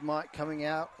line. Piedmont coming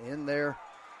out in their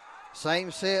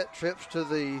same set, trips to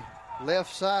the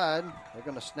left side. They're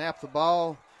going to snap the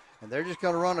ball, and they're just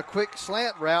going to run a quick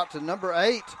slant route to number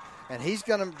 8. And he's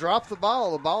going to drop the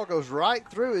ball. The ball goes right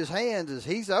through his hands as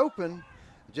he's open.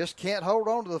 Just can't hold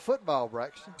on to the football,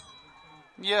 Braxton.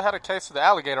 Yeah, had a case of the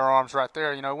alligator arms right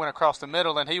there. Went across the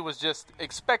middle, and he was just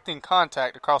expecting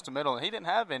contact across the middle, and he didn't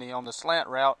have any on the slant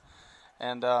route.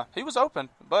 And he was open,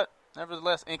 but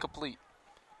nevertheless incomplete.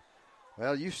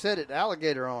 Well, you said it,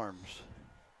 alligator arms.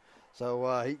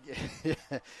 So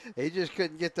he just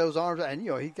couldn't get those arms. And,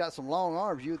 he's got some long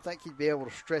arms. You would think he'd be able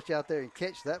to stretch out there and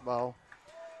catch that ball.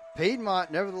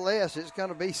 Piedmont, nevertheless, it's going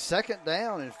to be 2nd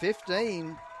down and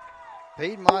 15.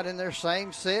 Piedmont in their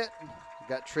same set.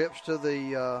 Got trips to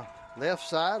the left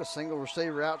side, a single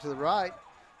receiver out to the right.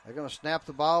 They're going to snap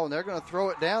the ball, and they're going to throw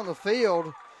it down the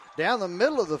field, down the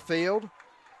middle of the field.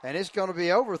 And it's going to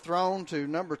be overthrown to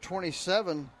number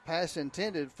 27, pass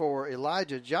intended for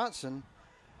Elijah Johnson,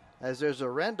 as there's a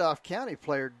Randolph County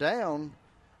player down,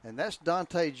 and that's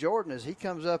Dante Jordan as he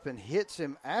comes up and hits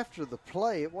him after the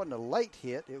play. It wasn't a late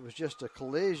hit. It was just a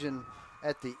collision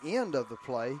at the end of the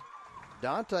play.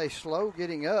 Dante slow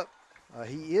getting up.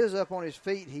 He is up on his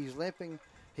feet. He's limping.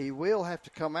 He will have to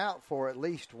come out for at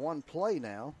least one play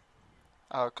now.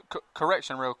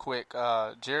 Correction real quick,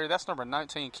 Jerry, that's number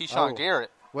 19, Keyshawn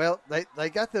Garrett. Well, they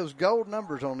got those gold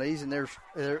numbers on these, and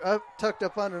they're tucked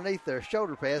up underneath their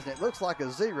shoulder pads, and it looks like a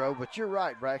 0, but you're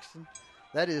right, Braxton.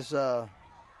 That is that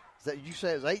you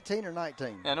said it was 18 or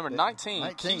 19? Yeah, number 19,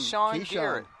 Keyshawn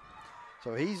Garrett.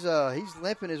 So he's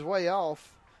limping his way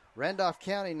off. Randolph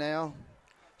County now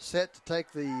set to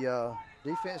take the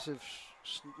defensive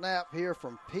snap here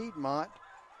from Piedmont.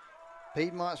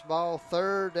 Piedmont's ball,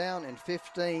 3rd down and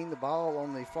 15. The ball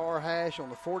on the far hash on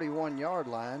the 41-yard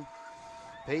line.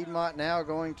 Piedmont now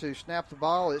going to snap the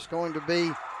ball. It's going to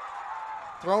be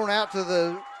thrown out to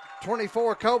the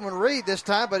 24, Coleman Reed this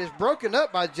time, but it's broken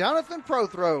up by Jonathan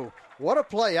Prothrow. What a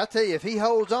play. I tell you, if he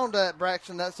holds on to that,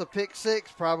 Braxton, that's a pick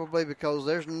 6 probably, because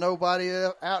there's nobody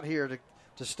out here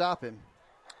to stop him.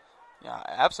 Yeah,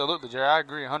 absolutely, Jerry. I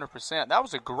agree 100%. That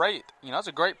was a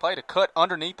great play to cut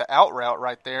underneath the out route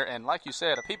right there. And like you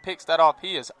said, if he picks that off,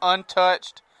 he is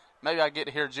untouched. Maybe I get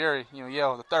to hear Jerry,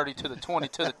 yell the 30 to the 20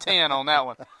 to the 10 on that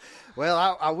one.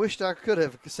 Well, I wished I could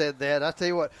have said that. I tell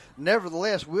you what,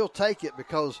 nevertheless, we'll take it,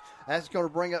 because that's going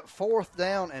to bring up 4th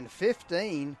down and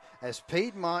 15 as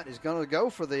Piedmont is going to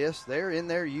go for this. They're in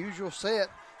their usual set.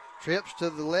 Trips to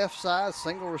the left side,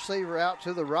 single receiver out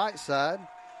to the right side.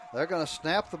 They're going to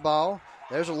snap the ball.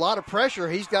 There's a lot of pressure.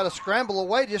 He's got to scramble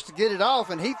away just to get it off,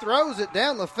 and he throws it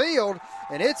down the field,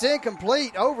 and it's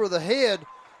incomplete over the head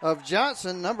of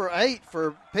Johnson, number 8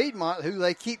 for Piedmont, who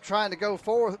they keep trying to go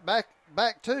forward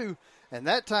back to. And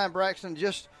that time, Braxton,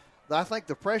 I think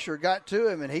the pressure got to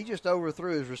him, and he just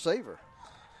overthrew his receiver.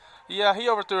 Yeah, he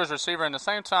overthrew his receiver. And at the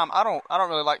same time, I don't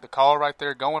really like the call right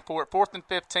there, going for it. 4th and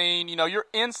 15. You're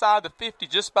inside the 50,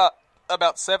 just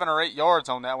about 7 or 8 yards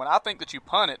on that one. I think that you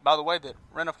punt it. By the way, that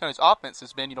Randolph County's offense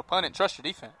has been, punt it and trust your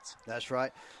defense. That's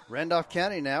right. Randolph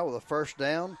County now with a 1st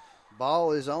down.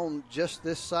 Ball is on just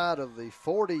this side of the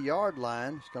 40-yard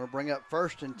line. It's going to bring up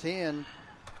 1st and 10.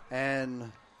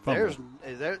 And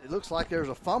it looks like there's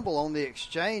a fumble on the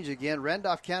exchange again.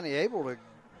 Randolph County able to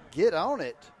get on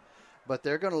it, but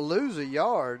they're going to lose a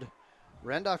yard.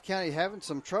 Randolph County having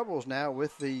some troubles now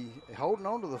with the holding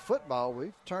on to the football.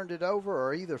 We've turned it over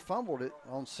or either fumbled it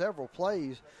on several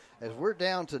plays, as we're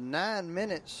down to 9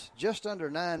 minutes, just under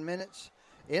 9 minutes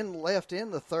left in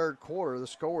the 3rd quarter. The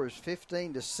score is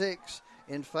 15-6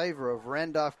 in favor of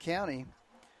Randolph County.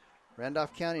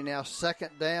 Randolph County now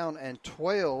 2nd down and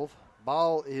 12.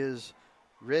 Ball is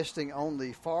resting on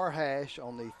the far hash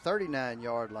on the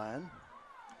 39-yard line.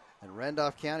 And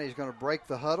Randolph County is going to break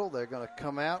the huddle. They're going to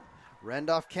come out.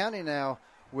 Randolph County now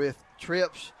with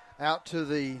trips out to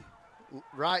the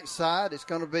right side. It's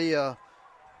going to be they're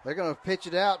going to pitch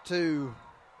it out to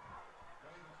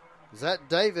Zach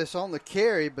Davis on the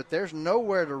carry, but there's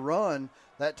nowhere to run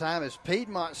that time as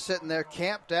Piedmont's sitting there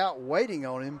camped out waiting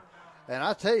on him. And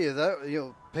I tell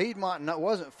you, Piedmont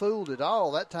wasn't fooled at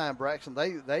all that time, Braxton.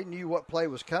 They knew what play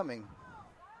was coming.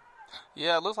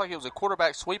 Yeah, it looks like it was a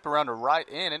quarterback sweep around the right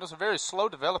end. It was a very slow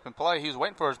developing play. He was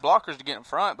waiting for his blockers to get in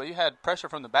front, but you had pressure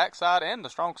from the backside and the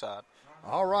strong side.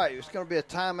 All right, it's going to be a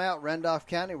timeout, Randolph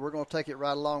County. We're going to take it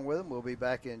right along with them. We'll be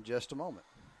back in just a moment.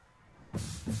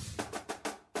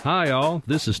 Hi, all.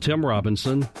 This is Tim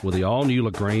Robinson with the all-new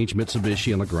LaGrange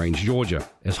Mitsubishi in LaGrange, Georgia.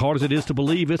 As hard as it is to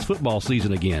believe, it's football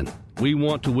season again. We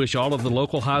want to wish all of the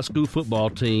local high school football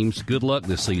teams good luck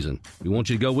this season. We want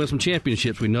you to go win some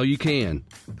championships. We know you can.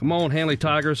 Come on, Hanley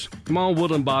Tigers. Come on,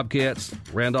 Woodland Bobcats,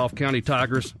 Randolph County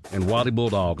Tigers, and Wadley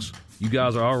Bulldogs. You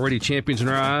guys are already champions in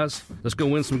our eyes. Let's go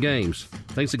win some games.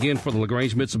 Thanks again for the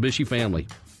LaGrange Mitsubishi family.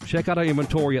 Check out our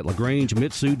inventory at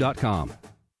LaGrangeMitsu.com.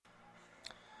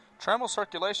 Trammell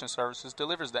Circulation Services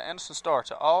delivers the Anderson Star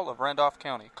to all of Randolph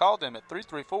County. Call them at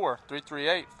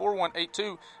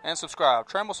 334-338-4182 and subscribe.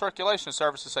 Trammell Circulation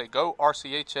Services say go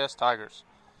RCHS Tigers.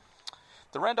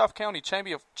 The Randolph County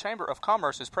Chamber of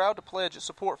Commerce is proud to pledge its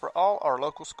support for all our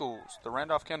local schools. The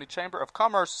Randolph County Chamber of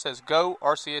Commerce says go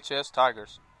RCHS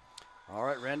Tigers. All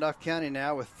right, Randolph County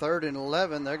now with 3rd and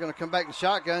 11. They're going to come back in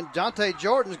shotgun. Dante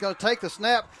Jordan's going to take the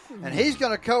snap, and he's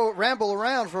going to ramble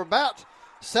around for about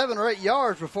 7 or 8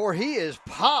 yards before he is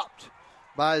popped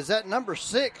by, is that number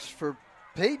 6 for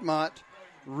Piedmont.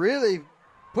 Really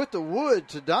put the wood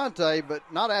to Dante, but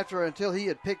not until he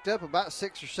had picked up about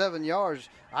 6 or 7 yards.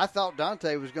 I thought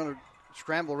Dante was going to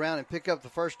scramble around and pick up the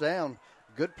first down.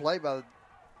 Good play by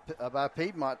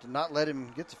Piedmont to not let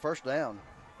him get the first down.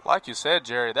 Like you said,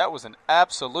 Jerry, that was an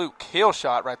absolute kill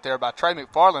shot right there by Trey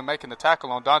McFarland making the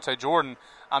tackle on Dante Jordan.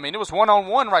 I mean, it was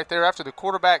one-on-one right there after the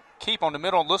quarterback keep on the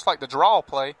middle. It looks like the draw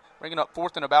play, bringing up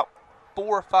 4th and about 4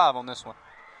 or 5 on this one.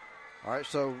 All right,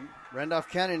 so Randolph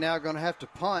County now going to have to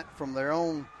punt from their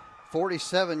own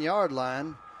 47-yard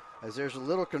line as there's a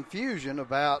little confusion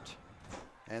about,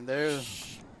 and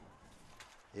there's,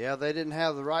 yeah, they didn't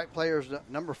have the right players.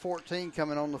 Number 14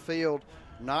 coming on the field,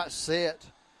 not set.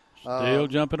 Still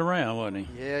jumping around, wasn't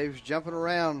he? Yeah, he was jumping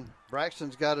around.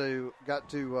 Braxton's got to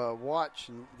watch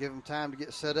and give him time to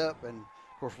get set up, and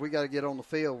of course we got to get on the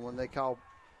field when they call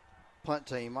punt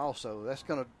team. Also, that's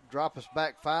going to drop us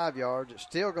back 5 yards. It's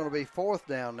still going to be 4th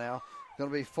down now. It's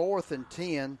going to be 4th and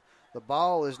 10. The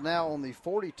ball is now on the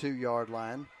 42-yard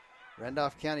line.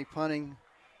 Randolph County punting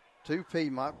to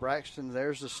Piedmont. Braxton,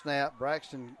 there's the snap.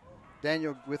 Braxton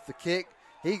Daniel with the kick.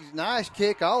 Nice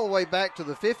kick all the way back to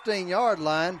the 15-yard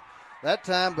line that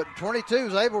time, but 22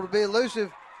 is able to be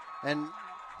elusive and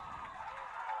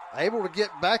able to get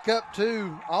back up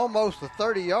to almost the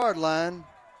 30-yard line.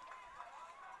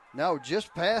 No,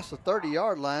 just past the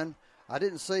 30-yard line. I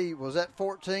didn't see, was that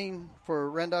 14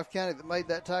 for Randolph County that made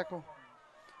that tackle?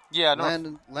 Yeah, no.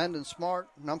 Landon Smart.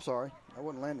 No, I'm sorry. That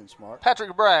wasn't Landon Smart.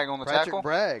 Patrick Bragg on the tackle.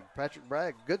 Patrick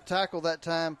Bragg. Good tackle that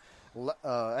time.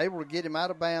 Able to get him out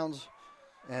of bounds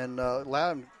and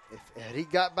allow him. Had he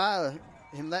got by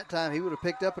him that time, he would have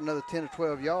picked up another 10 or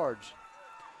 12 yards.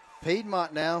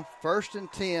 Piedmont now, 1st and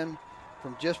 10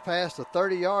 from just past the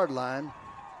 30-yard line.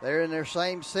 They're in their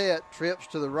same set, trips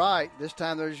to the right. This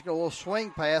time they're just going to a little swing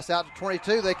pass out to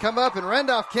 22. They come up, and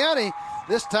Randolph County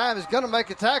this time is going to make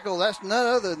a tackle. That's none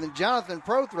other than Jonathan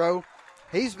Prothrow.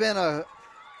 He's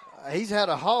had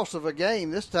a hoss of a game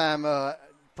this time.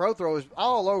 Prothrow is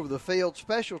all over the field,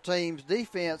 special teams,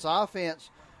 defense,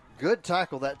 offense. Good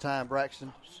tackle that time,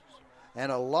 Braxton.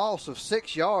 And a loss of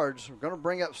 6 yards. We're going to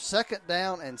bring up 2nd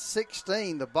down and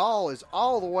 16. The ball is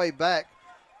all the way back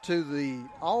to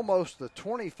almost the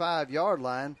 25-yard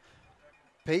line.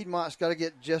 Piedmont's got to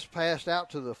get just passed out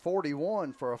to the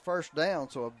 41 for a first down,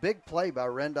 so a big play by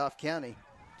Randolph County.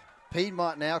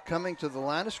 Piedmont now coming to the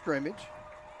line of scrimmage.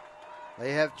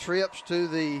 They have trips to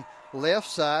the left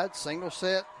side, single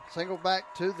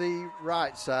back to the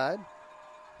right side.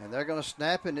 And they're going to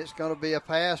snap it, and it's going to be a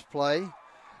pass play.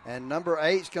 And number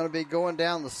 8's going to be going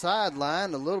down the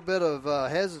sideline. A little bit of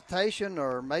hesitation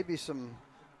or maybe some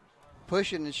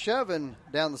pushing and shoving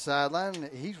down the sideline.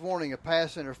 He's wanting a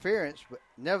pass interference, but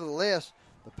nevertheless,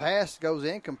 the pass goes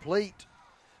incomplete.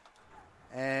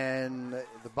 And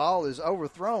the ball is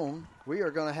overthrown. We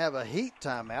are going to have a heat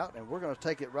timeout, and we're going to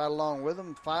take it right along with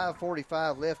them.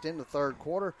 5:45 left in the third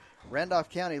quarter. Randolph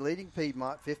County leading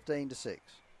Piedmont 15-6.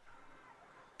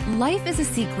 Life is a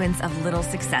sequence of little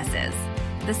successes.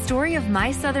 The story of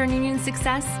my Southern Union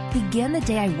success began the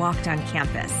day I walked on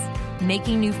campus,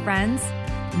 making new friends,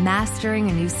 mastering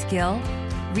a new skill,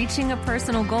 reaching a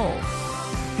personal goal.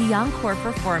 The encore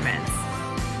performance,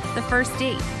 the first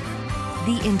date,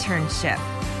 the internship,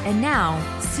 and now,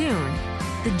 soon,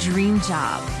 the dream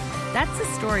job. That's the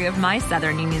story of my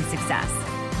Southern Union success.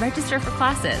 Register for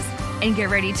classes and get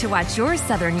ready to watch your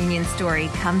Southern Union story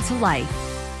come to life.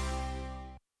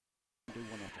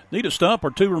 Need a stump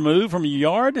or two removed from your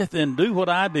yard? Then do what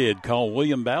I did. Call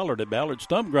William Ballard at Ballard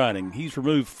Stump Grinding. He's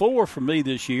removed 4 from me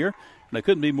this year, and I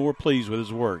couldn't be more pleased with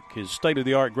his work. His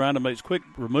state-of-the-art grinder makes quick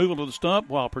removal of the stump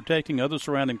while protecting other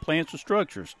surrounding plants and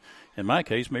structures. In my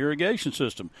case, my irrigation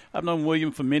system. I've known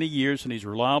William for many years, and he's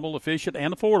reliable, efficient,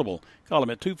 and affordable. Call him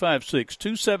at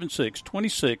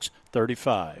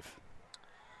 256-276-2635.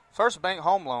 First Bank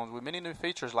Home Loans with many new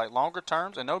features like longer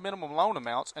terms and no minimum loan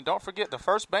amounts. And don't forget the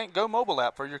First Bank Go mobile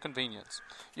app for your convenience.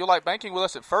 You'll like banking with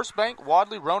us at First Bank,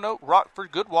 Wadley, Roanoke,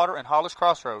 Rockford, Goodwater, and Hollis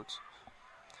Crossroads.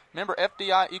 Member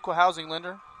FDI Equal Housing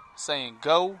Lender, saying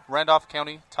go Randolph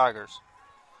County Tigers.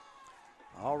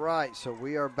 All right, so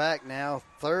we are back now,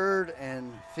 3rd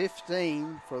and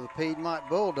 15 for the Piedmont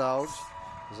Bulldogs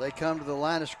as they come to the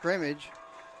line of scrimmage.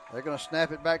 They're going to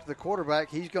snap it back to the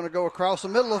quarterback. He's going to go across the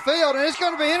middle of the field, and it's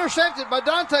going to be intercepted by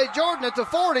Dante Jordan at the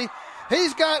 40.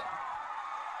 He's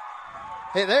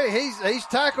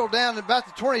tackled down at about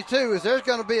the 22 as there's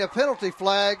going to be a penalty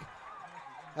flag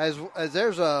as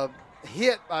there's a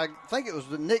hit. I think it was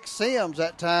Nick Sims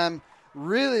that time,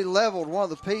 really leveled one of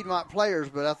the Piedmont players,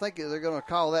 but I think they're going to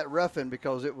call that roughing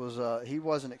because it was he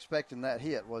wasn't expecting that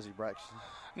hit, was he, Braxton?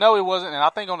 No, he wasn't, and I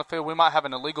think on the field we might have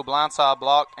an illegal blindside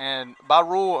block, and by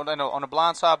rule, on a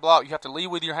blindside block, you have to lead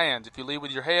with your hands. If you lead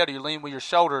with your head or you lean with your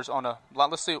shoulders on a –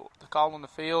 let's see the call on the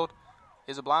field.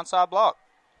 is a blindside block.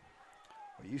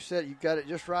 Well, you said you got it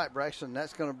just right, Braxton.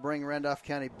 That's going to bring Randolph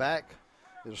County back.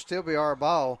 It'll still be our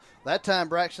ball. That time,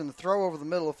 Braxton, the throw over the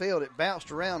middle of the field, it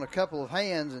bounced around a couple of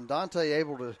hands, and Dante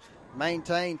able to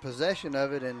maintain possession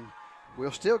of it, and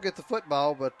we'll still get the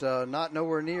football, but not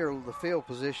nowhere near the field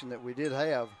position that we did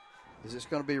have. Is it's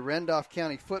going to be Randolph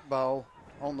County football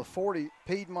on the 40,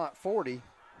 Piedmont 40,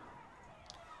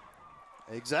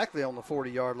 exactly on the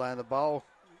 40-yard line. The ball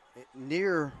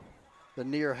near the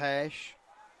near hash.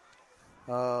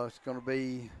 It's going to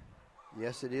be,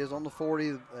 yes, it is on the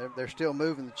 40. They're still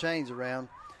moving the chains around.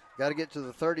 Got to get to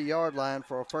the 30-yard line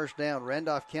for a first down.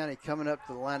 Randolph County coming up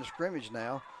to the line of scrimmage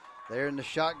now. They're in the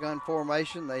shotgun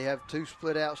formation. They have two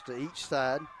split outs to each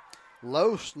side.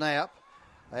 Low snap.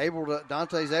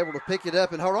 Dante's able to pick it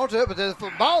up and hold on to it, but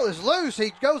the ball is loose.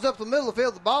 He goes up the middle of the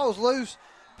field. The ball is loose.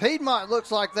 Piedmont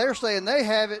looks like they're saying they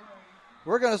have it.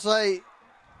 We're going to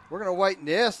wait.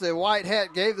 Yes, the white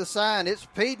hat gave the sign. It's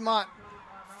Piedmont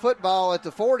football at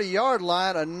the 40-yard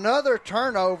line. Another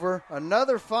turnover,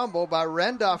 another fumble by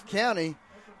Randolph County.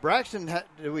 Braxton,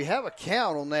 do we have a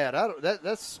count on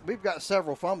that? We've got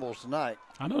several fumbles tonight.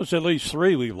 I know it's at least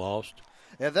 3 we lost.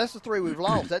 Yeah, that's the 3 we've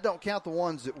lost. That don't count the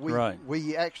ones that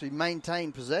we actually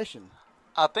maintain possession.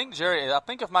 I think, Jerry,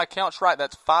 if my count's right,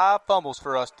 that's 5 fumbles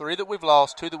for us, 3 that we've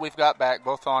lost, 2 that we've got back,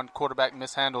 both on quarterback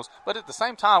mishandles. But at the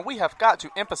same time, we have got to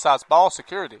emphasize ball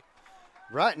security.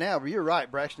 Right now, you're right,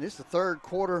 Braxton. It's the third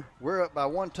quarter. We're up by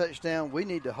 1 touchdown. We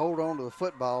need to hold on to the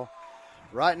football.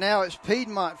 Right now, it's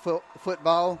Piedmont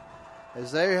football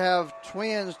as they have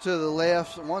twins to the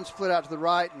left, one split out to the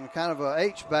right, and kind of a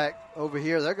H-back over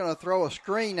here. They're going to throw a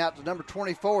screen out to number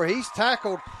 24. He's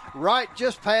tackled right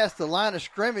just past the line of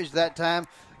scrimmage that time.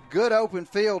 Good open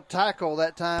field tackle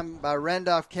that time by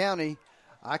Randolph County.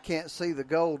 I can't see the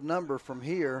gold number from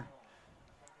here.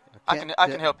 I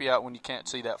can help you out when you can't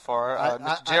see that far.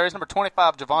 Mr. Jerry's number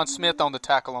 25, Javon Smith on the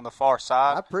tackle on the far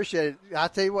side. I appreciate it. I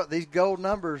tell you what, these gold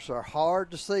numbers are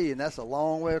hard to see, and that's a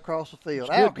long way across the field.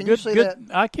 Al, can you see that?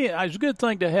 I can't. It's a good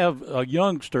thing to have a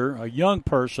young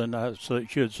person, I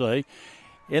should say,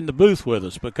 in the booth with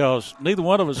us because neither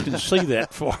one of us can see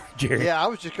that far, Jerry. Yeah, I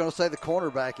was just going to say the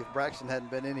cornerback if Braxton hadn't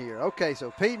been in here. Okay,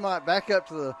 so Piedmont back up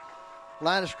to the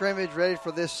line of scrimmage, ready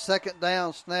for this second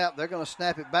down snap. They're going to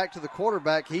snap it back to the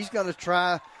quarterback. He's going to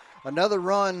try another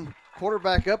run,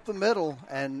 quarterback up the middle,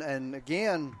 and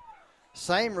again,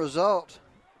 same result.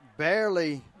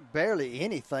 Barely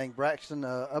anything, Braxton,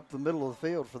 up the middle of the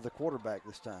field for the quarterback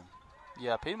this time.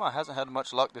 Yeah, Piedmont hasn't had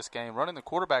much luck this game, running the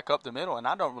quarterback up the middle, and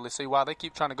I don't really see why they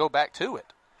keep trying to go back to it.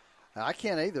 I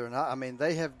can't either. And I mean,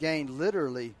 they have gained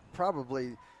literally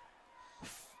probably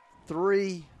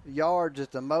 3 yards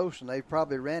at the most, and they've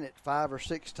probably ran it 5 or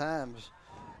 6 times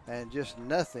and just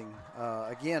nothing.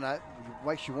 Again, it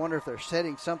makes you wonder if they're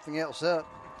setting something else up.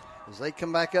 As they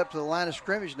come back up to the line of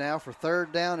scrimmage now for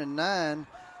 3rd down and 9,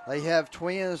 they have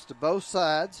twins to both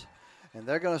sides, and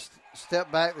they're going to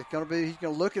step back. He's going to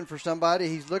looking for somebody.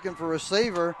 He's looking for a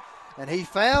receiver, and he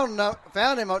found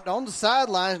him on the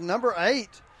sidelines, number 8.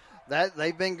 That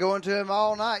they've been going to him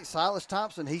all night. Silas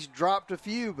Thompson, he's dropped a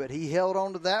few, but he held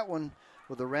on to that one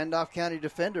with the Randolph County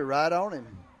defender right on him.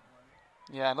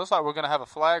 Yeah, it looks like we're going to have a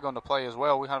flag on the play as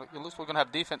well. It looks like we're going to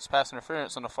have defense pass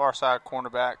interference on the far side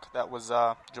cornerback. That was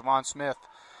Javon Smith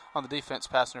on the defense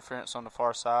pass interference on the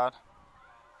far side.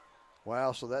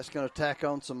 Wow, so that's going to tack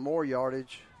on some more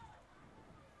yardage.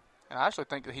 And I actually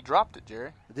think that he dropped it,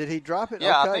 Jerry. Did he drop it?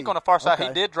 Yeah, okay. I think on the far side he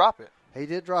did drop it. He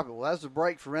did drop it. Well, that's a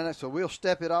break for Renner, so we'll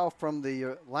step it off from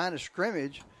the line of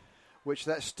scrimmage, which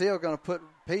that's still going to put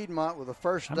Piedmont with a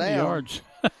first down. How many yards?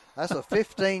 That's a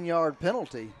 15-yard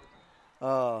penalty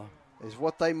is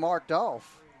what they marked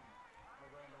off.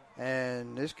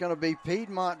 And it's going to be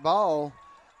Piedmont ball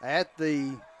at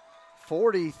the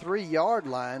 43-yard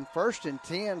line. 1st and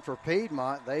 10 for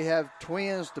Piedmont. They have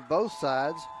twins to both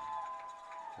sides.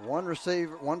 One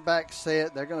receiver, one back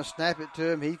set. They're going to snap it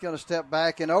to him. He's going to step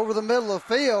back, and over the middle of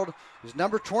the field is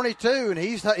number 22, and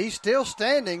he's still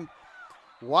standing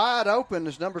wide open.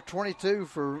 Is number 22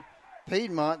 for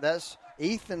Piedmont. That's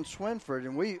Ethan Swinford,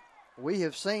 and we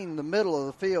have seen the middle of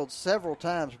the field several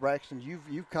times, Braxton.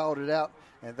 You've called it out,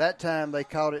 and that time they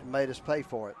called it and made us pay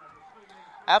for it.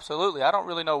 Absolutely. I don't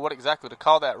really know what exactly to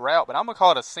call that route, but I'm going to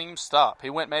call it a seam stop. He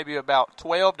went maybe about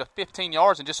 12 to 15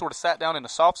 yards and just sort of sat down in a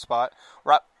soft spot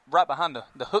right behind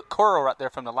the hook curl right there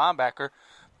from the linebacker.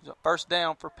 First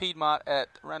down for Piedmont at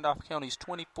Randolph County's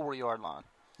 24-yard line.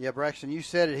 Yeah, Braxton, you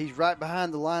said it. He's right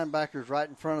behind the linebackers, right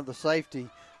in front of the safety.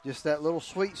 Just that little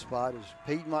sweet spot as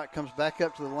Piedmont comes back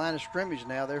up to the line of scrimmage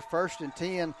now. They're 1st and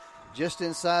 10 just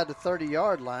inside the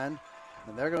 30-yard line.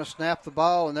 And they're going to snap the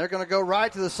ball, and they're going to go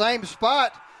right to the same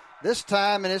spot this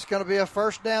time, and it's going to be a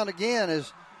first down again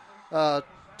as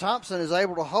Thompson is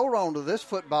able to hold on to this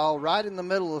football right in the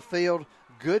middle of the field.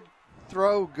 Good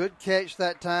throw, good catch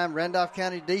that time. Randolph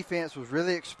County defense was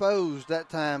really exposed that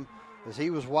time as he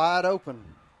was wide open.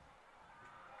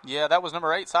 Yeah, that was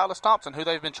number 8, Silas Thompson, who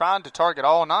they've been trying to target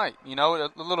all night. You know, a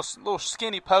little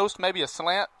skinny post, maybe a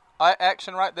slant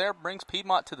action right there brings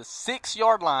Piedmont to the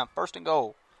 6-yard line, first and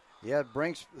goal. Yeah, it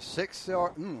brings the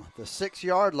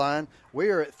 6-yard line. We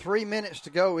are at 3 minutes to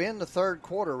go in the third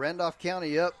quarter. Randolph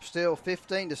County up still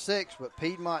 15-6, but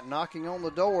Piedmont knocking on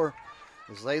the door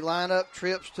as they line up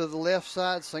trips to the left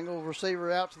side, single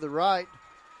receiver out to the right.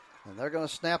 And they're going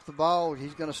to snap the ball.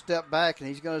 He's going to step back, and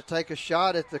he's going to take a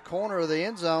shot at the corner of the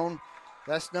end zone.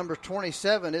 That's number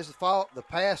 27. The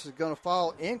pass is going to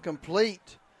fall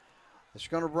incomplete. It's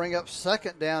going to bring up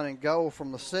second down and goal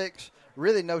from the 6.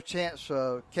 Really no chance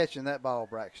of catching that ball,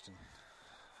 Braxton.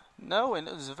 No, and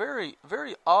it was a very,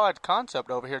 very odd concept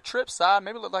over here. Trip side,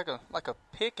 maybe look like a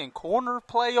pick and corner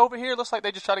play over here. Looks like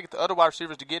they just try to get the other wide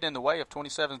receivers to get in the way of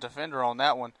 27's defender on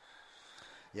that one.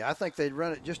 Yeah, I think they'd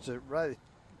run it just to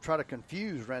try to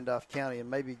confuse Randolph County and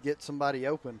maybe get somebody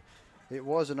open. It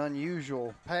was an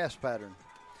unusual pass pattern.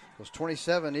 Because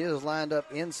 27 is lined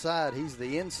up inside. He's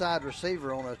the inside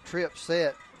receiver on a trip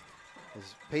set.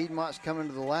 As Piedmont's coming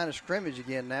to the line of scrimmage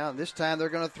again now. And this time they're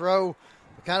going to throw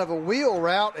kind of a wheel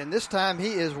route, and this time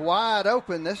he is wide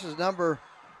open. This is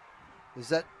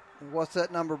what's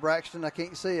that number, Braxton? I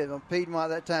can't see it on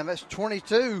Piedmont that time. That's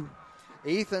 22,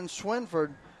 Ethan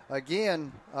Swinford.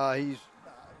 Again, he's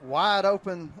wide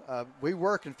open. We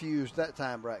were confused that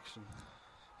time, Braxton.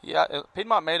 Yeah,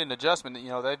 Piedmont made an adjustment. You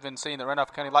know, they've been seeing that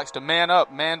Randolph County likes to man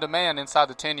up, man-to-man inside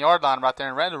the 10-yard line right there,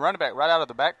 and ran the running back right out of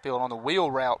the backfield on the wheel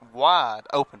route, wide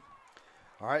open.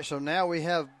 All right, so now we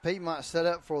have Piedmont set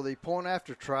up for the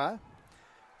point-after try,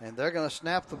 and they're going to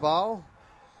snap the ball.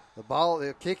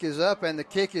 The kick is up, and the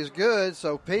kick is good,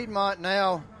 so Piedmont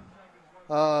now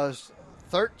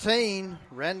 13,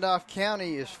 Randolph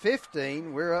County is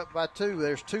 15. We're up by 2.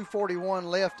 There's 2:41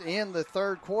 left in the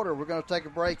third quarter. We're going to take a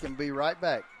break and be right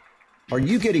back. Are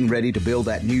you getting ready to build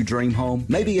that new dream home?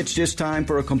 Maybe it's just time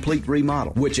for a complete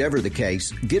remodel. Whichever the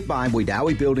case, get by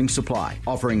Wedowee Building Supply,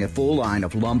 offering a full line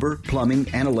of lumber, plumbing,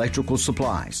 and electrical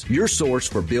supplies. Your source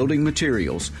for building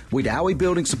materials. Wedowee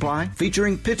Building Supply,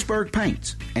 featuring Pittsburgh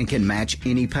paints, and can match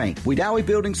any paint. Wedowee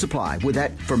Building Supply, with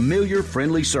that familiar,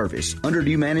 friendly service. Under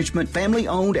new management,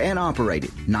 family-owned and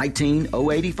operated.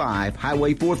 19085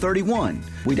 Highway 431.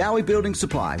 Wedowee Building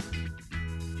Supply.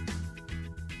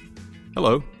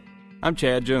 Hello. I'm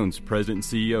Chad Jones,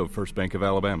 President and CEO of First Bank of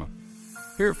Alabama.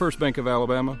 Here at First Bank of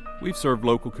Alabama, we've served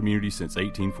local communities since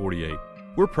 1848.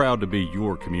 We're proud to be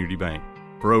your community bank.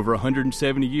 For over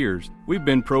 170 years, we've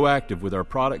been proactive with our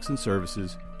products and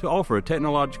services to offer a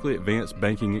technologically advanced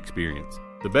banking experience.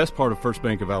 The best part of First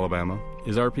Bank of Alabama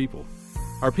is our people.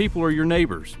 Our people are your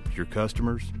neighbors, your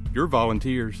customers, your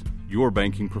volunteers, your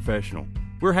banking professional.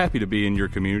 We're happy to be in your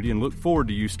community and look forward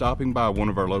to you stopping by one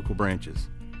of our local branches.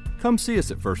 Come see us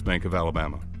at First Bank of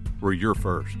Alabama. We're your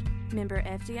first. Member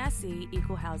FDIC,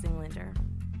 Equal Housing Lender.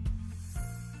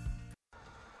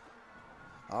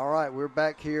 All right, we're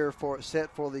back here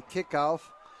set for the kickoff.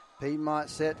 Piedmont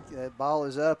set, ball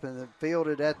is up and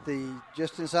fielded at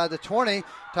just inside the 20.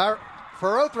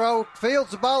 Ferrothrow fields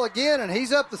the ball again, and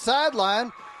he's up the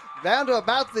sideline down to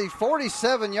about the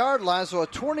 47-yard line. So a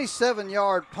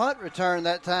 27-yard punt return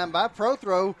that time by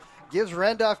Prothrow gives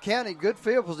Randolph County good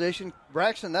field position.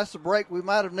 Braxton, that's the break we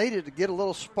might have needed to get a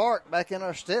little spark back in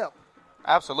our step.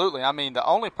 Absolutely. I mean, the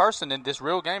only person in this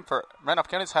real game for Randolph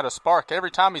County's had a spark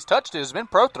every time he's touched it has been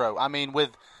Prothrow. I mean, with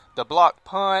the blocked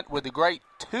punt, with the great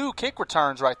 2 kick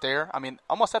returns right there, I mean,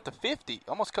 almost at the 50,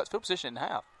 almost cuts field position in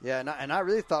half. Yeah, and I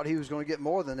really thought he was going to get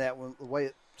more than that the way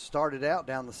it started out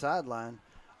down the sideline.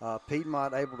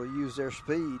 Piedmont able to use their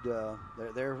speed.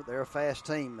 They're a fast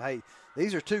team. Hey,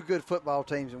 these are 2 good football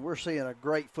teams, and we're seeing a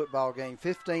great football game.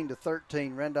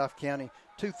 15-13, Randolph County.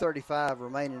 2:35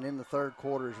 remaining in the third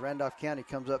quarter as Randolph County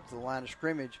comes up to the line of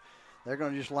scrimmage. They're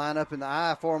going to just line up in the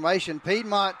I formation.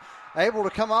 Piedmont able to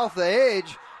come off the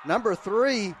edge. Number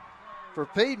 3 for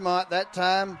Piedmont that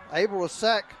time, able to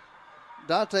sack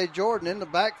Dante Jordan in the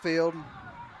backfield.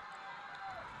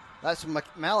 That's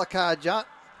Malachi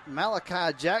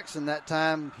Jackson that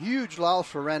time. Huge loss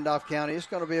for Randolph County. It's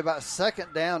going to be about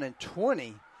second down and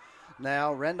 20.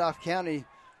 Now Randolph County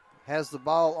has the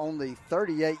ball on the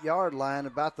 38-yard line,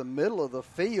 about the middle of the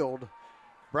field.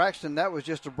 Braxton, that was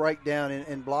just a breakdown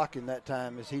in blocking that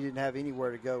time as he didn't have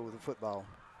anywhere to go with the football.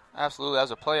 Absolutely. That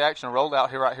was a play action rollout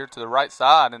here right here to the right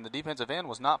side, and the defensive end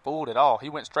was not fooled at all. He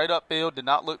went straight upfield, did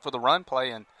not look for the run play,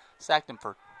 and sacked him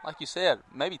for, like you said,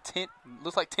 maybe 10,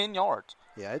 looks like 10 yards.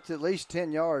 Yeah, it's at least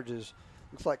 10 yards.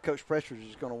 Looks like Coach Prestridge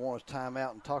is going to want a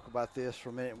timeout and talk about this for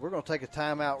a minute. We're going to take a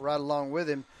timeout right along with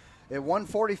him. At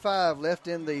 1:45 left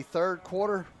in the third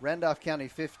quarter, Randolph County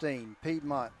 15,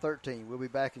 Piedmont 13. We'll be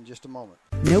back in just a moment.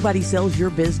 Nobody sells your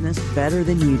business better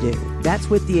than you do. That's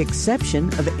with the exception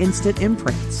of Instant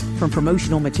Imprints. From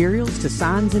promotional materials to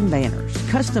signs and banners,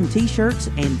 custom t-shirts,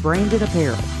 and branded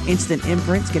apparel, Instant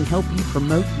Imprints can help you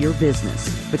promote your business.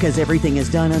 Because everything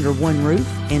is done under one roof,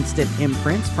 Instant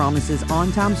Imprints promises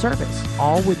on-time service,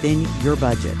 all within your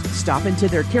budget. Stop into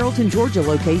their Carrollton, Georgia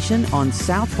location on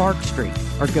South Park Street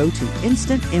or go to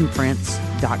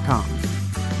instantimprints.com.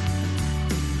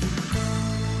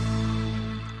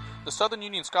 The Southern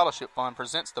Union Scholarship Fund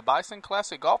presents the Bison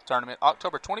Classic Golf Tournament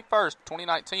October 21st,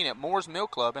 2019 at Moore's Mill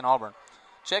Club in Auburn.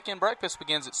 Check-in breakfast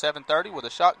begins at 7:30 with a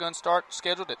shotgun start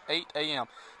scheduled at 8 a.m.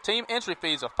 Team entry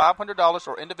fees of $500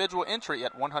 or individual entry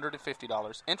at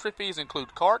 $150. Entry fees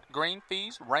include cart, green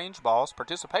fees, range balls,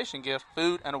 participation gift,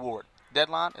 food, and award.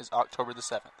 Deadline is October the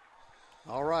 7th.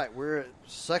 All right, we're at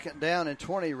 2nd down and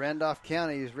 20. Randolph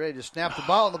County is ready to snap the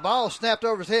ball. The ball snapped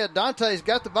over his head. Dante's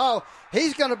got the ball.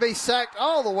 He's going to be sacked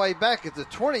all the way back at the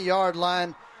 20-yard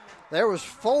line. There was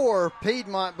 4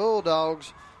 Piedmont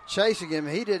Bulldogs chasing him.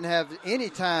 He didn't have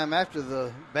any time after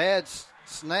the bad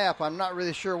snap. I'm not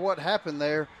really sure what happened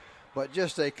there, but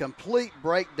just a complete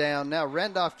breakdown. Now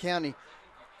Randolph County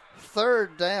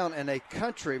 3rd down and a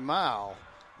country mile.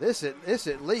 This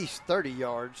at least 30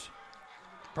 yards.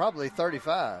 Probably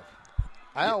 35.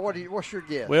 Al, what's your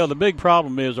guess? Well, the big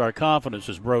problem is our confidence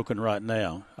is broken right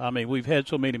now. I mean, we've had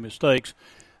so many mistakes.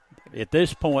 At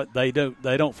this point, they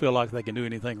don't feel like they can do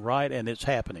anything right, and it's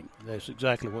happening. That's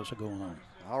exactly what's going on.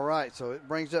 All right, so it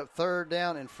brings up 3rd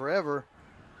down and forever.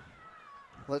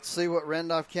 Let's see what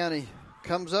Randolph County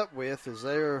comes up with as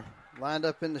they're lined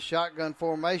up in the shotgun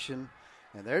formation.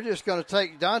 And they're just going to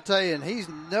take Dante, and he's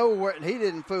nowhere. He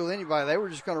didn't fool anybody. They were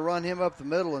just going to run him up the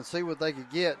middle and see what they could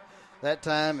get that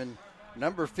time. And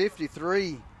number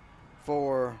 53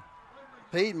 for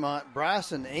Piedmont,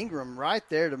 Bryson Ingram, right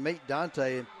there to meet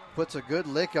Dante and puts a good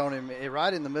lick on him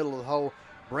right in the middle of the hole.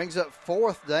 Brings up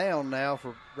 4th down now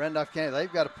for Randolph County.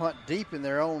 They've got to punt deep in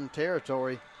their own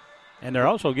territory. And they're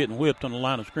also getting whipped on the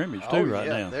line of scrimmage, too, right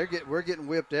now. We're getting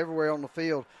whipped everywhere on the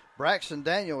field. Braxton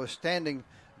Daniel is standing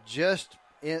just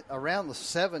around the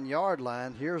 7-yard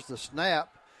line. Here's the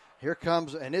snap. Here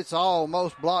comes, and it's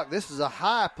almost blocked. This is a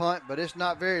high punt, but it's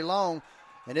not very long,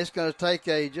 and it's going to take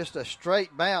just a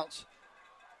straight bounce,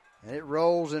 and it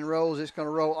rolls and rolls. It's going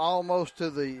to roll to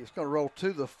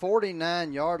the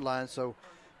 49-yard line. So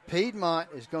Piedmont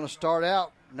is going to start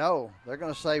out. No, they're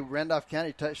going to say Randolph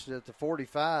County touched it at the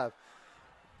 45.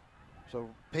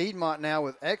 So Piedmont now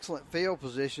with excellent field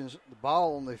positions, the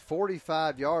ball on the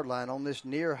 45-yard line on this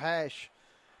near hash,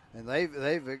 and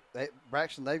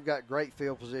Braxton, they've got great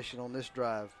field position on this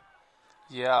drive.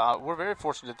 Yeah, we're very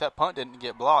fortunate that punt didn't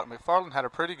get blocked. McFarland had a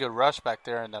pretty good rush back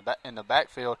there in the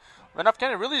backfield. Randolph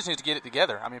County really just needs to get it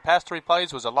together. I mean, past 3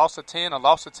 plays was a loss of 10, a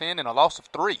loss of 10, and a loss of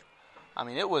 3. I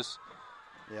mean, it was.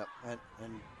 Yep, and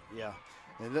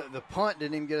the punt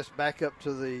didn't even get us back up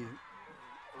to the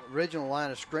original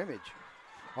line of scrimmage.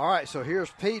 All right, so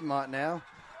here's Piedmont now,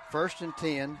 1st and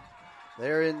 10.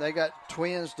 They got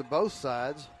twins to both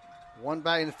sides. One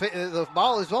back, and the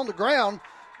ball is on the ground.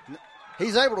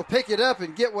 He's able to pick it up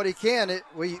and get what he can.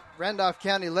 Randolph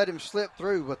County let him slip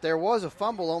through, but there was a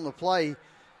fumble on the play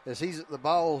as he's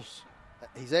able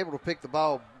to pick the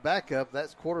ball back up.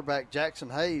 That's quarterback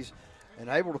Jackson Hayes, and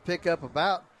able to pick up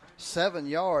about 7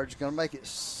 yards. Going to make it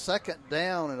 2nd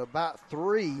down and about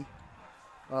 3.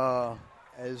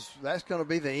 As that's going to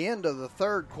be the end of the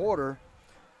third quarter.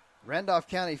 Randolph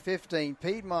County 15,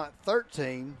 Piedmont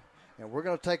 13. And we're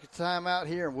going to take a time out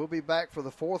here, and we'll be back for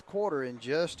the 4th quarter in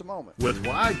just a moment. With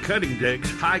wide cutting decks,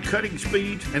 high cutting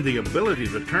speeds, and the ability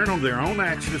to turn on their own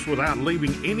axis without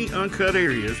leaving any uncut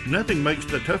areas, nothing makes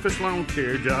the toughest lawn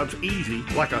care jobs easy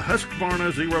like a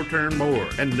Husqvarna zero-turn mower.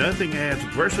 And nothing adds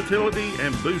versatility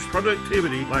and boosts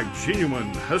productivity like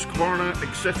genuine Husqvarna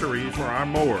accessories for our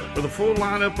mower. For the full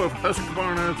lineup of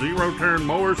Husqvarna zero-turn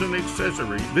mowers and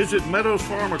accessories, visit Meadows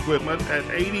Farm Equipment at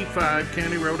 85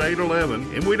 County Road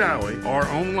 811 in Wedowee, or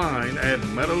online at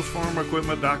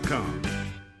meadowsfarmequipment.com.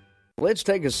 Let's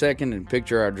take a second and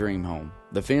picture our dream home.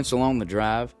 The fence along the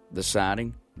drive, the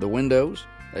siding, the windows,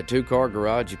 that 2-car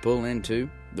garage you pull into,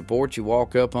 the porch you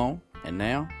walk up on, and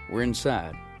now we're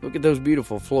inside. Look at those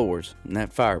beautiful floors and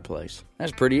that fireplace.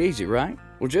 That's pretty easy, right?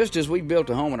 Well, just as we built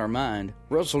a home in our mind,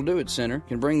 Russell Do It Center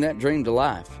can bring that dream to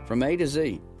life from A to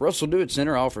Z. Russell Do It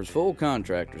Center offers full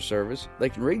contractor service. They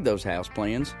can read those house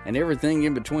plans and everything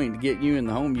in between to get you in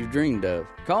the home you've dreamed of.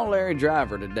 Call Larry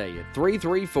Driver today at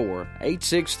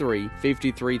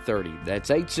 334-863-5330. That's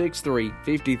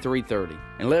 863-5330.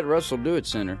 And let Russell Do It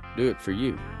Center do it for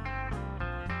you.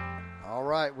 All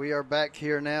right, we are back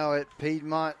here now at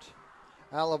Piedmont,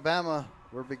 Alabama.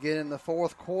 We're beginning the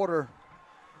fourth quarter.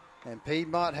 And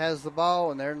Piedmont has the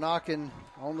ball, and they're knocking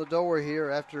on the door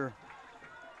here after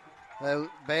a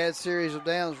bad series of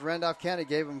downs. Randolph County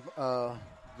gave them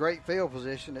great field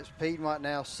position. It's Piedmont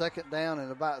now second down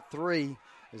and about 3.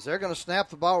 As they're going to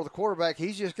snap the ball to the quarterback,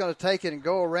 he's just going to take it and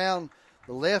go around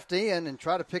the left end and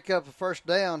try to pick up the first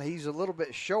down. He's a little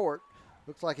bit short.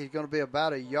 Looks like he's going to be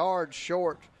about a yard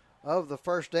short of the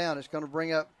first down. It's going to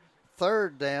bring up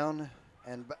third down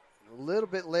and a little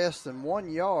bit less than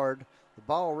 1 yard. The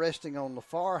ball resting on the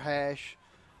far hash,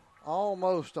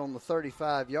 almost on the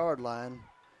 35-yard line.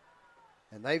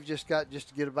 And they've just got to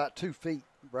get about 2 feet,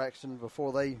 Braxton,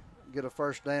 before they get a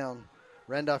first down.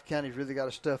 Randolph County's really got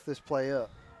to stuff this play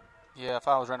up. Yeah, if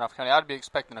I was Randolph County, I'd be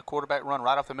expecting a quarterback run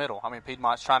right up the middle. I mean,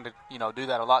 Piedmont's trying to, do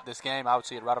that a lot this game. I would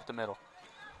see it right up the middle.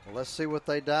 Well, let's see what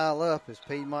they dial up as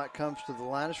Piedmont comes to the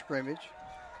line of scrimmage.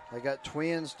 They got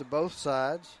twins to both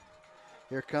sides.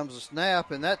 Here comes the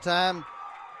snap, and that time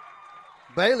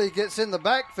Bailey gets in the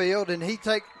backfield, and he's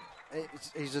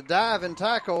a dive and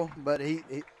tackle, but he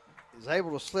is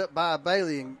able to slip by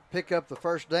Bailey and pick up the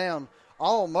first down.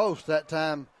 Almost that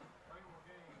time,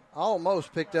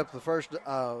 almost picked up the first.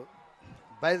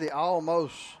 Bailey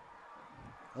almost.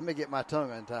 Let me get my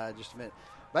tongue untied just a minute.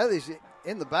 Bailey's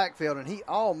in the backfield, and he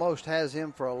almost has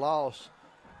him for a loss.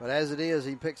 But as it is,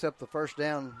 he picks up the first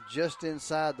down just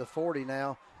inside the 40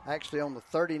 now, actually on the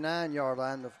 39-yard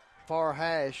line, the far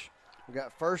hash. We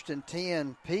got 1st and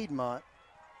 10, Piedmont.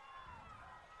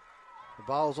 The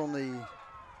ball's on the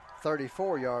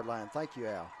 34-yard line. Thank you,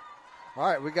 Al. All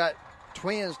right, we got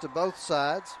twins to both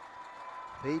sides.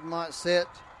 Piedmont set.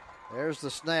 There's the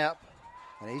snap.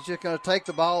 And he's just going to take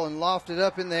the ball and loft it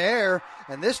up in the air.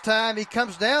 And this time he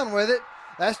comes down with it.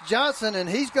 That's Johnson, and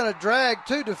he's going to drag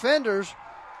 2 defenders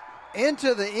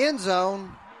into the end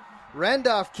zone.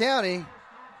 Randolph County.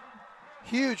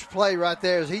 Huge play right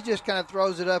there as he just kind of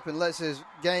throws it up and lets him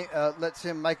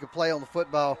make a play on the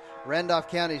football. Randolph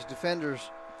County's defenders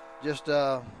just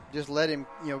let him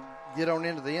get on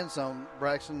into the end zone.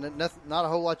 Braxton, not a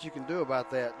whole lot you can do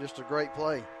about that. Just a great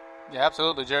play. Yeah,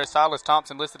 absolutely, Jerry. Silas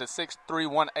Thompson listed at 6'3",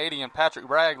 180, and Patrick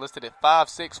Bragg listed at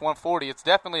 5'6", 140. It's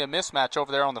definitely a mismatch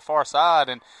over there on the far side,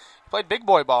 and he played big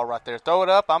boy ball right there. Throw it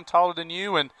up, I'm taller than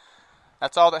you, and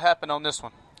that's all that happened on this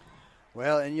one.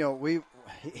 Well, and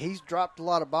he's dropped a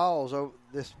lot of balls over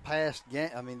this past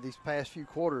game. I mean, these past few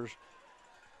quarters.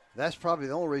 That's probably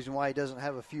the only reason why he doesn't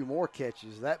have a few more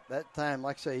catches. That time,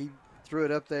 like I say, he threw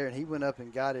it up there and he went up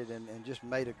and got it and just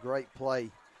made a great play.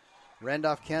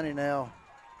 Randolph County now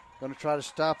going to try to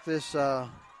stop this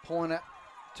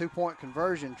 2-point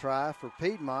conversion try for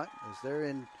Piedmont as they're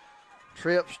in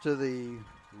trips to the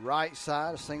right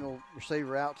side, a single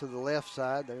receiver out to the left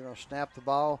side. They're going to snap the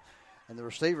ball, and the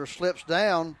receiver slips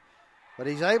down, but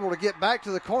he's able to get back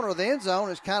to the corner of the end zone.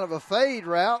 It's kind of a fade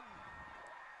route.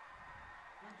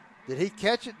 Did he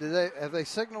catch it? Have they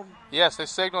signaled? Yes, they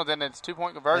signaled, and it's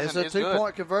 2-point conversion. It's a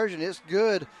 2-point conversion. It's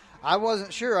good. I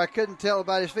wasn't sure. I couldn't tell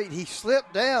about his feet. He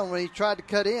slipped down when he tried to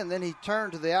cut in. Then he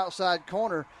turned to the outside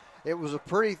corner. It was a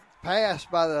pretty pass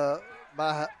by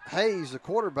Hayes, the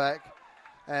quarterback.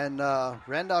 And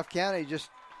Randolph County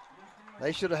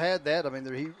they should have had that. I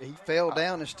mean, he fell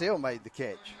down and still made the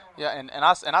catch. Yeah, and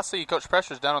I see Coach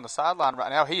Pressure's down on the sideline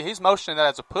right now. He's motioning that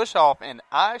as a push-off, and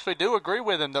I actually do agree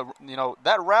with him.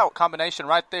 That route combination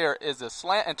right there is a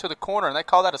slant into the corner, and they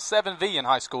call that a 7V in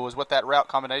high school is what that route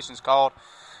combination is called.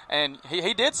 And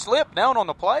he did slip down on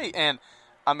the play, and,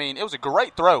 I mean, it was a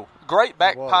great throw. Great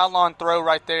back pylon throw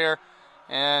right there,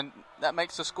 and that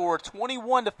makes the score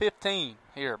 21-15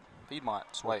 here.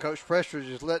 Piedmont's way. Coach Pressure is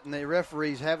just letting the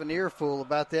referees have an earful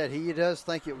about that. He does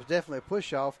think it was definitely a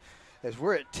push-off. As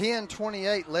we're at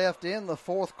 10:28 left in the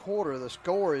fourth quarter, the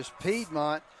score is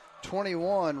Piedmont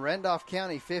 21, Randolph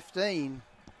County 15.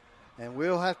 And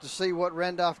we'll have to see what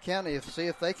Randolph County, see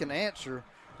if they can answer.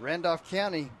 Randolph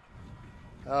County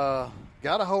got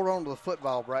to hold on to the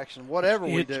football, Braxton, whatever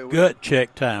we do. It's gut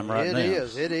check time right now.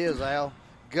 It is, Al.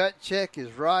 Gut check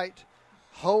is right.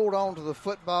 Hold on to the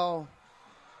football.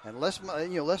 And we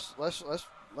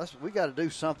got to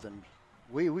do something.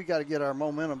 We got to get our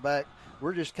momentum back.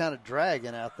 We're just kind of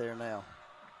dragging out there now.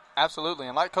 Absolutely,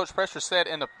 and like Coach Pressure said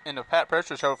in the Pat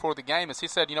Pressure show before the game, is he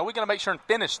said, we're going to make sure and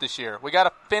finish this year. We got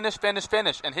to finish,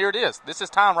 and here it is. This is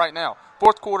time right now.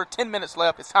 Fourth quarter, 10 minutes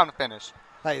left. It's time to finish.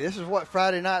 Hey, this is what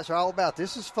Friday nights are all about.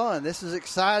 This is fun. This is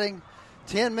exciting.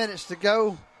 10 minutes to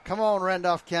go. Come on,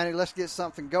 Randolph County. Let's get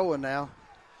something going now.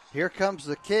 Here comes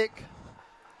the kick.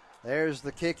 There's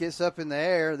the kick. It's up in the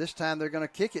air. This time they're going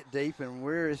to kick it deep, and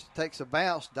where it takes a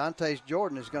bounce, Dante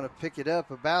Jordan is going to pick it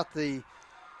up about the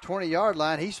 20-yard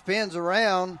line. He spins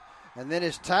around and then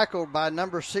is tackled by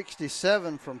number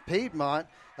 67 from Piedmont.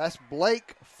 That's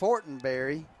Blake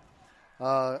Fortenberry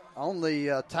on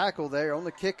the tackle there, on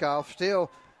the kickoff. Still,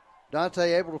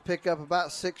 Dante able to pick up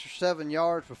about 6 or 7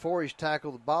 yards before he's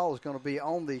tackled. The ball is going to be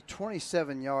on the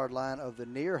 27-yard line of the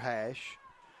near hash.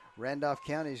 Randolph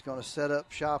County is going to set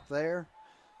up shop there.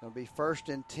 Going to be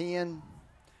 1st and 10.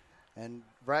 And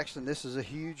Braxton, this is a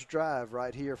huge drive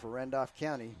right here for Randolph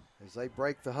County as they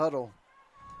break the huddle,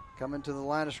 coming to the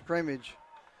line of scrimmage.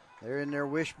 They're in their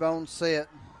wishbone set,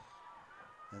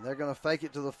 and they're going to fake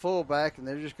it to the fullback, and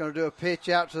they're just going to do a pitch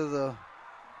out to the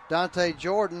Dante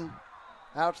Jordan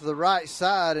out to the right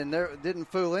side, and there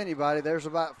didn't fool anybody. There's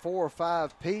about 4 or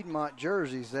 5 Piedmont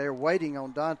jerseys there waiting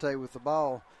on Dante with the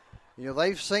ball.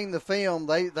 They've seen the film.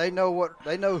 They know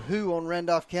who on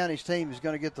Randolph County's team is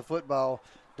going to get the football.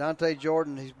 Dante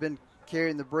Jordan, he's been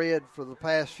carrying the bread for the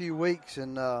past few weeks,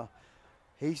 and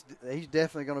he's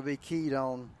definitely going to be keyed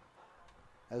on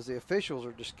as the officials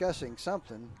are discussing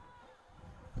something.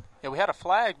 Yeah, we had a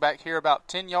flag back here about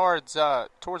 10 yards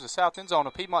towards the south end zone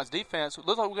of Piedmont's defense. It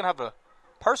looks like we're going to have a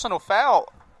personal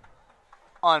foul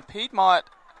on Piedmont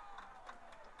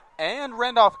and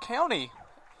Randolph County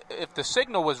if the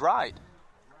signal was right.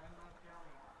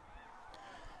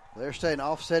 They're saying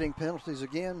offsetting penalties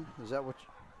again. Is that what?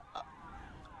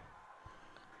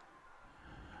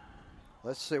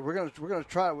 Let's see. We're gonna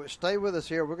try. Stay with us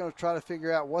here. We're gonna try to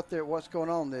figure out what's going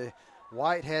on. The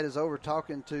white hat is over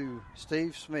talking to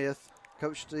Steve Smith,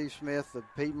 Coach Steve Smith, the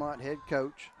Piedmont head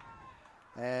coach,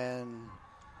 and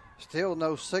still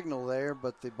no signal there.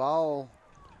 But the ball,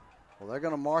 they're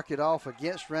gonna mark it off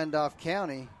against Randolph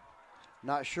County.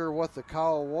 Not sure what the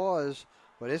call was,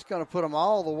 but it's going to put them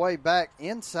all the way back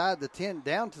inside the 10,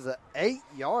 down to the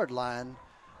 8-yard line.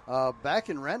 Back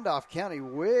in Randolph County,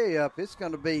 way up. It's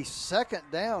going to be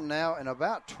 2nd down now and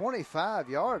about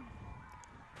 25 yards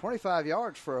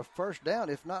for a first down,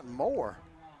 if not more.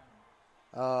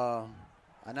 And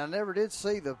I never did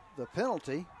see the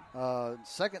penalty.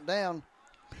 2nd down.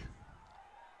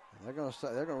 We're going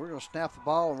to snap the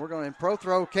ball, and we're going to,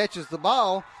 Prothrow catches the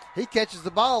ball. He catches the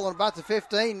ball on about the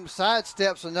 15,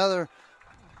 sidesteps another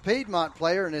Piedmont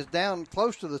player, and is down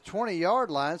close to the 20-yard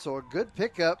line. So a good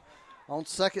pickup on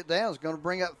 2nd down is going to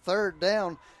bring up 3rd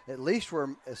down, at least where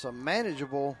it's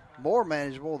more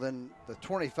manageable than the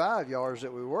 25 yards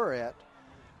that we were at.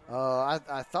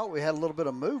 I thought we had a little bit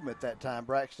of movement that time,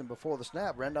 Braxton, before the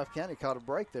snap. Randolph County caught a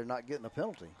break there, not getting a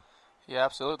penalty. Yeah,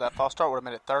 absolutely. That false start would have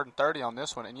made it 3rd and 30 on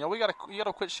this one. And, we got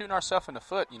to quit shooting ourselves in the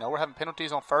foot. We're having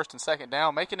penalties on 1st and 2nd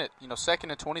down, making it, 2nd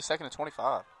and 20, 2nd and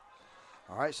 25.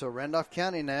 All right, so Randolph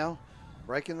County now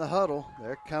breaking the huddle.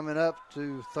 They're coming up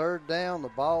to 3rd down. The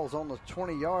ball's on the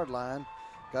 20-yard line.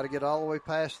 Got to get all the way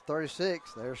past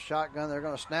 36. There's shotgun. They're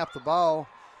going to snap the ball.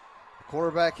 The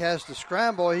quarterback has to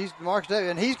scramble. He's Mark Davis,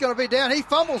 and he's going to be down. He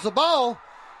fumbles the ball.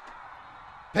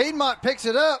 Piedmont picks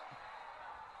it up.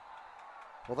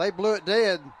 Well, they blew it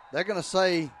dead. They're going to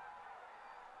say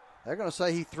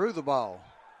he threw the ball,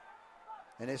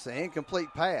 and it's an incomplete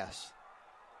pass.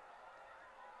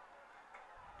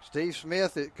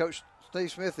 Coach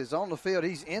Steve Smith is on the field.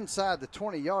 He's inside the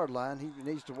 20-yard line. He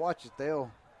needs to watch it.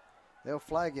 They'll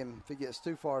flag him if he gets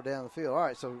too far down the field. All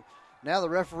right, so now the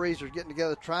referees are getting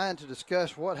together trying to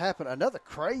discuss what happened. Another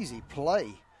crazy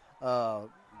play,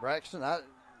 Braxton.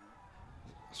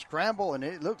 Scramble, and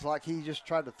it looks like he just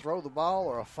tried to throw the ball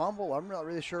or a fumble. I'm not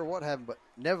really sure what happened, but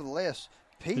nevertheless,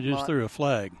 Piedmont. He just threw a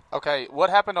flag. Okay, what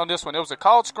happened on this one? It was a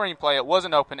called screen play. It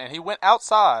wasn't open, and he went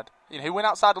outside. He went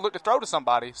outside to look to throw to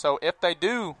somebody. So if they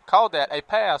do call that a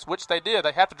pass, which they did,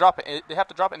 they have to drop it. They have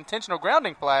to drop an intentional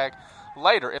grounding flag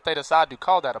later if they decide to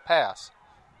call that a pass.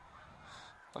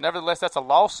 But nevertheless, that's a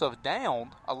loss of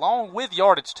down along with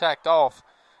yardage tacked off,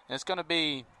 and it's going to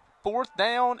be 4th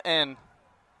down and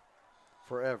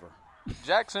forever.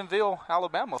 Jacksonville,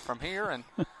 Alabama from here, and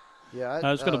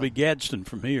it's going to be Gadsden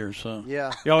from here. So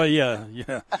yeah,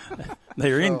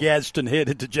 they're in Gadsden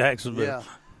headed to Jacksonville. Yeah.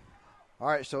 All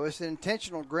right, so it's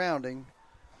intentional grounding.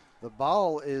 The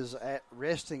ball is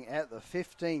resting at the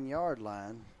 15-yard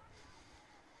line.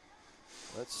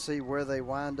 Let's see where they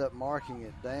wind up marking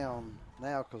it down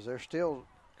now, because they're still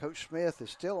Coach Smith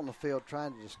is still on the field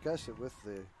trying to discuss it with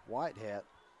the white hat.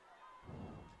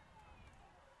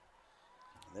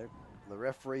 The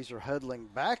referees are huddling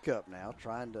back up now,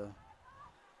 trying to.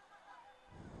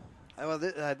 Well,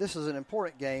 this is an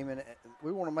important game, and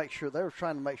we want to make sure they're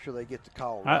trying to make sure they get the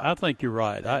call right. I think you're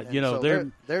right.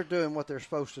 So they're doing what they're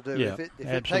supposed to do. Yeah, if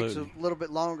it takes a little bit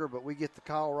longer, but we get the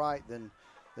call right, then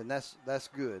that's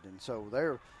good. And so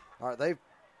they've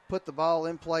put the ball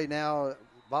in play now.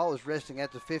 Ball is resting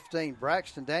at the 15.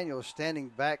 Braxton Daniel is standing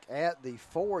back at the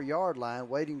 4-yard line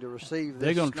waiting to receive this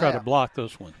They're going to snap. try to block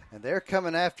this one. And they're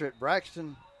coming after it.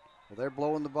 Braxton, they're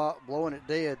blowing it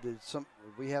dead.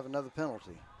 We have another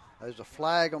penalty. There's a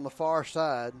flag on the far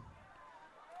side.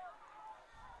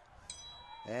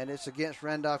 And it's against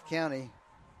Randolph County.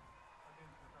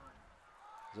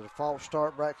 Is it a false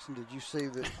start, Braxton? Did you see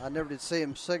that? I never did see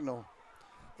him signal.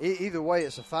 Either way,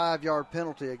 it's a 5-yard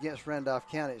penalty against Randolph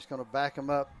County. It's going to back them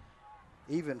up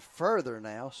even further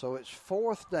now. So it's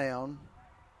 4th down.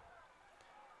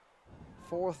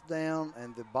 4th down,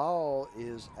 and the ball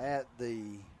is at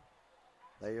they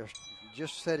are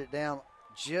just set it down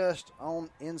just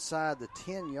on inside the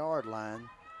 10-yard line.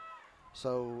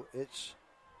 So it's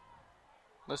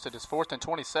listed as 4th and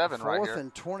 27 right here. 4th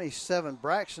and 27.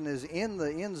 Braxton is in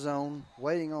the end zone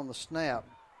waiting on the snap.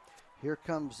 Here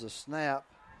comes the snap.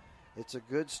 It's a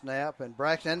good snap, and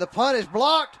Braxton, and the punt is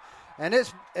blocked, and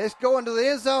it's going to the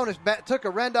end zone. It took a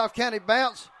Randolph County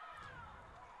bounce,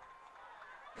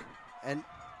 and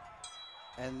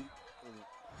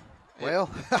well,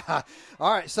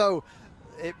 all right. So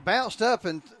it bounced up,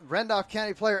 and Randolph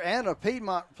County player and a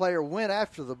Piedmont player went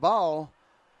after the ball,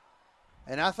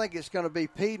 and I think it's going to be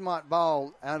Piedmont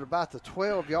ball at about the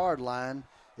 12-yard line.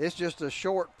 It's just a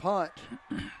short punt.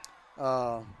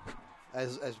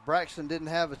 As Braxton didn't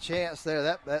have a chance there,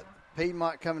 that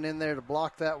Piedmont coming in there to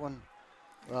block that one,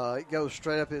 it goes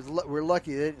straight up. We're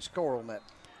lucky they didn't score on that,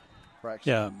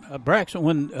 Braxton. Yeah, Braxton,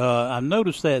 when I've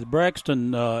noticed that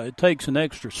Braxton it takes an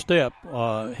extra step,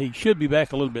 he should be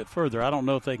back a little bit further. I don't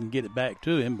know if they can get it back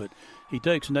to him, but he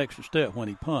takes an extra step when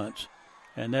he punts,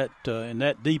 and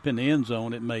that deep in the end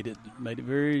zone, it made it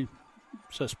very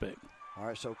suspect. All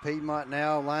right, so Piedmont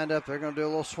now lined up. They're going to do a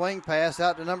little swing pass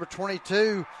out to number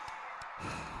 22.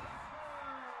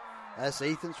 That's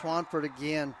Ethan Swanford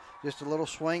again. Just a little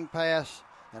swing pass,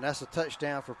 and that's a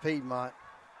touchdown for Piedmont.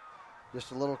 Just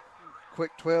a little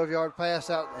quick 12-yard pass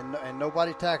out, and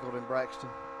nobody tackled him, Braxton.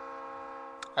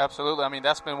 Absolutely. I mean,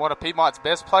 that's been one of Piedmont's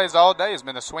best plays all day, has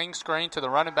been the swing screen to the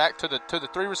running back to the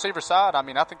 3-receiver side. I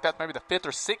mean, I think that's maybe the 5th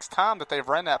or 6th time that they've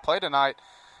run that play tonight.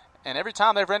 And every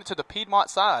time they've ran it to the Piedmont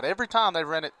side. Every time they've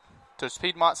run it to the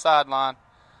Piedmont sideline.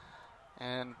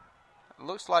 And it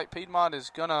looks like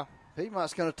Piedmont's going to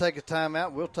take a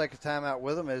timeout. We'll take a timeout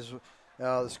with them as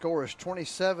the score is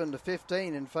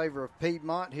 27-15 in favor of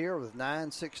Piedmont here with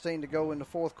 9:16 to go in the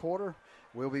 4th quarter.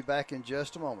 We'll be back in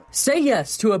just a moment. Say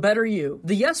yes to a better you.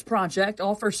 The Yes Project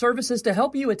offers services to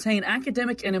help you attain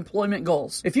academic and employment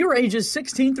goals. If you're ages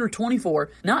 16 through 24,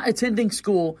 not attending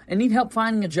school, and need help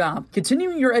finding a job,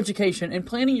 continuing your education, and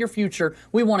planning your future,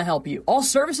 we want to help you. All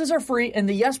services are free, and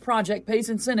the Yes Project pays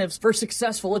incentives for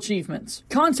successful achievements.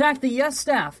 Contact the Yes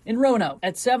staff in Roanoke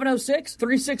at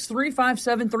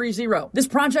 706-363-5730. This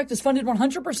project is funded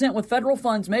 100% with federal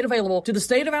funds made available to the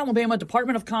State of Alabama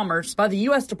Department of Commerce by the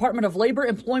U.S. Department of Labor,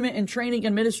 Employment and Training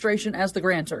Administration as the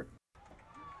grantor.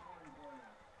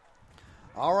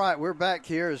 All right, we're back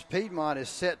here as Piedmont is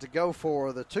set to go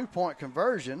for the 2-point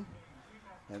conversion.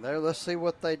 And there, let's see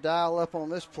what they dial up on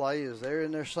this play as they're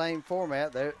in their same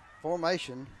their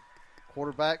formation.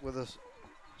 Quarterback with a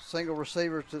single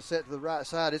receiver to set to the right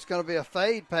side. It's going to be a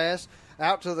fade pass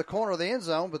out to the corner of the end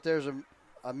zone, but there's a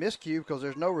miscue because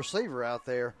there's no receiver out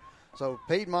there. So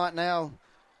Piedmont now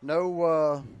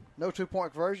no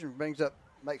 2-point conversion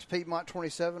makes Piedmont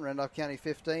 27, Randolph County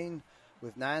 15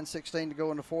 with 9:16 to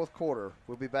go in the 4th quarter.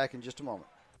 We'll be back in just a moment.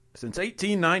 Since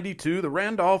 1892, the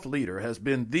Randolph Leader has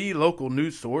been the local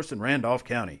news source in Randolph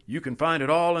County. You can find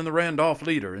it all in the Randolph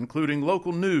Leader, including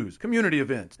local news, community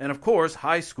events, and of course,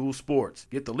 high school sports.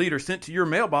 Get the Leader sent to your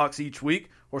mailbox each week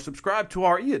or subscribe to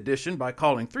our e-edition by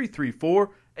calling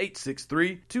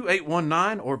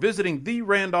 334-863-2819 or visiting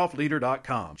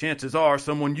therandolphleader.com. Chances are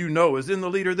someone you know is in the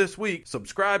Leader this week.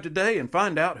 Subscribe today and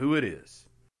find out who it is.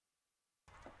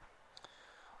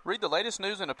 Read the latest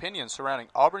news and opinions surrounding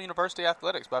Auburn University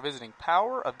athletics by visiting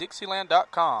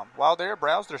powerofdixieland.com. While there,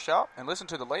 browse their shop and listen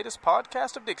to the latest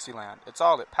podcast of Dixieland. It's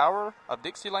all at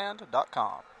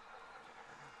powerofdixieland.com.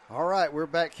 All right, we're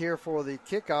back here for the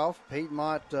kickoff.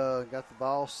 Piedmont got the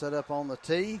ball set up on the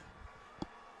tee.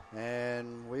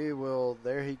 And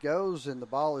there he goes, and the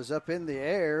ball is up in the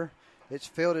air. It's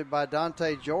fielded by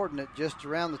Dante Jordan at just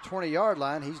around the 20-yard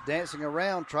line. He's dancing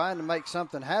around trying to make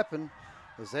something happen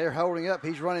as they're holding up.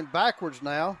 He's running backwards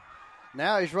now.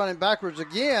 Now he's running backwards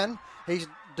again. He's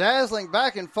dazzling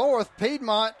back and forth.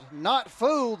 Piedmont not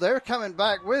fooled. They're coming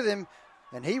back with him,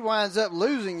 and he winds up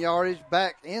losing yardage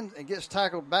back in and gets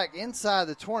tackled back inside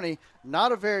the 20.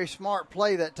 Not a very smart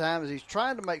play that time as he's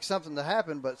trying to make something to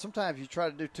happen, but sometimes you try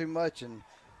to do too much and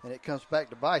it comes back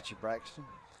to bite you, Braxton.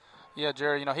 Yeah,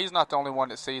 Jerry, he's not the only one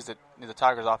that sees that the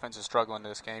Tigers' offense is struggling in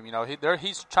this game.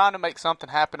 He's trying to make something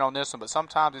happen on this one, but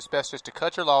sometimes it's best just to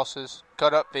cut your losses,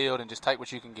 cut upfield, and just take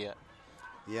what you can get.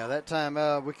 Yeah, that time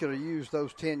we could have used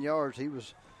those 10 yards. He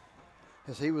was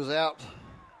out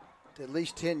at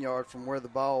least 10 yards from where the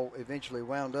ball eventually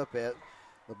wound up at.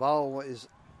 The ball is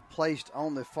placed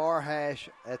on the far hash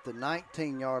at the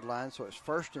 19-yard line, so it's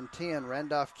 1st and 10,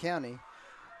 Randolph County.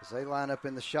 As they line up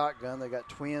in the shotgun, they got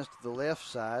twins to the left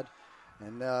side.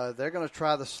 And they're going to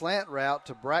try the slant route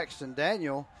to Braxton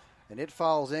Daniel, and it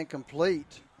falls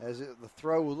incomplete as the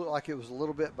throw looked like it was a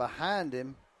little bit behind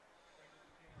him.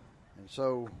 And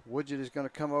so Woodgett is going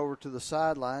to come over to the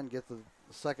sideline, get the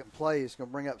second play. It's going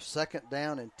to bring up 2nd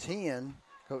down and 10.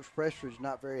 Coach Prestridge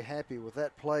not very happy with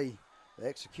that play, the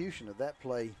execution of that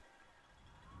play.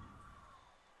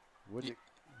 Woodgett.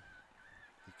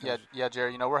 Yeah,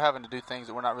 Jerry, we're having to do things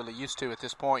that we're not really used to at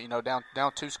this point.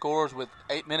 Down 2 scores with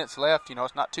 8 minutes left,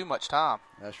 it's not too much time.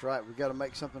 That's right. We've got to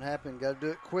make something happen. Got to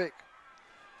do it quick.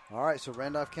 All right, so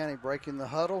Randolph County breaking the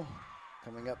huddle.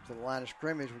 Coming up to the line of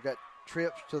scrimmage, we've got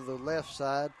Trips to the left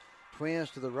side,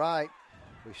 Twins to the right.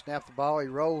 We snap the ball. He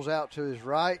rolls out to his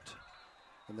right,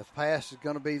 and the pass is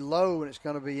going to be low, and it's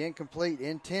going to be incomplete,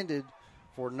 intended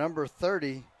for number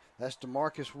 30. That's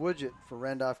DeMarcus Woodgett for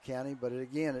Randolph County, but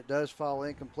it does fall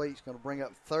incomplete. It's going to bring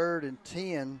up 3rd and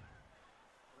 10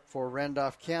 for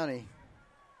Randolph County.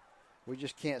 We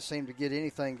just can't seem to get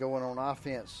anything going on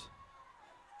offense.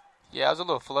 Yeah, it was a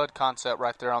little flood concept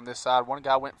right there on this side. One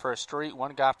guy went for a streak,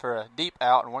 one guy for a deep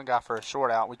out, and one guy for a short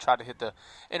out. We tried to hit the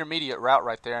intermediate route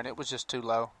right there, and it was just too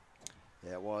low.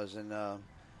 Yeah, it was. And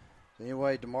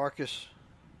anyway, DeMarcus,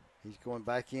 he's going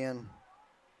back in.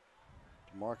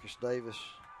 DeMarcus Davis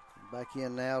back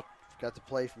in now. Got the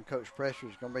play from Coach Pressure.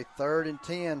 It's going to be 3rd and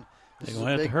 10. They're going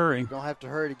to have to hurry. Going to have to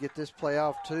hurry to get this play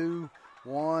off. 2,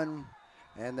 1,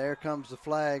 and there comes the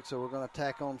flag. So we're going to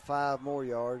tack on 5 more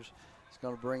yards. It's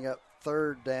going to bring up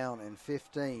 3rd down and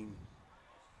 15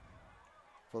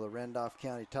 for the Randolph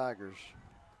County Tigers.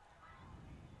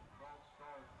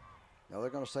 Now they're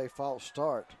going to say false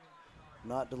start,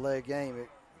 not delay game. It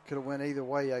could have went either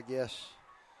way, I guess.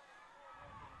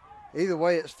 Either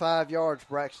way, it's 5 yards,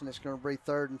 Braxton. It's going to be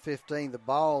 3rd and 15. The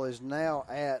ball is now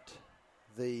at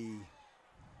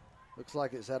looks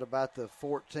like it's at about the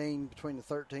 14, between the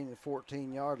 13 and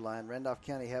 14-yard line. Randolph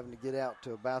County having to get out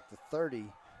to about the 30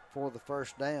 for the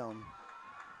 1st down.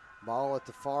 Ball at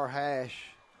the far hash.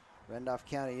 Randolph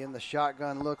County in the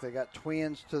shotgun look. They got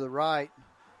Twins to the right.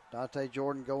 Dante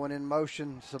Jordan going in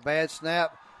motion. It's a bad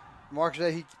snap.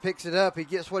 Marcus, he picks it up. He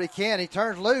gets what he can. He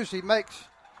turns loose. He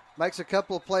makes a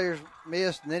couple of players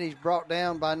miss, and then he's brought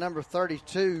down by number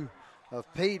 32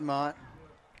 of Piedmont.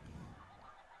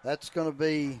 That's going to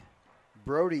be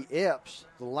Brody Epps,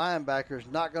 the linebacker. Is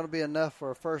not going to be enough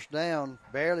for a 1st down.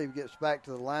 Barely gets back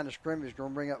to the line of scrimmage. Going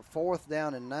to bring up 4th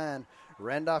down and 9.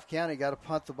 Randolph County got to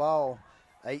punt the ball.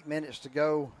 8 minutes to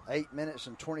go. 8 minutes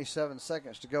and 27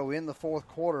 seconds to go in the 4th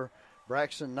quarter.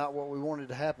 Braxton, not what we wanted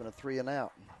to happen, a 3 and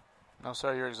out. No,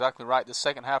 sir, you're exactly right. The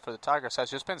second half of the Tigers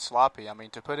has just been sloppy. I mean,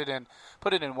 to put it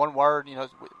in one word,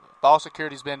 ball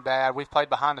security's been bad. We've played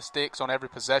behind the sticks on every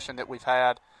possession that we've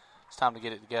had. It's time to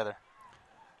get it together.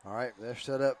 All right, they're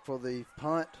set up for the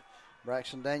punt.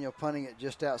 Braxton Daniel punting it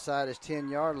just outside his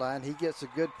 10-yard line. He gets a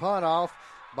good punt off.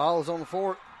 Ball is on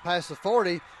the past the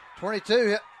 40,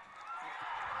 22.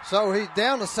 So he's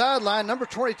down the sideline. Number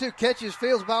 22 catches,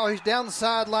 fields the ball. He's down the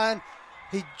sideline.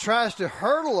 He tries to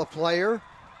hurdle a player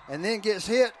and then gets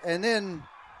hit and then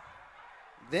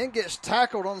gets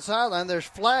tackled on the sideline. There's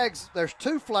flags. There's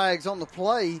 2 flags on the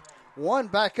play. One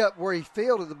back up where he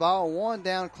fielded the ball, one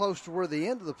down close to where the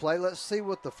end of the play. Let's see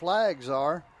what the flags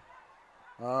are.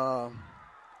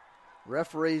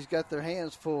 Referees got their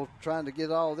hands full trying to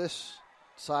get all this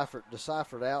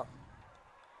deciphered out.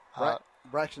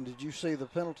 Braxton, did you see the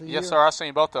penalty Yes, here? sir. I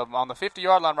seen both of them. On the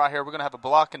 50-yard line right here, we're going to have a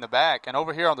block in the back. And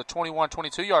over here on the 21,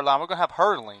 22-yard line, we're going to have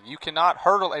hurdling. You cannot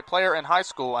hurdle a player in high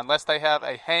school unless they have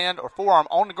a hand or forearm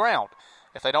on the ground.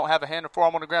 If they don't have a hand or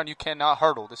forearm on the ground, you cannot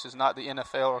hurdle. This is not the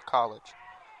NFL or college.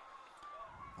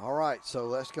 All right, so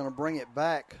that's going to bring it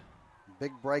back.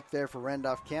 Big break there for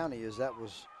Randolph County as that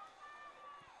was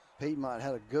Piedmont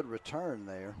had a good return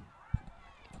there.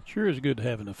 Sure is good to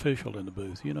have an official in the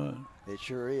booth, you know. It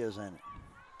sure is, ain't it?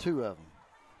 2 of them.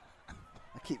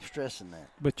 I keep stressing that.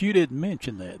 But you didn't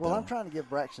mention that. Well, though. I'm trying to give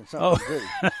Braxton something to do.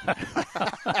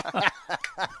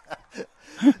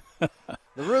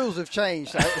 The rules have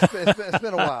changed. It's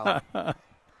been a while.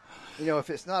 You know, if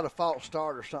it's not a false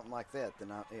start or something like that,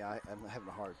 then I'm having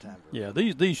a hard time. Yeah,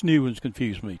 these new ones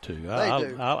confuse me too.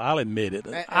 I'll admit it.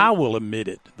 I will admit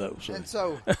it, though. So. And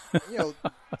so, you know,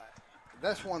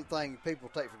 that's one thing people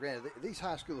take for granted. These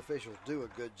high school officials do a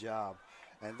good job,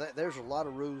 and there's a lot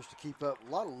of rules to keep up,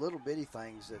 a lot of little bitty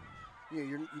things that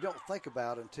you don't think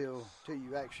about until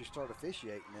you actually start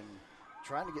officiating and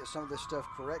trying to get some of this stuff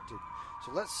corrected.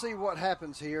 So let's see what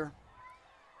happens here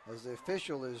as the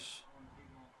official is.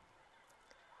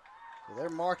 So they're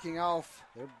marking off.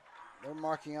 They're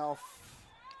marking off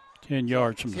 10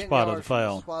 yards from the spot of the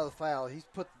foul. The spot of the foul. He's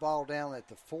put the ball down at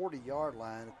the 40-yard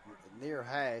line near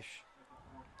hash.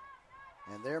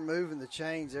 And they're moving the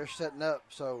chains. They're setting up.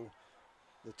 So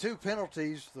the 2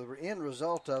 penalties, the end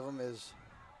result of them is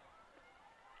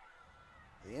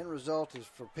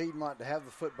for Piedmont to have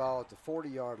the football at the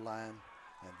 40-yard line.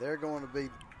 And they're going to be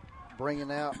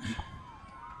bringing out,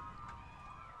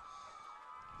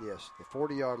 yes, the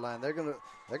 40-yard line. They're going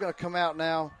to come out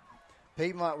now.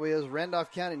 Piedmont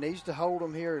Randolph County needs to hold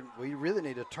them here. We really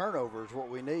need a turnover is what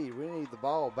we need. We need the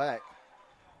ball back.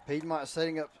 Piedmont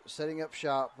setting up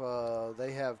shop.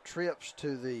 They have trips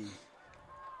to the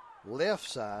left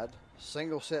side.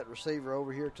 Single set receiver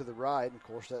over here to the right. And of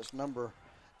course, that's number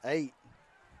 8,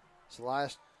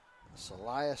 Celias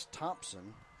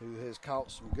Thompson, who has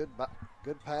caught some good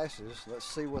passes. Let's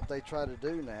see what they try to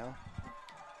do now.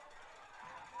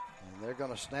 And they're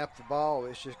going to snap the ball.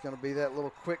 It's just going to be that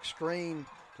little quick screen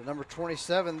to number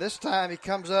 27. This time he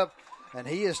comes up and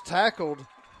he is tackled.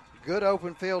 Good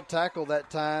open field tackle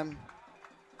that time.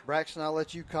 Braxton, I'll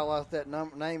let you call out that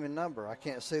name and number. I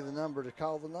can't see the number to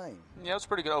call the name. Yeah, it was a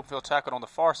pretty good open field tackle on the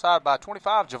far side by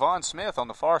 25, Javon Smith on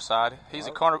the far side. He's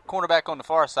a cornerback on the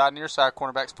far side. Near side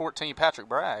cornerback's 14, Patrick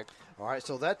Bragg. All right,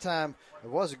 so that time it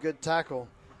was a good tackle.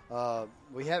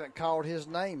 We haven't called his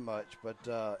name much,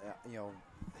 but,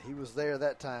 he was there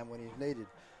that time when he's needed.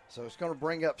 So it's going to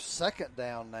bring up 2nd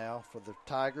down now for the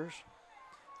Tigers.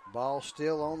 Ball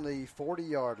still on the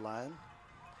 40-yard line.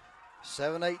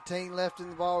 7:18 left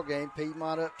in the ball game.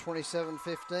 Piedmont up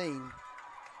 27-15.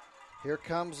 Here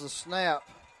comes the snap.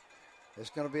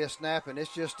 It's going to be a snap, and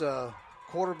it's just a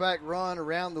quarterback run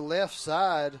around the left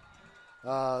side.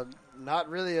 Not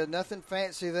really nothing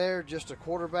fancy there, just a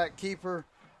quarterback keeper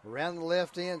around the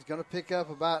left end. Is going to pick up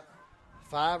about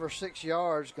 5 or 6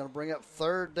 yards. Going to bring up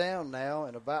 3rd down now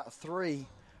and about 3.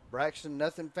 Braxton,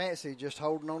 nothing fancy, just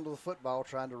holding on to the football,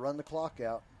 trying to run the clock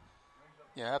out.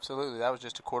 Yeah, absolutely. That was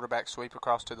just a quarterback sweep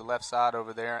across to the left side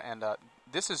over there. And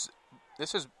this is,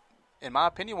 in my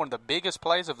opinion, one of the biggest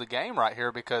plays of the game right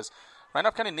here, because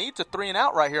Randolph County needs a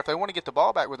 3-and-out right here if they want to get the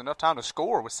ball back with enough time to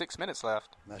score with 6 minutes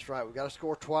left. That's right. We've got to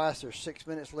score twice. There's 6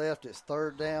 minutes left. It's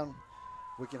 3rd down.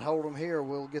 We can hold them here.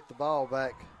 We'll get the ball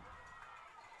back.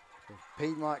 So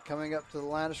Piedmont coming up to the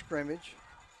line of scrimmage.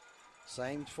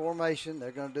 Same formation.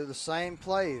 They're going to do the same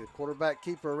play. The quarterback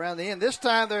keeper around the end. This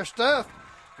time they're stuffed.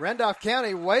 Randolph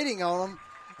County waiting on them.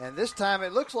 And this time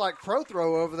it looks like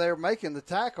Prothrow over there making the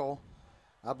tackle.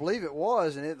 I believe it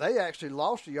was. And they actually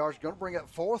lost a yard. It's going to bring up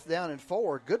 4th down and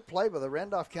 4. Good play by the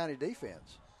Randolph County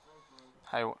defense.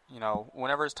 Hey,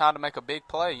 whenever it's time to make a big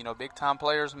play, big-time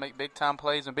players make big-time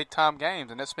plays in big-time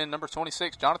games. And that's been number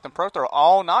 26, Jonathan Prothrow,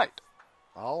 all night.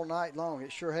 All night long.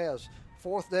 It sure has.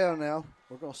 4th down now.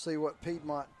 We're going to see what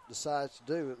Piedmont decides to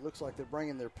do. It looks like they're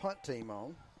bringing their punt team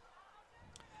on.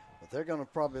 But they're going to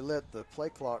probably let the play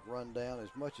clock run down as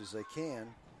much as they can.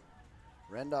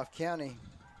 Randolph County,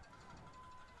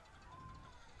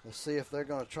 let's see if they're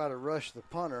going to try to rush the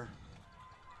punter.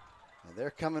 And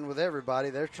they're coming with everybody.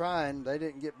 They're trying. They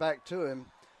didn't get back to him.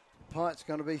 The punt's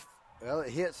going to be, it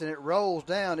hits and it rolls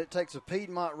down. It takes a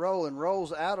Piedmont roll and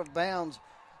rolls out of bounds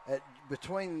at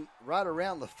right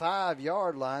around the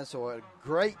 5-yard line. So a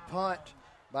great punt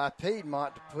by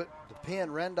Piedmont to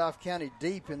pin Randolph County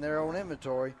deep in their own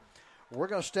inventory. We're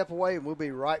going to step away, and we'll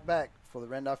be right back for the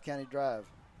Randolph County Drive.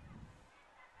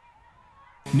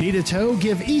 Need a tow?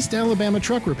 Give East Alabama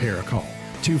Truck Repair a call.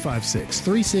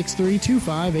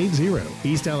 256-363-2580.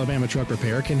 East Alabama Truck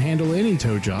Repair can handle any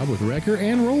tow job with wrecker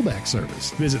and rollback service.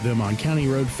 Visit them on County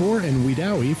Road 4 in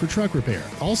Wedowee for truck repair.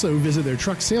 Also visit their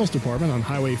truck sales department on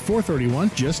Highway 431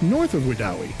 just north of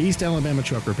Wedowee. East Alabama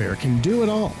Truck Repair can do it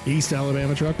all. East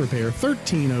Alabama Truck Repair,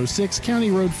 1306 County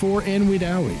Road 4 in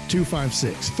Wedowee.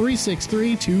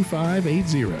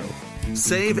 256-363-2580.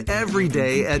 Save every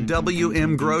day at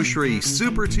WM Grocery.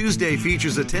 Super Tuesday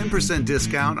features a 10%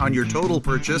 discount on your total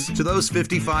purchase to those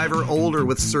 55 or older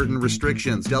with certain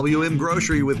restrictions. WM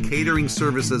Grocery with catering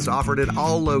services offered at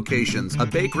all locations. A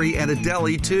bakery and a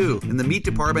deli too. In the meat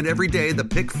department every day, the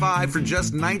Pick 5 for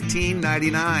just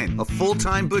 $19.99. A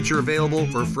full-time butcher available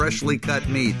for freshly cut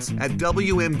meats at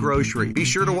WM Grocery. Be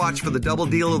sure to watch for the double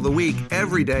deal of the week.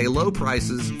 Every day, low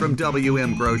prices from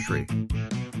WM Grocery.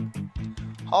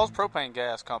 Hall's Propane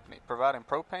Gas Company, providing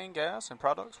propane gas and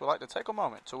products, would like to take a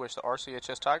moment to wish the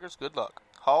RCHS Tigers good luck.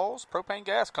 Hall's Propane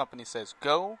Gas Company says,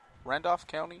 go Randolph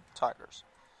County Tigers.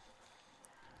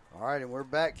 All right, and we're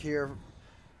back here.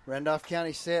 Randolph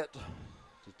County set to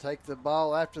take the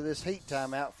ball after this heat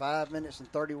timeout. 5 minutes and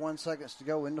 31 seconds to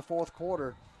go in the fourth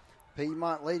quarter.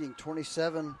 Piedmont leading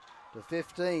 27-15.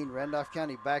 Randolph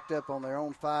County backed up on their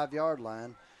own 5-yard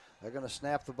line. They're going to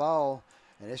snap the ball.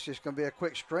 And it's just going to be a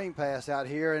quick screen pass out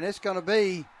here. And it's going to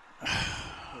be,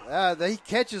 he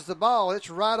catches the ball.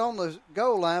 It's right on the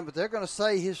goal line, but they're going to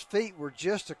say his feet were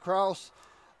just across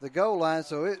the goal line.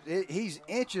 So he's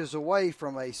inches away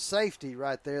from a safety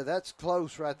right there. That's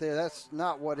close right there. That's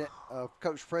not what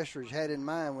Coach Prestridge had in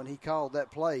mind when he called that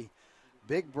play.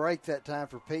 Big break that time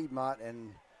for Piedmont,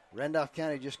 and Randolph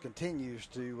County just continues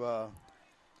to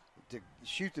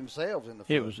shoot themselves in the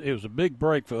foot. It was a big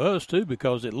break for us too,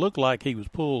 because it looked like he was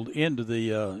pulled into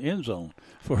the end zone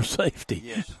for safety.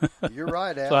 Yes, you're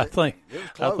right, Al. So I think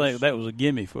that was a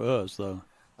gimme for us, though.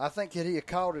 I think had he had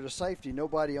called it a safety,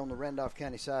 nobody on the Randolph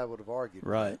County side would have argued.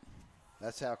 Right.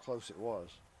 That's how close it was.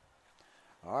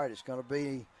 All right, it's going to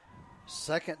be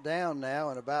second down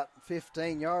now and about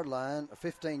 15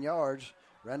 yards.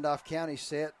 Randolph County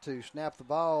set to snap the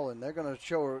ball, and they're going to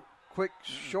show a quick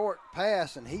short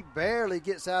pass, and he barely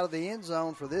gets out of the end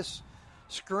zone for this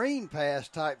screen pass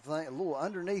type thing, a little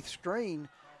underneath screen.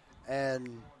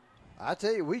 And I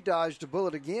tell you, we dodged a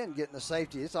bullet again getting the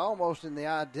safety. It's almost in the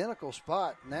identical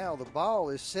spot now. The ball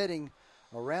is sitting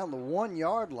around the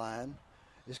 1-yard line.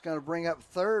 It's going to bring up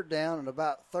third down and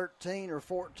about 13 or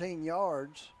 14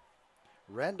 yards.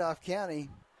 Randolph County,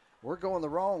 we're going the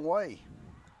wrong way.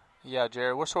 Yeah,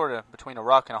 Jerry, we're sort of between a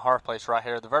rock and a hard place right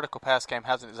here. The vertical pass game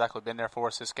hasn't exactly been there for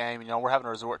us this game. We're having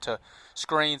to resort to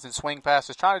screens and swing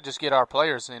passes, trying to just get our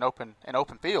players in open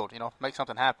field, make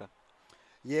something happen.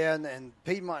 Yeah, and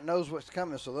Piedmont knows what's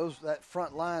coming, so that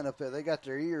front line up there, they got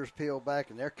their ears peeled back,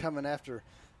 and they're coming after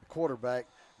the quarterback.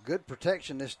 Good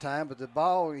protection this time, but the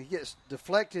ball, he gets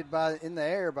deflected in the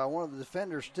air by one of the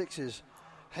defenders, sticks his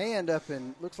hand up,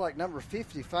 and looks like number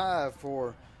 55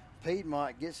 for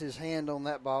Piedmont gets his hand on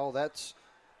that ball. That's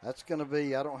going to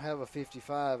be, I don't have a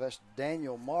 55. That's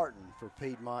Daniel Martin for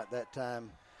Piedmont that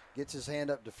time. Gets his hand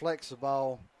up, deflects the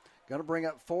ball. Going to bring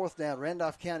up fourth down.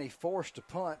 Randolph County forced to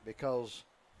punt because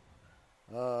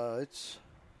the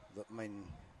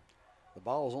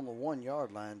ball's on the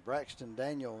 1-yard line. Braxton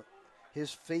Daniel, his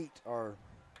feet are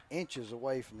inches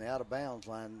away from the out-of-bounds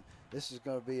line. This is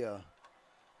going to be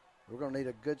we're going to need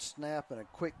a good snap and a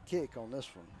quick kick on this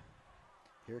one.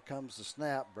 Here comes the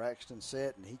snap. Braxton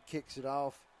set, and he kicks it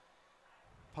off,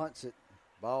 punts it.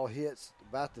 Ball hits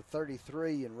about the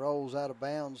 33 and rolls out of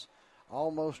bounds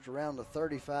almost around the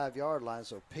 35-yard line.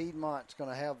 So Piedmont's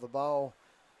going to have the ball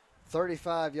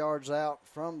 35 yards out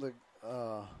from the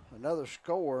another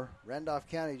score. Randolph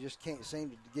County just can't seem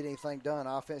to get anything done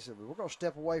offensively. We're going to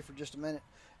step away for just a minute,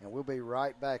 and we'll be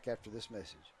right back after this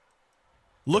message.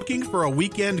 Looking for a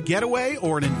weekend getaway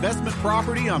or an investment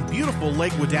property on beautiful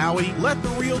Lake Wedowee? Let the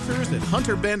realtors at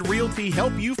Hunter Bend Realty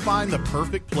help you find the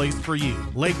perfect place for you.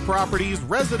 Lake properties,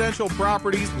 residential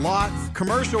properties, lots,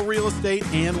 commercial real estate,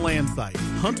 and land sites.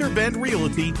 Hunter Bend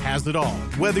Realty has it all.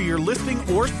 Whether you're listing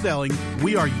or selling,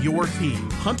 we are your team.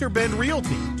 Hunter Bend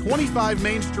Realty, 25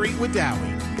 Main Street,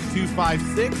 Wedowee,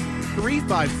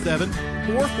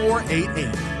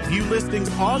 256-357-4488. View listings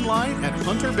online at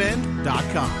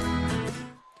hunterbend.com.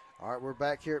 All right, we're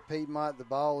back here at Piedmont. The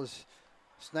ball is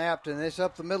snapped, and it's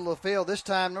up the middle of the field. This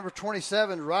time, number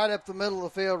 27, right up the middle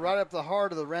of the field, right up the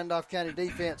heart of the Randolph County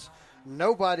defense.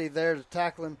 Nobody there to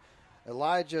tackle him.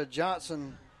 Elijah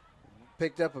Johnson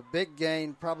picked up a big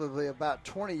gain, probably about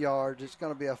 20 yards. It's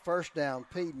going to be a first down,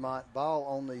 Piedmont, ball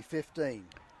on the 15.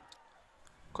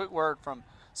 Quick word from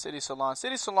City Salon.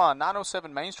 City Salon,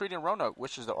 907 Main Street in Roanoke,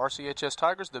 wishes the RCHS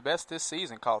Tigers the best this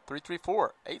season. Call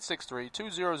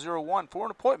 334-863-2001 for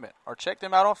an appointment, or check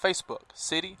them out on Facebook.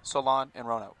 City Salon in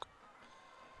Roanoke.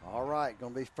 All right,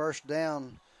 going to be first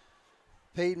down,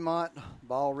 Piedmont.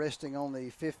 Ball resting on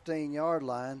the 15-yard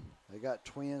line. They got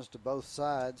twins to both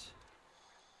sides.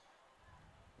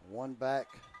 One back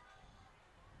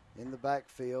in the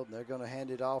backfield, and they're going to hand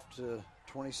it off to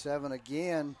 27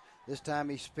 again. This time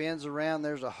he spins around.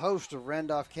 There's a host of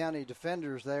Randolph County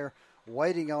defenders there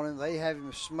waiting on him. They have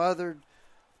him smothered,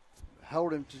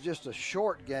 hold him to just a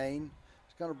short gain.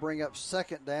 It's going to bring up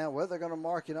second down. Well, they're going to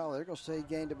mark it all. They're going to say he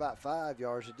gained about 5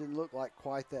 yards. It didn't look like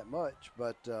quite that much,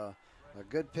 but a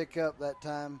good pickup that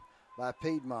time by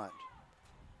Piedmont.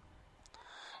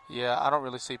 Yeah, I don't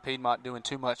really see Piedmont doing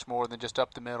too much more than just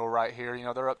up the middle right here. You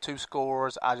know, they're up 2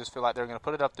 scores. I just feel like they're going to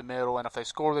put it up the middle, and if they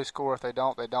score, they score. If they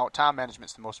don't, they don't. Time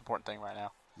management's the most important thing right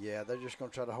now. Yeah, they're just going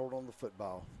to try to hold on to the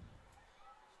football.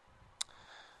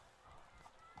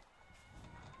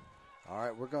 All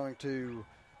right, we're going to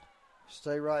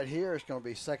stay right here. It's going to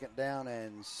be 2nd down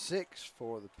and 6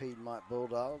 for the Piedmont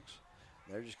Bulldogs.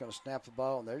 They're just going to snap the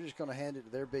ball, and they're just going to hand it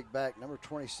to their big back, number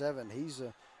 27.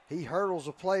 He hurdles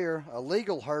a player, a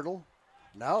legal hurdle.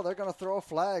 No, they're going to throw a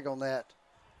flag on that.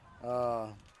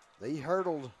 He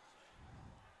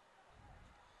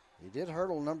did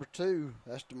hurdle number 2.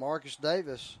 That's DeMarcus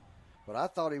Davis. But I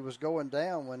thought he was going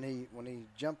down when he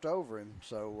jumped over him.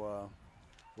 So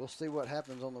we'll see what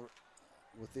happens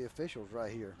with the officials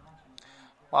right here.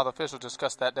 While the officials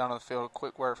discuss that down on the field, a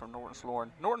quick word from Norton's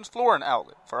Flooring. Norton's Flooring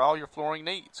Outlet for all your flooring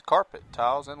needs. Carpet,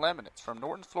 tiles, and laminates from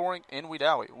Norton's Flooring in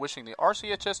Wedowee. Wishing the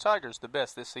RCHS Tigers the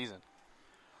best this season.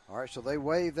 All right, so they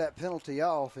waved that penalty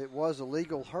off. It was a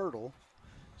legal hurdle.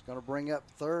 It's going to bring up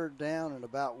 3rd down and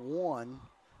about 1.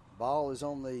 Ball is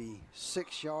on the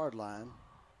 6-yard line.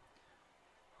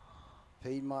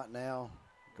 Piedmont now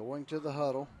going to the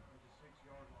huddle.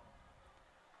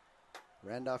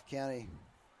 Randolph County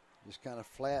just kind of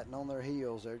flattening on their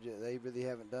heels. They really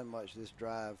haven't done much this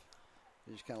drive.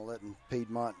 They're just kind of letting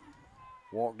Piedmont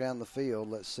walk down the field.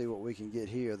 Let's see what we can get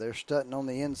here. They're stutting on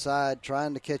the inside,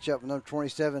 trying to catch up with number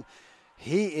 27.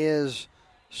 He is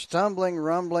stumbling,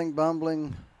 rumbling,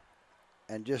 bumbling,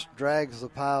 and just drags the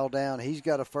pile down. He's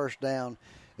got a 1st down.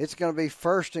 It's going to be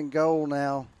 1st and goal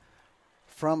now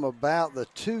from about the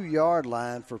 2-yard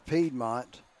line for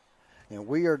Piedmont. And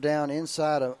we are down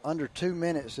inside of under 2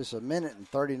 minutes. It's 1 minute and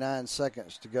 39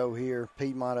 seconds to go here.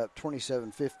 Piedmont up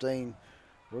 27-15.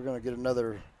 We're going to get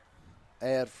another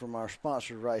ad from our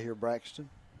sponsors right here, Braxton.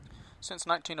 Since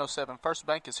 1907, First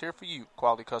Bank is here for you.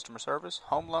 Quality customer service,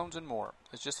 home loans, and more.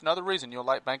 It's just another reason you'll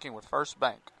like banking with First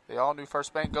Bank. The all-new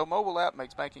First Bank Go mobile app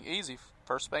makes banking easy.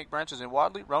 First Bank branches in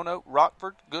Wadley, Roanoke,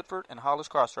 Rockford, Goodford, and Hollis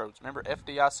Crossroads. Member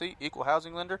FDIC, Equal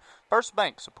Housing Lender. First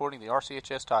Bank supporting the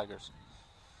RCHS Tigers.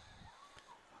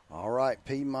 All right,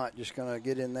 Piedmont just going to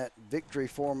get in that victory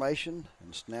formation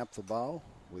and snap the ball.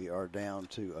 We are down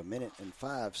to 1 minute and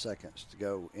 5 seconds to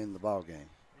go in the ball game.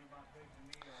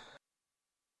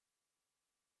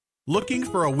 Looking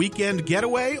for a weekend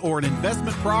getaway or an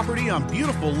investment property on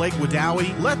beautiful Lake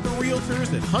Wedowee? Let the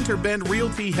realtors at Hunter Bend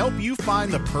Realty help you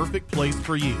find the perfect place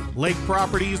for you. Lake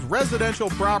properties, residential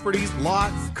properties,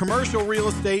 lots, commercial real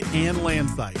estate, and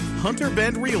land sites. Hunter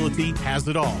Bend Realty has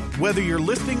it all. Whether you're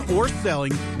listing or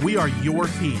selling, we are your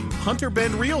team. Hunter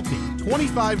Bend Realty,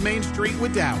 25 Main Street,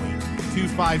 Wedowee,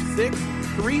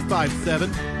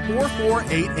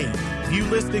 256-357-4488. View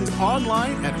listings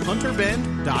online at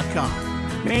hunterbend.com.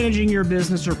 Managing your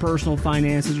business or personal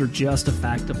finances are just a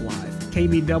fact of life.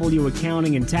 KBW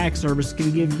Accounting and Tax Service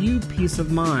can give you peace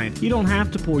of mind. You don't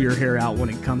have to pull your hair out when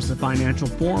it comes to financial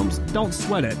forms. Don't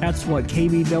sweat it. That's what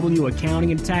KBW Accounting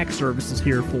and Tax Service is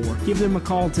here for. Give them a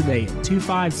call today at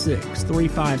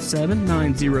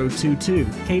 256-357-9022.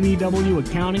 KBW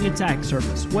Accounting and Tax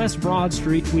Service, West Broad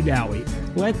Street, Wedowee.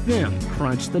 Let them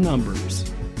crunch the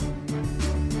numbers.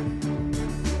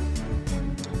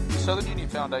 Southern Union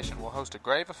Foundation will host a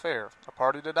Grave Affair, a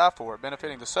party to die for,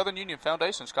 benefiting the Southern Union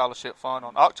Foundation Scholarship Fund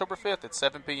on October 5th at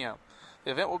 7 p.m.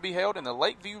 The event will be held in the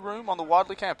Lakeview Room on the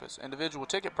Wadley campus. Individual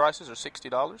ticket prices are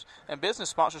 $60, and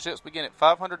business sponsorships begin at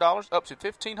 $500 up to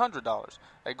 $1,500.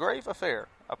 A Grave Affair,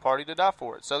 a party to die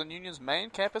for at Southern Union's main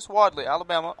campus, Wadley,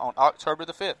 Alabama, on October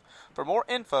the 5th. For more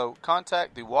info,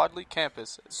 contact the Wadley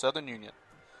campus at Southern Union.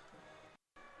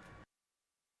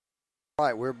 All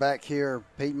right, we're back here.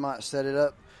 Piedmont set it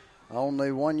up on the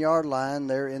 1-yard line.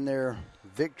 They're in their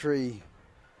victory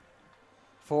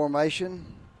formation.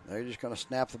 They're just going to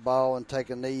snap the ball and take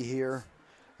a knee here,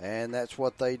 and that's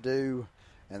what they do.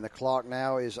 And the clock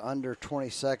now is under 20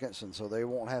 seconds, and so they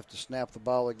won't have to snap the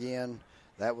ball again.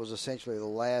 That was essentially the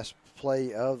last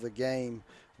play of the game.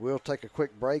 We'll take a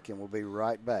quick break, and we'll be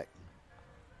right back.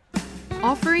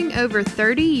 Offering over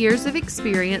 30 years of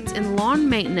experience in lawn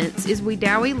maintenance is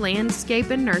Wedowee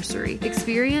Landscape and Nursery.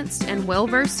 Experienced and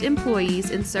well-versed employees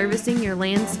in servicing your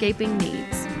landscaping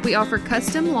needs. We offer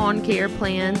custom lawn care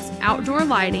plans, outdoor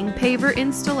lighting, paver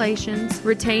installations,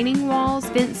 retaining walls,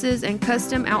 fences, and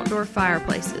custom outdoor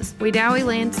fireplaces. Wedowee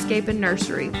Landscape and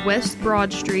Nursery, West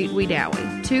Broad Street,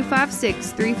 Wedowee,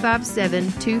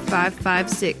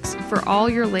 256-357-2556 for all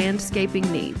your landscaping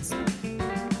needs.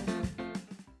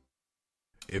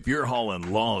 If you're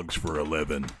hauling logs for a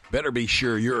living, better be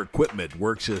sure your equipment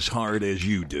works as hard as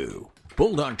you do.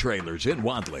 Bulldog Trailers in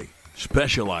Wadley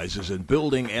specializes in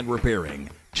building and repairing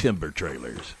timber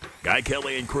trailers. Guy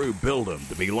Kelly and crew build them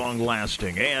to be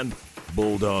long-lasting and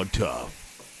Bulldog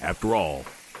tough. After all,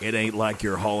 it ain't like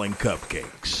you're hauling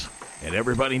cupcakes. And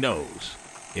everybody knows,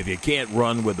 if you can't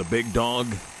run with a big dog,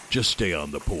 just stay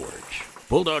on the porch.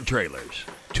 Bulldog Trailers,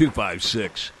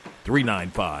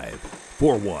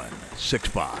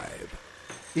 256-395-4165.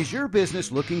 Is your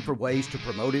business looking for ways to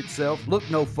promote itself? Look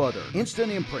no further.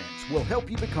 Instant Imprints will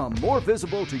help you become more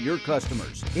visible to your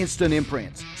customers. Instant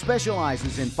Imprints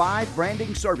specializes in 5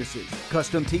 branding services: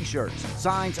 custom t-shirts,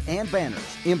 signs and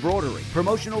banners, embroidery,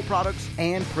 promotional products,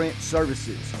 and print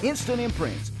services. Instant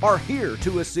Imprints are here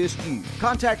to assist you.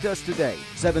 Contact us today,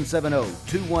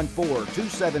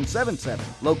 770-214-2777,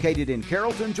 located in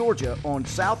Carrollton, Georgia on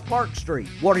South Park Street.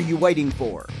 What are you waiting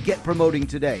for? Get promoting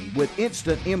today with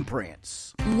Instant Imprints.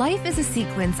 Life is a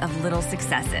sequence of little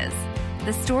successes.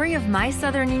 The story of my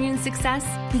Southern Union success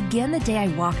began the day I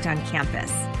walked on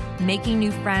campus. Making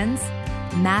new friends,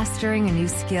 mastering a new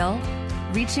skill,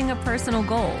 reaching a personal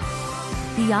goal.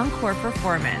 The encore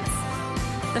performance,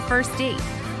 the first date,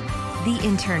 the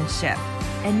internship,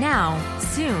 and now,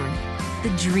 soon,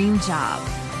 the dream job.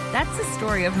 That's the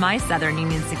story of my Southern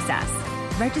Union success.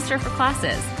 Register for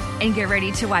classes and get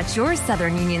ready to watch your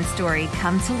Southern Union story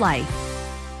come to life.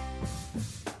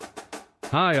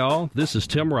 Hi, all. This is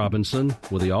Tim Robinson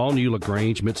with the all-new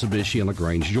LaGrange Mitsubishi in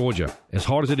LaGrange, Georgia. As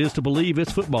hard as it is to believe,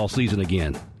 it's football season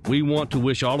again. We want to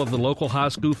wish all of the local high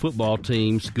school football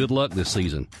teams good luck this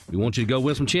season. We want you to go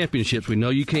win some championships. We know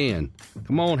you can.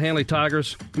 Come on, Hanley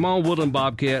Tigers. Come on, Woodland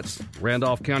Bobcats,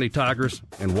 Randolph County Tigers,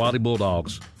 and Wadley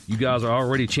Bulldogs. You guys are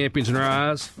already champions in our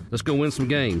eyes. Let's go win some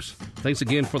games. Thanks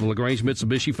again for the LaGrange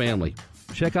Mitsubishi family.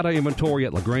 Check out our inventory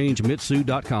at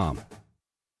LaGrangeMitsu.com.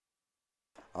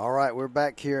 All right, we're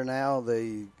back here now.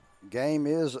 The game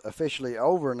is officially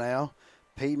over now.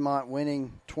 Piedmont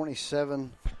winning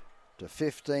 27-15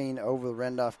 over the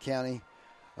Randolph County.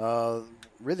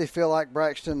 Really feel like,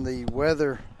 Braxton, the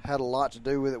weather had a lot to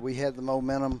do with it. We had the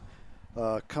momentum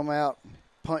come out,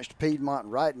 punched Piedmont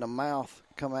right in the mouth,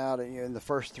 come out in the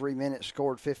first 3 minutes,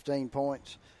 scored 15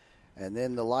 points, and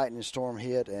then the lightning storm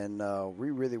hit, and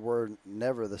we really were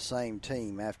never the same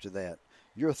team after that.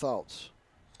 Your thoughts?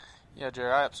 Yeah,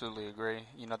 Jerry, I absolutely agree.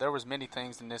 You know, there was many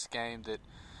things in this game that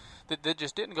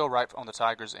just didn't go right on the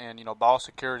Tigers, and ball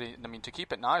security. I mean, to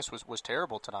keep it nice was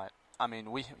terrible tonight. I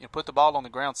mean, we put the ball on the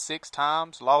ground 6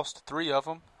 times, lost 3 of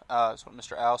them. That's what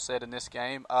Mr. Al said in this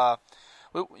game.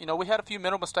 We had a few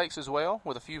mental mistakes as well,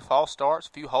 with a few false starts,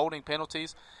 a few holding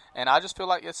penalties, and I just feel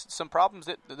like it's some problems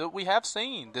that we have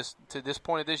seen to this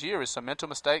point of this year is some mental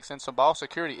mistakes and some ball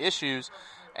security issues,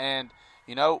 and.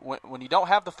 When you don't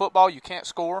have the football, you can't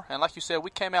score. And like you said,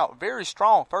 we came out very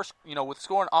strong first, with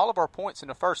scoring all of our points in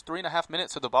the first 3.5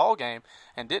 minutes of the ball game,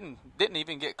 and didn't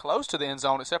even get close to the end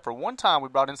zone except for one time we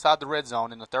brought inside the red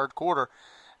zone in the third quarter.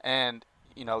 And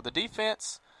the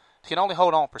defense can only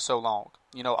hold on for so long.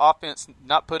 Offense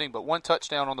not putting but 1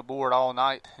 touchdown on the board all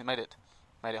night, it made it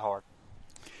hard.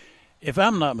 If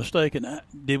I'm not mistaken,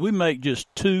 did we make just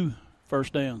 2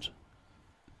 first downs?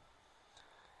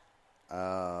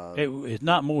 It's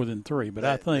not more than 3, but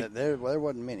I think there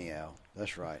wasn't many, Al.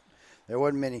 That's right. There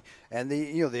wasn't many. And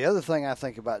the other thing I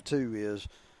think about too is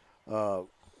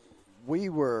we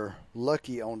were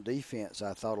lucky on defense.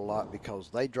 I thought a lot because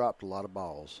they dropped a lot of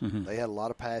balls. Mm-hmm. They had a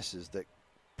lot of passes that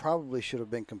probably should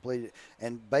have been completed.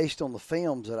 And based on the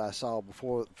films that I saw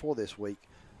before this week,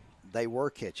 they were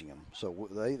catching them. So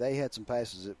they had some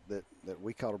passes that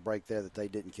we caught a break there that they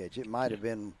didn't catch. It might have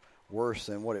been worse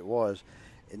than what it was.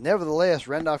 Nevertheless,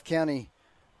 Randolph County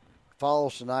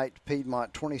falls tonight to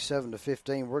Piedmont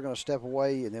 27-15. We're going to step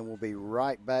away, and then we'll be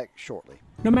right back shortly.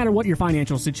 No matter what your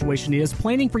financial situation is,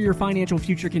 planning for your financial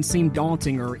future can seem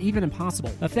daunting or even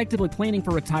impossible. Effectively planning for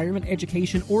retirement,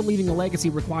 education, or leaving a legacy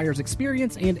requires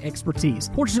experience and expertise.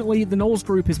 Fortunately, the Knowles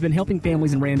Group has been helping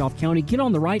families in Randolph County get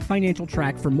on the right financial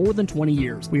track for more than 20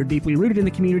 years. We are deeply rooted in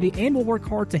the community and will work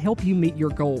hard to help you meet your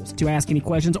goals. To ask any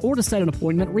questions or to set an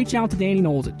appointment, reach out to Danny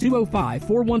Knowles at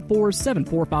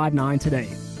 205-414-7459 today.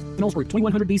 Knowles Group,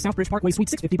 2100B Southbridge Parkway, Suite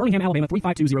 650, Birmingham, Alabama,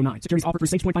 35209. Securities offered through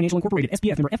SafePoint Financial Incorporated,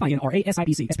 SPF member FINRA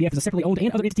SIPC. SPF is a separately owned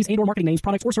and other entities and or marketing names,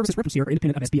 products, or services referenced here are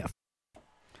independent of SPF.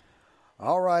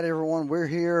 All right, everyone, we're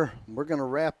here. We're going to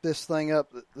wrap this thing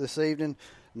up this evening.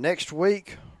 Next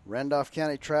week, Randolph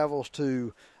County travels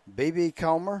to B.B.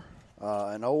 Comer,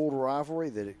 an old rivalry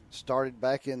that started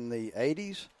back in the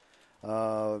 80s.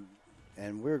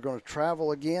 And we're going to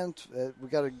travel again. We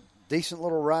got a decent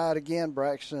little ride again,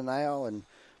 Braxton and Al and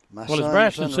my son. Well, as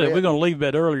Braxton said, we're going to leave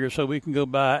a bit earlier so we can go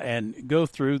by and go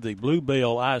through the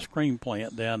Bluebell ice cream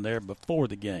plant down there before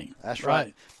the game. That's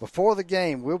right. Before the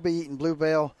game, we'll be eating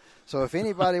Bluebell. So if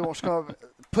anybody wants to come,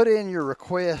 put in your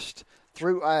request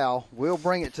through Al. We'll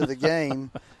bring it to the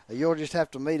game. You'll just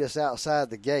have to meet us outside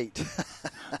the gate.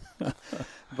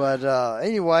 But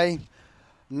anyway,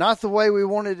 not the way we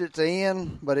wanted it to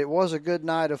end, but it was a good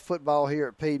night of football here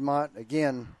at Piedmont.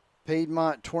 Again,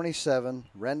 Piedmont 27,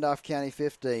 Randolph County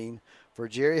 15. For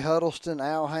Jerry Huddleston,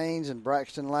 Al Haynes, and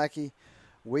Braxton Lackey,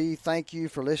 we thank you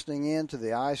for listening in to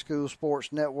the iSchool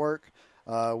Sports Network.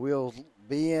 We'll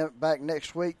be back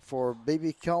next week for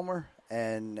B.B. Comer,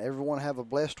 and everyone have a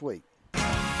blessed week.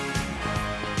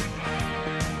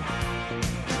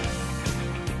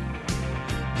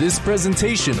 This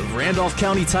presentation of Randolph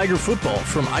County Tiger football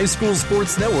from iSchool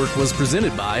Sports Network was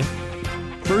presented by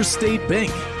First State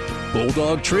Bank,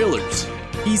 Bulldog Trailers,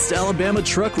 East Alabama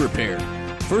Truck Repair,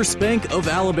 First Bank of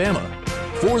Alabama,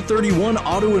 431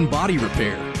 Auto and Body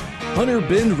Repair, Hunter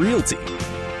Bend Realty,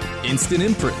 Instant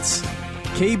Imprints,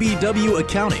 KBW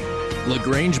Accounting,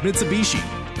 LaGrange Mitsubishi,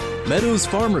 Meadows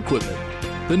Farm Equipment,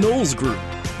 The Knowles Group,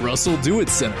 Russell Do-It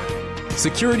Center,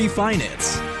 Security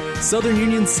Finance, Southern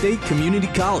Union State Community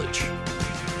College,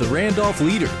 The Randolph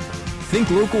Leader,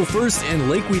 Think Local First and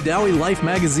Lake Wedowee Life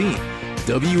Magazine,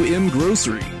 WM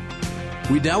Grocery,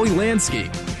 Wedowee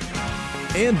Landscape,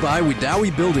 and by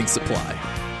Wedowee Building Supply.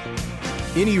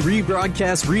 Any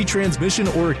rebroadcast,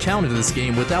 retransmission, or account of this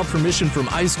game without permission from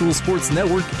iSchool Sports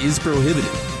Network is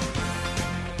prohibited.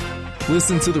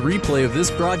 Listen to the replay of this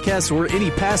broadcast or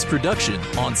any past production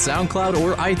on SoundCloud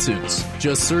or iTunes.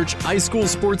 Just search iSchool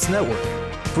Sports Network.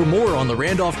 For more on the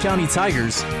Randolph County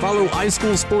Tigers, follow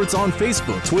iSchool Sports on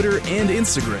Facebook, Twitter, and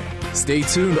Instagram. Stay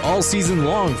tuned all season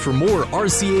long for more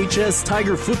RCHS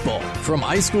Tiger football from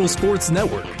iSchool Sports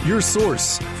Network, your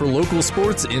source for local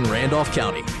sports in Randolph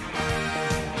County.